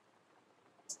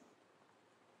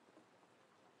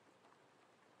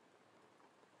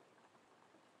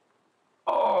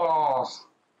 Oh.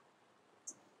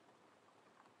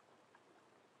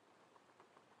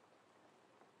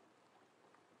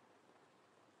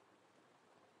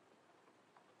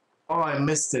 Oh, I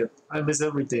missed it. I missed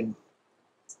everything.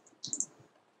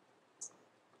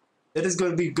 It is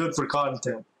going to be good for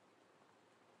content.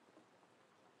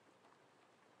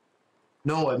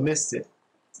 No, I missed it.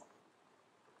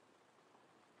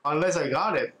 Unless I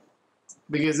got it.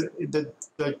 Because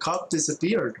the cup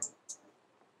disappeared.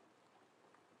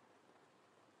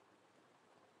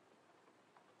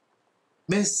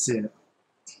 Missed it.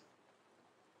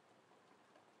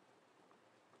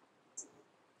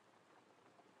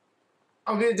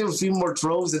 I'm gonna do a few more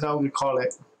throws and then we call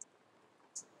it.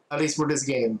 At least for this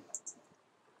game.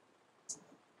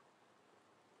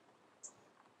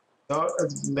 No,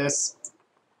 miss.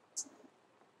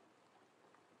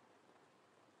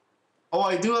 Oh,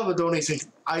 I do have a donation.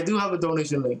 I do have a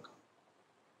donation link.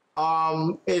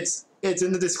 It's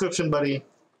in the description, buddy.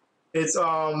 It's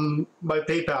by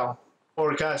PayPal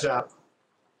or Cash App.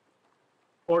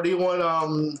 Or do you want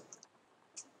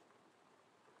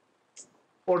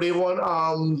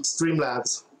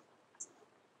Streamlabs?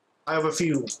 I have a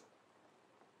few.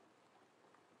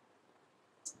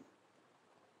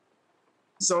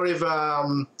 Sorry if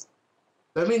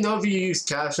let me know if you use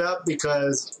Cash App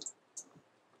because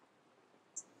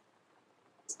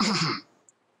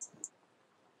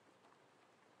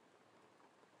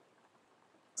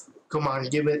come on,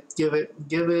 give it.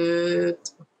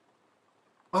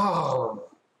 Oh.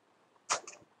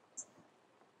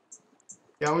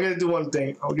 Yeah, I'm gonna do one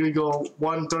thing. I'm gonna go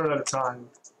one turn at a time.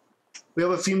 We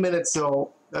have a few minutes,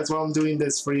 so that's why I'm doing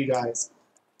this for you guys.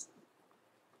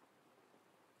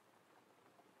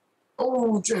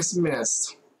 Oh, just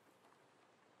missed.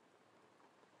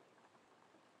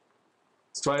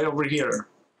 Let's try it over here.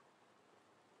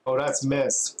 Oh, that's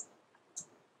missed.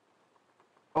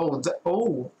 Oh,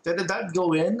 did that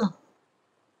go in?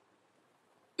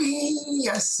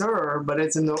 Yes, sir. But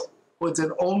it's an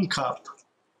own cup.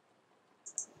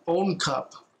 Own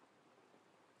cup.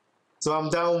 So I'm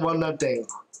down 1-0.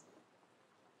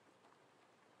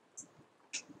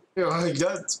 Yeah,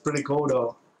 that's pretty cool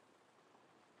though.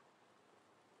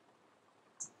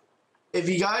 If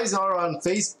you guys are on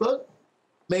Facebook,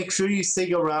 make sure you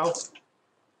stick around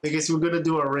because we're gonna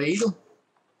do a raid.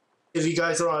 If you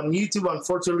guys are on YouTube,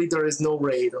 unfortunately there is no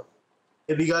raid.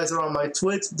 If you guys are on my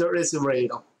Twitch, there is a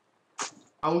raid.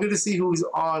 I'm gonna see who's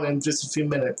on in just a few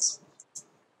minutes.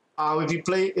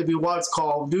 If you watch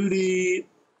Call of Duty,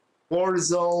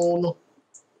 Warzone,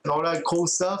 and all that cool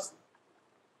stuff,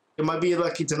 you might be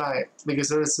lucky tonight because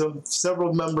there's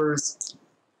several members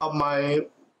of my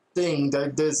thing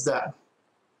that does that.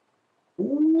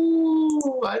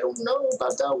 Ooh, I don't know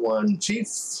about that one, Chief.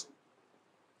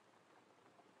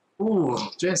 Ooh,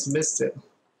 just missed it.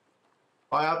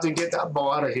 I have to get that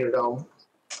ball out of here, though.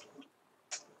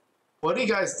 What do you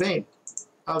guys think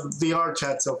of VR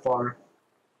chat so far?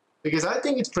 Because I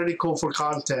think it's pretty cool for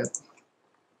content.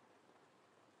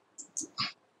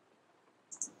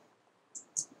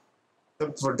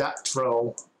 Except for that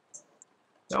throw.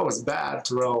 That was bad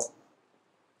throw.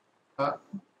 By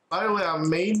the way, I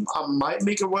might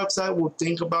make a website. We'll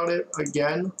think about it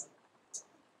again.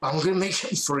 I'm gonna make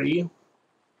it free.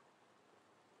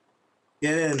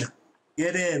 Get in.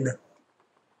 Get in.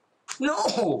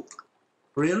 No!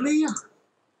 Really?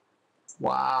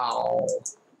 Wow.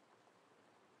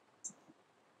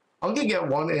 I'm gonna get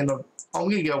one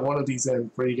of these in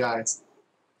for you guys.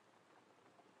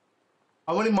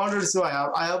 How many monitors do I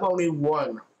have? I have only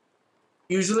one.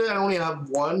 Usually I only have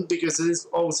one because it is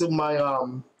also my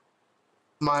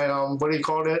what do you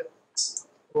call it?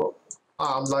 Well,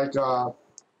 like oh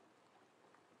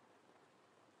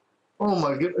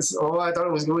my goodness. Oh, I thought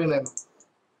it was going in.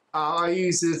 I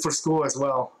use it for school as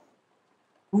well.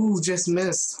 Ooh, just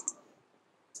missed.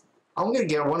 I'm gonna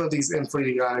get one of these in for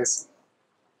you guys.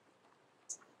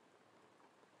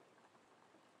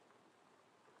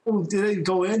 Oh, did it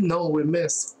go in? No, we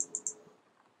missed.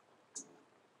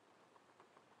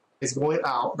 It's going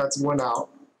out. That's going out.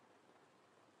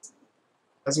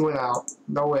 That's going out.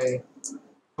 No way.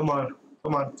 Come on.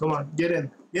 Come on. Come on. Get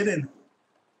in. Get in.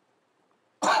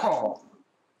 Oh.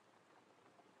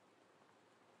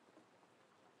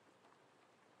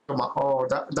 Come on. Oh,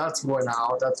 that's going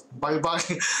out. That's bye-bye.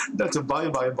 That's a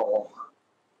bye-bye ball.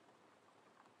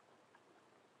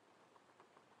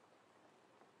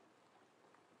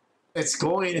 It's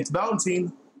going. It's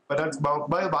bouncing. But that's about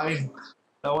bye-bye.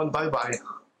 That one bye-bye.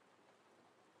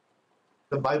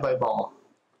 The bye-bye ball.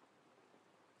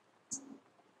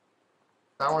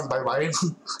 That one bye-bye.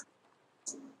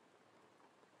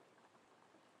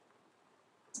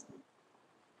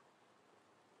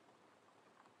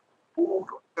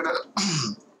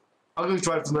 I'm gonna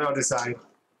try it from the other side.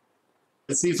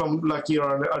 Let's see if I'm lucky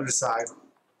on the other side.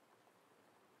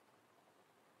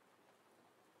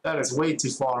 That is way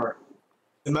too far.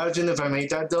 Imagine if I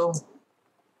made that though.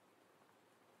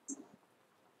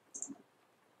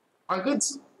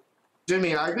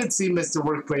 Jimmy, I could see Mr.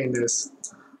 Work playing this.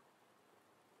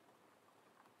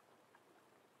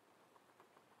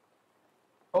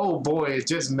 Oh boy, it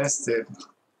just missed it.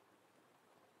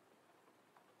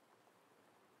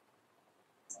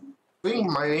 I think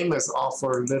my aim is off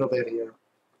for a little bit here.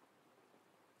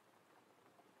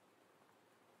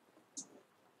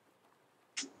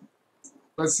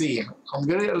 Let's see. I'm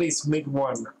gonna at least make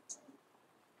one.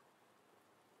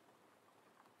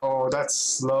 Oh, that's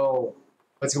slow.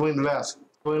 It's going left.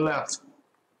 Going left.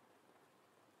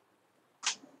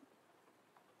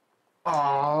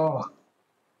 Oh.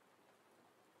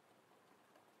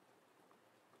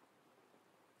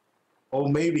 Oh,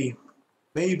 maybe.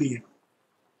 Maybe.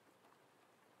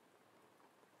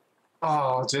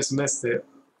 Oh, just missed it.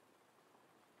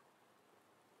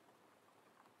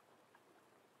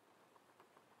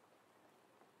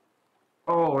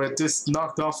 Oh, it just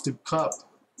knocked off the cup.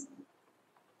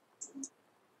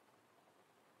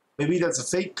 Maybe that's a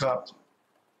fake cup.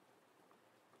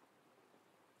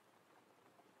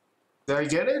 Did I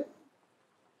get it?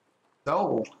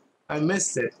 No, I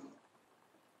missed it.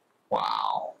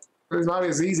 Wow. It's not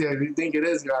as easy as you think it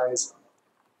is, guys.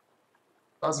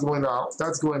 That's going out.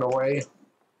 That's going away.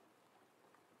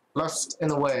 Left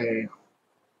and away.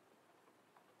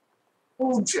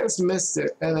 Oh, just missed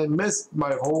it, and I missed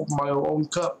my own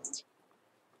cup.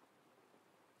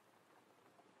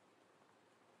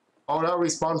 Oh, that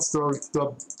responds to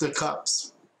the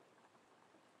cups.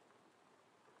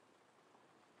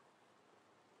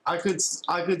 I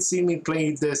could see me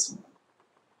playing this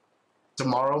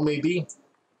tomorrow, maybe.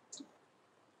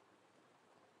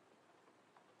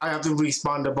 I have to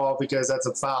respawn the ball because that's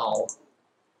a foul.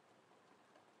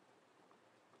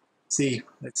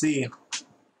 Let's see.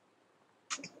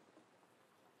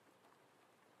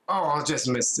 Oh, I just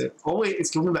missed it. Oh wait,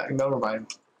 it's coming back. Never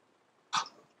mind.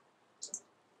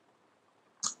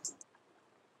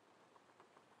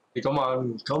 Hey, come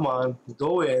on,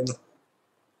 go in.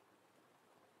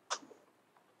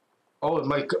 Oh,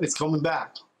 it's coming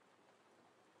back.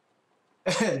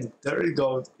 And there it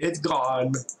goes. It's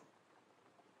gone.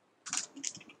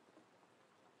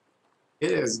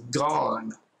 It is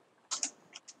gone.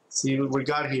 See what we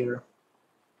got here.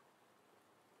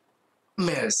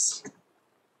 Miss.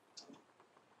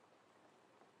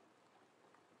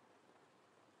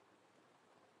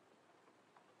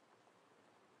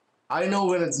 I know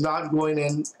when it's not going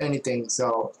in anything,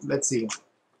 so let's see.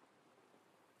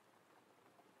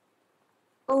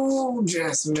 Oh,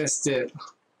 just missed it.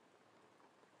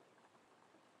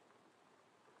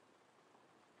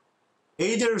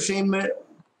 Hey there,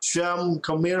 Sham,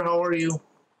 come here, how are you?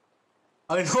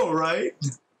 I know, right?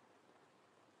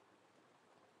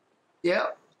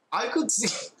 Yeah, I could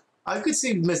see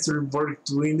Mr. Burke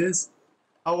doing this.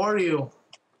 How are you?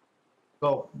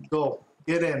 Go,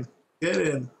 get in, get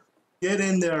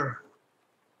in there.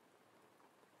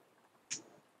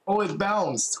 Oh, it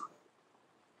bounced.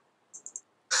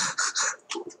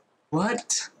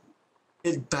 What?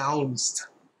 It bounced.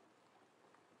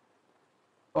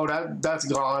 Oh, that's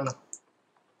gone.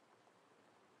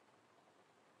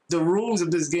 The rules of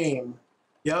this game,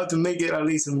 you have to make it at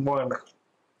least in one.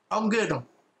 I'm good.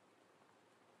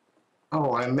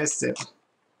 Oh, I missed it.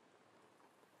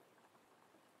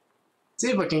 See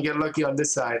if I can get lucky on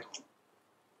this side.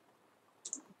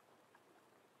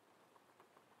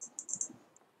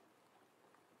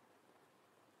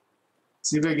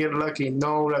 See if I get lucky.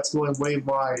 No, that's going way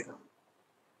wide.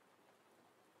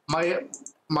 My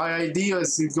idea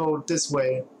is to go this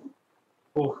way.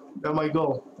 Oh, that might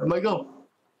go. That might go.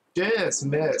 Just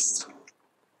missed.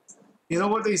 You know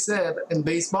what they said in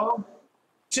baseball?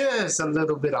 Just a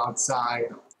little bit outside.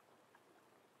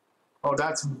 Oh,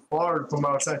 that's far from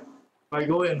outside. Might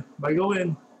go in. Might go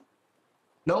in.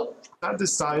 Nope, not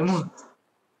this time.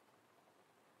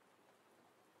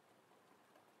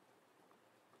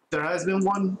 There has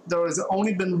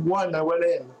only been one that went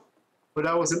in, but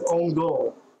that was an own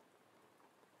goal.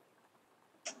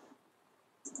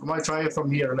 I might try it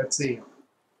from here. Let's see.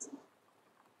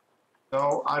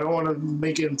 No, I don't want to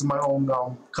make it into my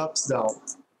own cups though.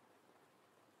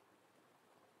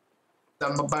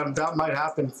 That might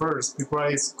happen first before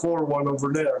I score one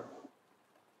over there.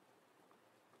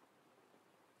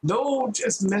 No,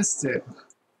 just missed it.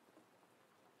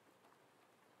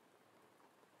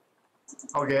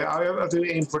 Okay, I have to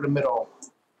aim for the middle.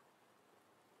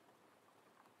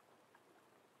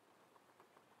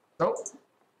 Nope.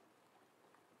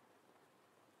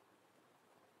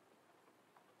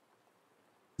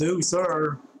 No,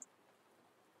 sir.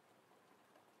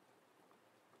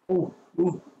 Ooh,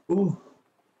 ooh, ooh.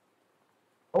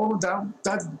 Oh,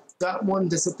 that one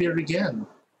disappeared again.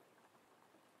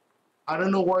 I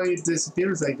don't know why it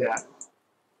disappears like that.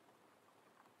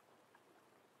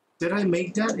 Did I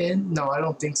make that in? No, I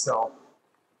don't think so.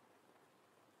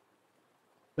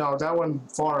 No, that one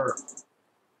far.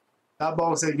 That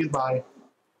ball said goodbye.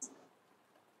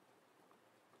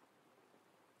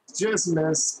 Just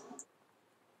missed.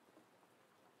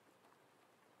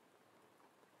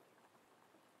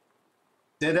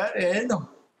 Did that end?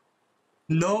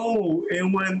 No,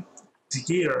 it went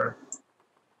here.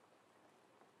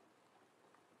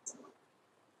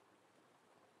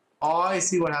 Oh, I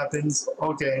see what happens.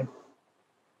 Okay.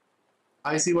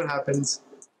 I see what happens.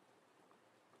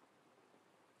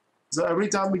 So every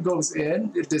time it goes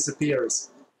in, it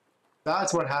disappears.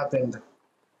 That's what happened.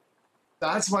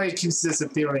 That's why it keeps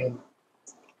disappearing.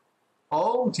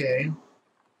 Okay.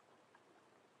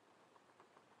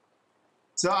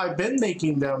 So I've been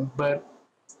making them, but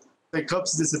the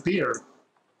cups disappear.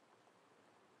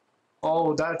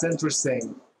 Oh, that's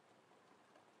interesting.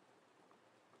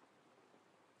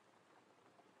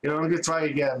 You know, I'm gonna try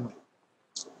again.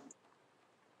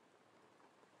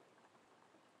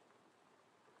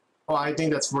 Oh, I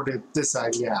think that's for this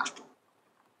side, yeah.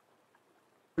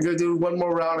 We're gonna do one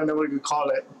more round and then we're gonna call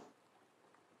it.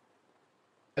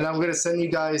 And I'm gonna send you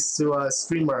guys to a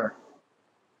streamer.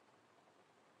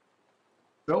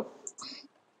 Nope.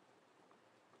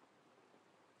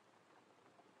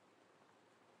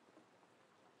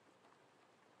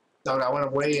 No, I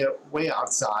went way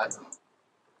outside.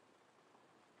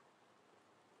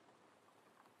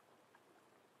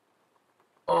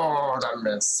 Oh, that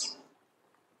missed.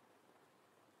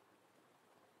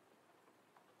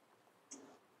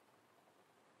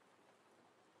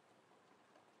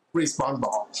 Respawn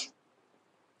ball.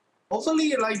 Hopefully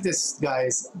you like this,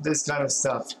 guys, this kind of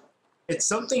stuff. It's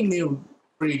something new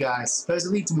for you guys,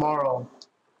 especially tomorrow.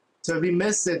 So if you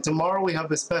missed it, tomorrow we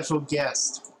have a special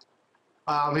guest.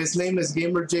 His name is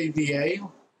GamerJVA,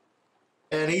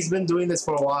 and he's been doing this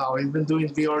for a while. He's been doing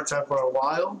VR chat for a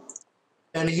while,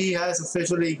 and he has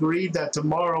officially agreed that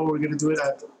tomorrow we're going to do it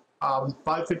at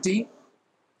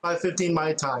 5:15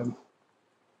 my time.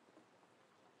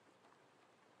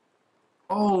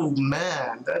 Oh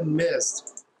man, that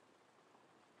missed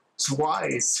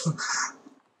twice.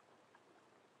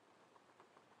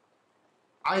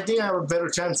 I think I have a better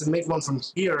chance to make one from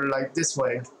here, like this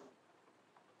way.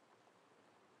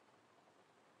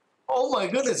 Oh my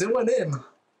goodness, it went in.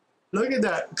 Look at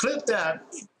that. Clip that.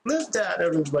 Clip that,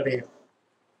 everybody.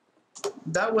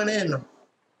 That went in.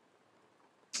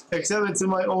 Except it's in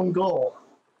my own goal.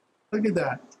 Look at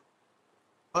that.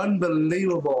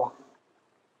 Unbelievable.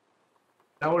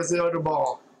 Now where's the other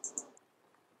ball?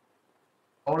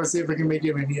 I want to see if I can make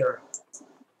it in here.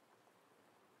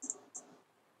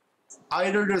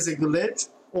 Either there's a glitch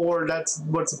or that's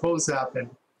what's supposed to happen.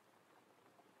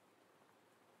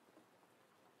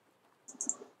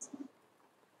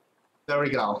 There we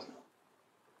go.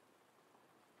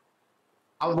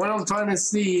 What I'm trying to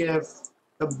see if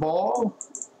the ball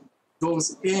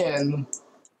goes in,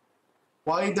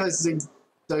 why does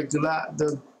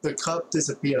the cup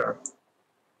disappear?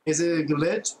 Is it a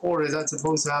glitch or is that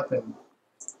supposed to happen?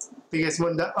 Because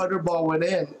when that other ball went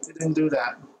in, it didn't do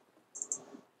that.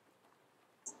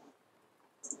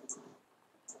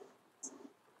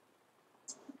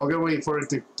 I'm gonna wait for it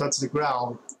to touch the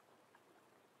ground.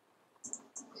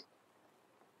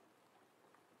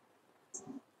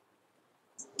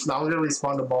 Now I'm gonna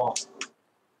respawn the ball.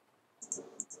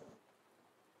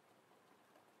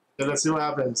 Okay, let's see what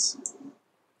happens.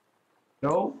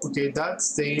 No, okay, that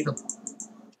stayed.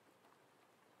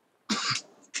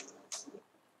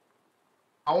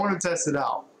 I want to test it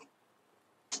out.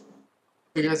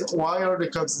 Because why are the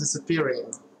cups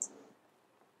disappearing?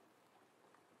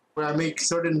 When I make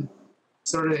certain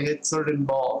hit certain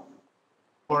ball.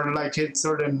 Or like hit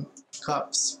certain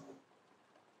cups.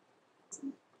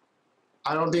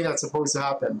 I don't think that's supposed to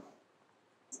happen.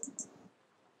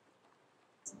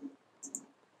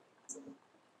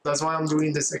 That's why I'm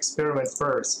doing this experiment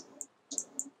first.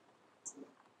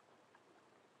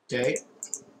 Okay.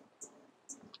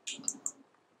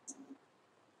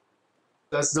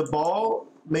 Does the ball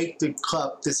make the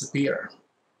cup disappear?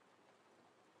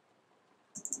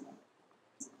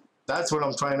 That's what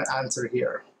I'm trying to answer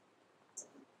here.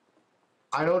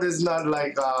 I know this is not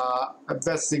like a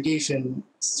investigation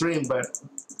stream, but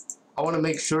I want to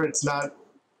make sure it's not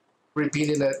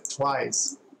repeating it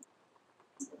twice.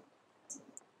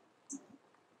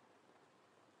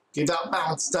 Okay, that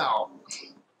bounced out.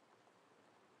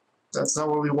 That's not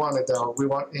what we wanted though. We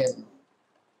want in.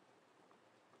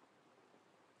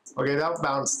 Okay, that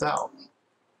bounced out.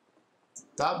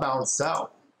 That bounced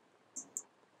out.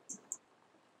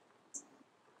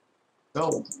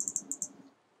 No.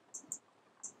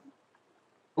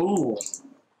 Ooh.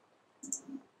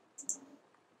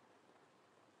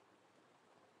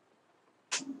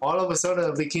 All of a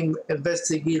sudden I became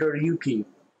Investigator Yuki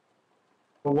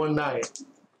for one night.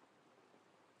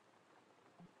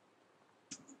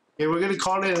 Okay, we're gonna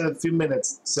call it in a few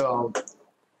minutes, so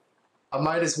I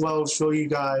might as well show you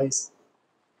guys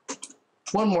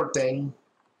one more thing.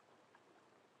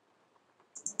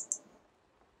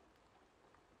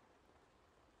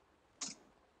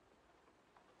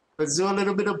 Let's do a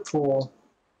little bit of pool.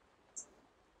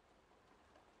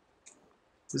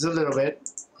 Just a little bit.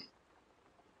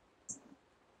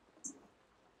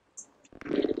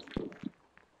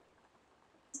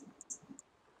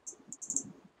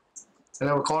 And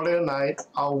then we'll call it a night.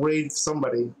 I'll raid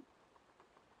somebody.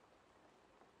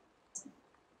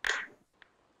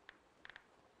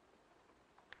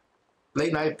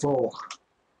 Late night pool.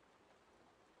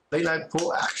 Late night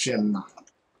pool action.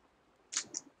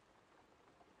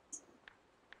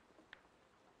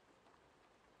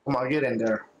 Come on, get in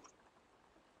there.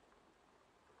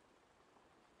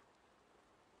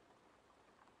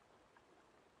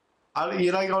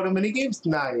 You like all the mini games?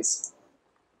 Nice.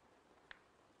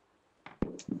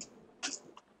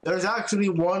 There's actually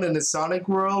one in the Sonic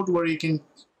world where you can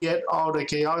get all the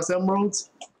Chaos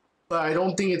Emeralds, but I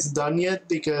don't think it's done yet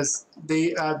because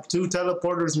they have 2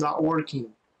 teleporters not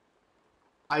working.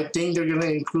 I think they're gonna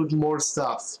include more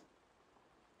stuff.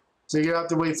 So you're gonna have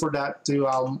to wait for that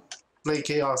to play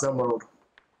Chaos Emerald.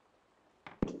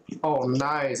 Oh,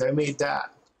 nice, I made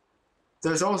that.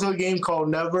 There's also a game called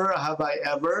Never Have I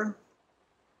Ever.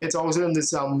 It's also in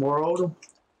this world.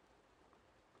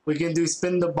 We can do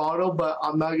spin the bottle, but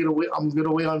I'm not gonna wait. I'm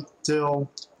gonna wait until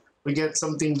we get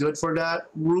something good for that.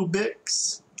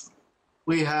 Rubik's.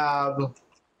 We have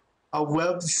a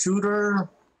web shooter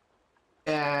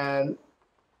and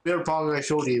beer pong I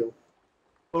showed you.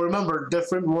 But remember,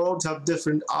 different worlds have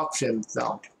different options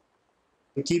now.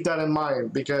 And keep that in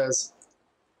mind because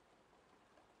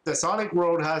the Sonic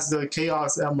world has the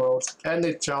Chaos Emeralds and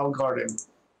the Child Garden.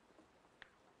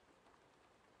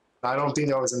 I don't think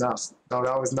that was enough. No,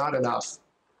 that was not enough.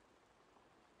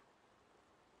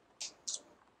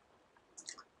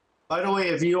 By the way,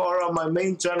 if you are on my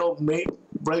main channel,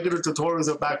 regular tutorials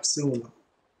are back soon.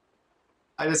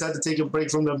 I just had to take a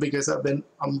break from them because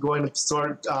I'm going to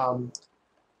start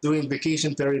doing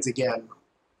vacation periods again.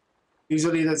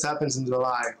 Usually this happens in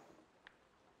July.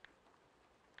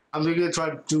 I'm going to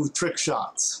try to do trick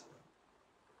shots.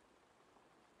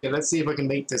 Okay, let's see if I can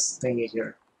make this thingy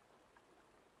here.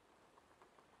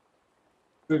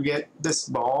 We'll get this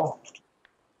ball.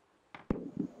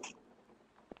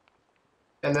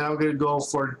 And then I'm going to go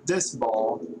for this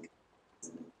ball.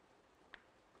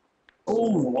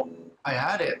 Oh, I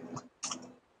had it.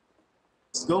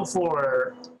 Let's go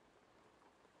for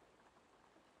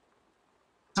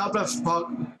top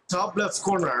left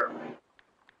corner.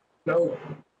 No.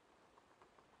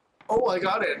 Oh, I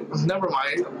got it. Never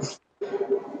mind.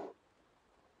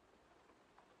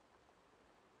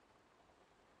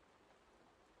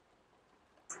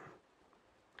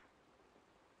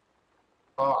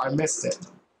 Oh, I missed it.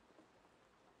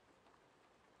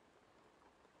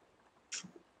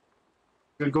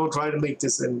 We'll go try to make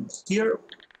this in here.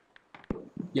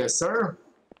 Yes, sir.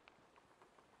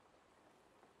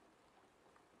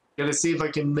 Gonna see if I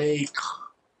can make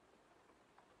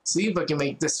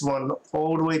this one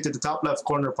all the way to the top left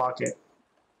corner pocket.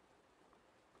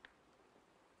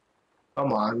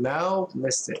 Come on now,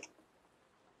 missed it.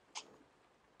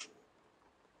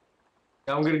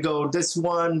 Now I'm gonna go this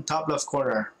one top left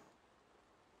corner.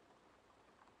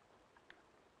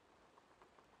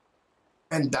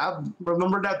 And that,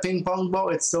 remember that ping pong ball?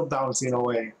 It's still bouncing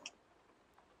away.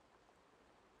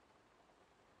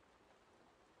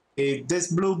 Okay,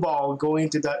 this blue ball going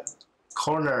to that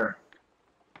corner.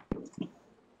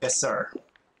 Yes, sir.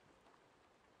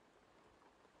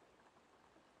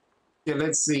 Okay,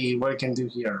 let's see what I can do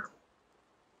here.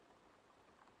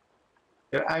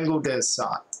 Angle this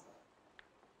shot.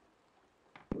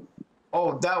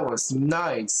 Oh, that was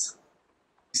nice.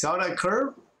 You saw that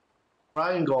curve?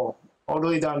 Triangle. All the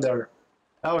way down there.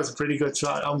 That was a pretty good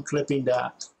shot. I'm clipping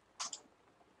that.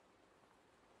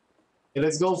 Okay,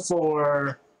 let's go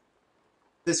for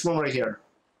this one right here.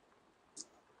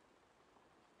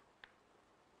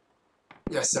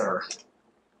 Yes, sir.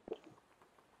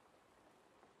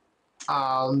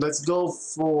 Let's go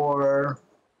for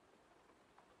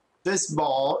this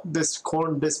ball, this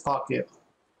corner, this pocket.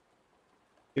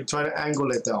 You try to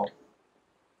angle it though.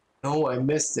 No, I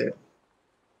missed it.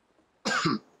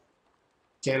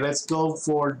 Okay, let's go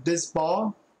for this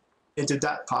ball into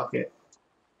that pocket.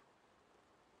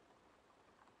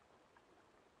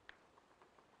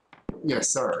 Yes,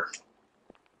 sir.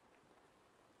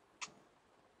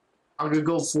 I'm gonna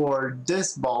go for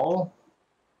this ball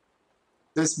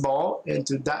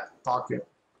into that pocket.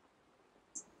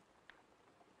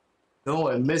 No,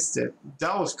 I missed it.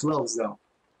 That was close though.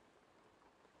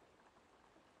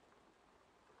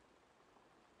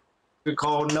 We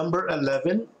call number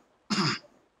 11.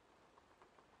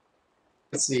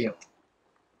 Let's see.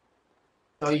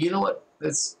 Oh, you know what?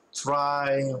 Let's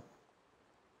try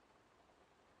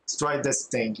this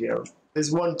thing here.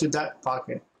 This one to that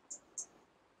pocket.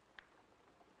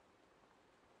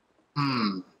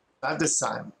 Not this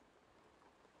time.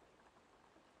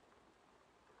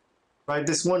 Try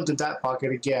this one to that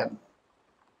pocket again.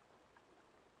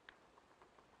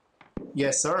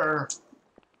 Yes, sir.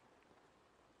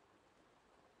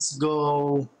 Let's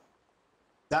go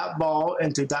that ball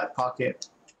into that pocket.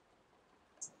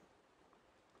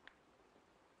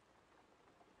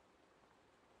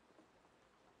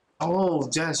 Oh,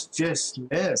 just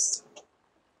missed.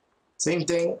 Same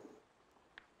thing.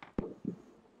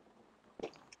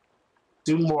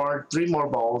 3 more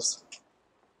balls.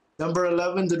 Number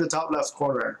 11 to the top left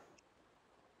corner.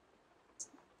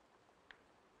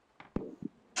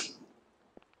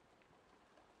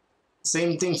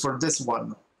 Same thing for this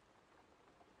one.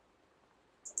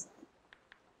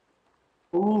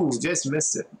 Ooh, just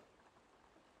missed it.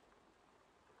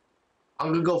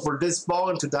 I'm gonna go for this ball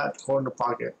into that corner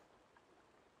pocket.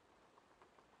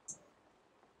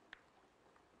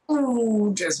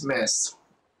 Ooh, just missed.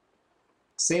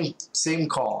 Same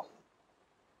call.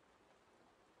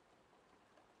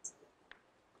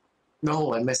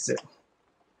 No, I missed it.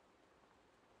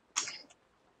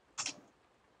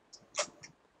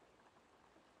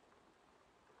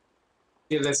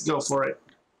 Okay, let's go for it.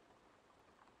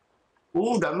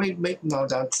 Ooh, that may make, no,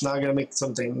 that's not gonna make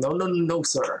something. No,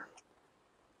 sir.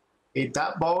 Okay,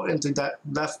 that ball into that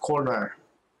left corner.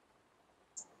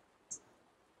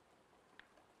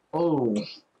 Oh.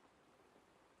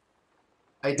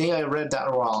 I think I read that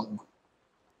wrong.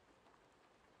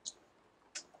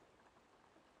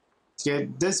 Okay,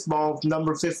 this ball,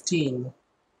 number 15,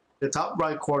 the top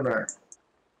right corner.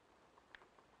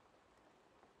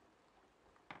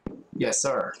 Yes,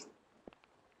 sir.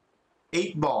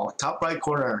 8 ball, top right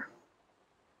corner.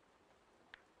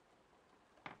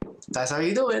 That's how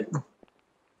you do it.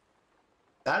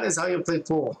 That is how you play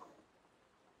pool.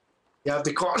 You have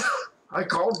to call. I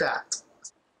called that.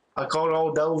 I called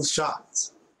all those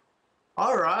shots.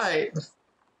 All right.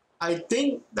 I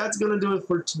think that's going to do it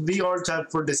for VR chat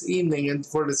for this evening and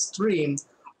for the stream.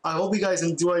 I hope you guys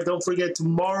enjoy. Don't forget,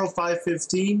 tomorrow,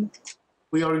 5:15,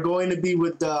 we are going to be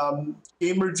with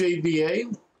Gamer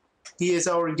JVA. He is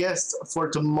our guest for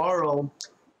tomorrow.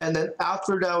 And then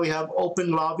after that, we have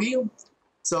open lobby.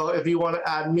 So if you want to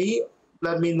add me,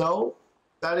 let me know.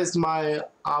 That is my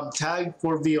tag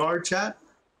for VR chat.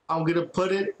 I'm going to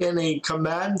put it in a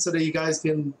command so that you guys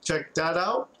can check that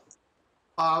out.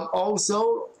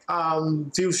 Also,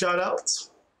 few shout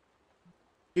outs.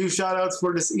 Few shout outs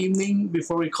for this evening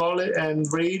before we call it and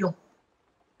raid.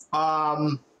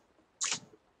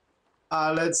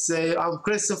 Let's say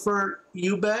Christopher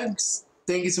Eubanks.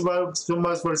 Thank you so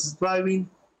much for subscribing.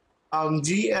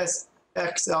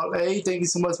 XLA, thank you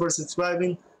so much for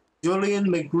subscribing.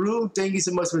 Julian McGrew, thank you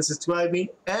so much for subscribing.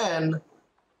 And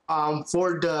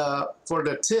for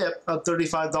the tip of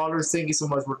 $35, thank you so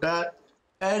much for that.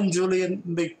 And Julian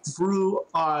McGrew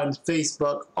on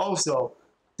Facebook also,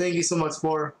 thank you so much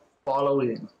for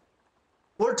following.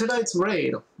 For tonight's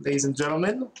raid, ladies and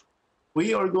gentlemen,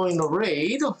 we are going to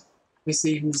raid. Let me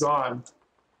see who's on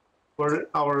for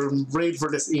our raid for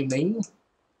this evening.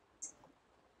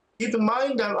 Keep in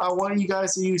mind that I want you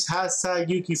guys to use hashtag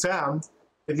YukiFam.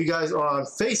 If you guys are on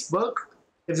Facebook,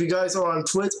 if you guys are on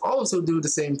Twitch, also do the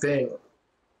same thing.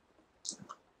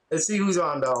 Let's see who's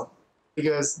on though,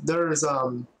 because there's a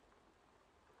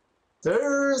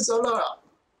lot.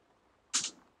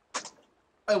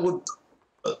 I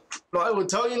would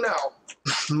tell you now,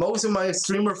 most of my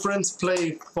streamer friends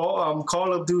play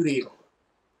Call of Duty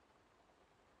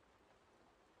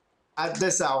at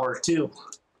this hour too.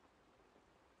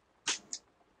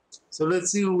 So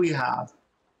let's see who we have.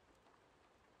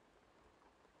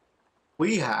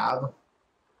 We have,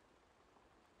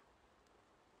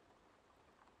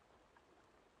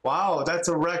 wow, that's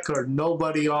a record,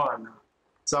 nobody on.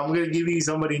 So I'm gonna give you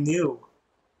somebody new.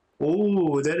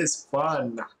 Ooh, that is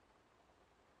fun.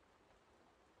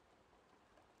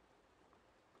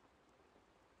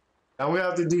 Now we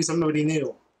have to do somebody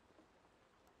new.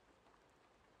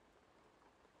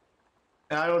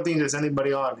 And I don't think there's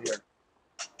anybody on here.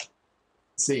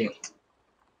 Let's see.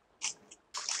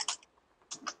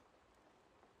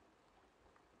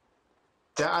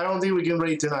 Yeah, I don't think we can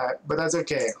raid tonight, but that's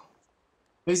okay.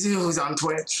 Let's see who's on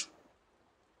Twitch.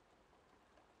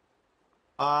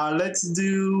 Let's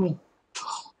do,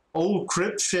 oh,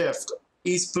 Crypt Shift.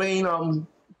 He's playing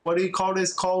what do you call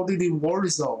this? Call of Duty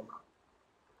Warzone.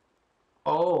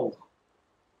 Oh.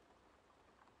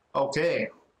 Okay.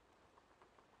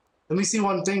 Let me see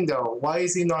one thing though. Why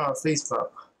is he not on Facebook?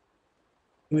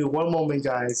 Give me one moment,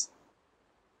 guys.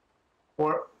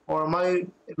 Or am I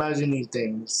imagining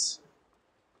things?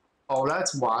 Oh,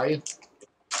 that's why.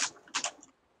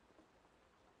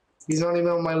 He's not even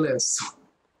on my list.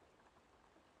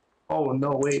 Oh,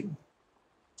 no, wait.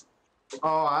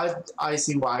 Oh, I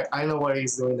see why. I know why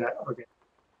he's doing that. Okay.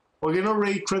 We're gonna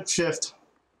raid Crypt Shift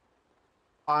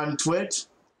on Twitch.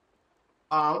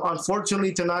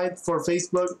 Unfortunately tonight for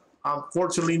Facebook,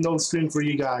 unfortunately no stream for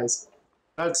you guys.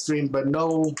 Not stream, but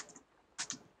no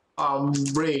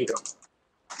raid.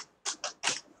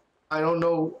 I don't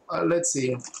know. Let's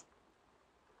see.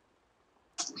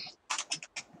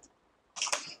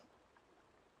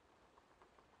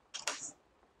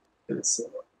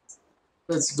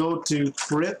 Let's go to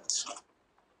Crypt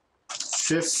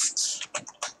Shift.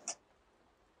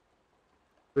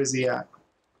 Where's he at?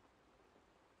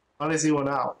 Unless he went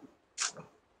out.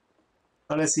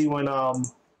 Unless he went no,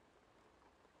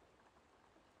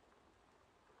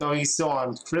 he's still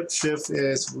on. Crypt Shift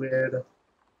is with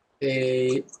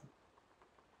a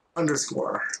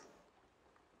underscore.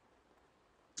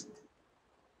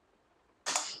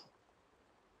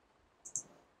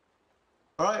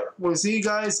 Alright, we'll see you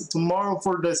guys tomorrow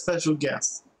for the special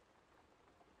guest.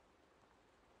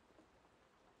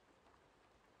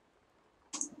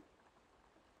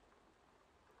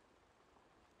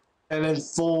 And then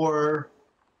for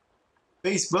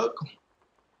Facebook,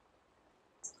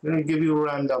 I'm gonna give you a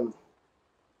random.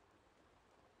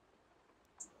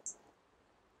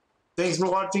 Thanks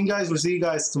for watching, guys. We'll see you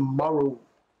guys tomorrow.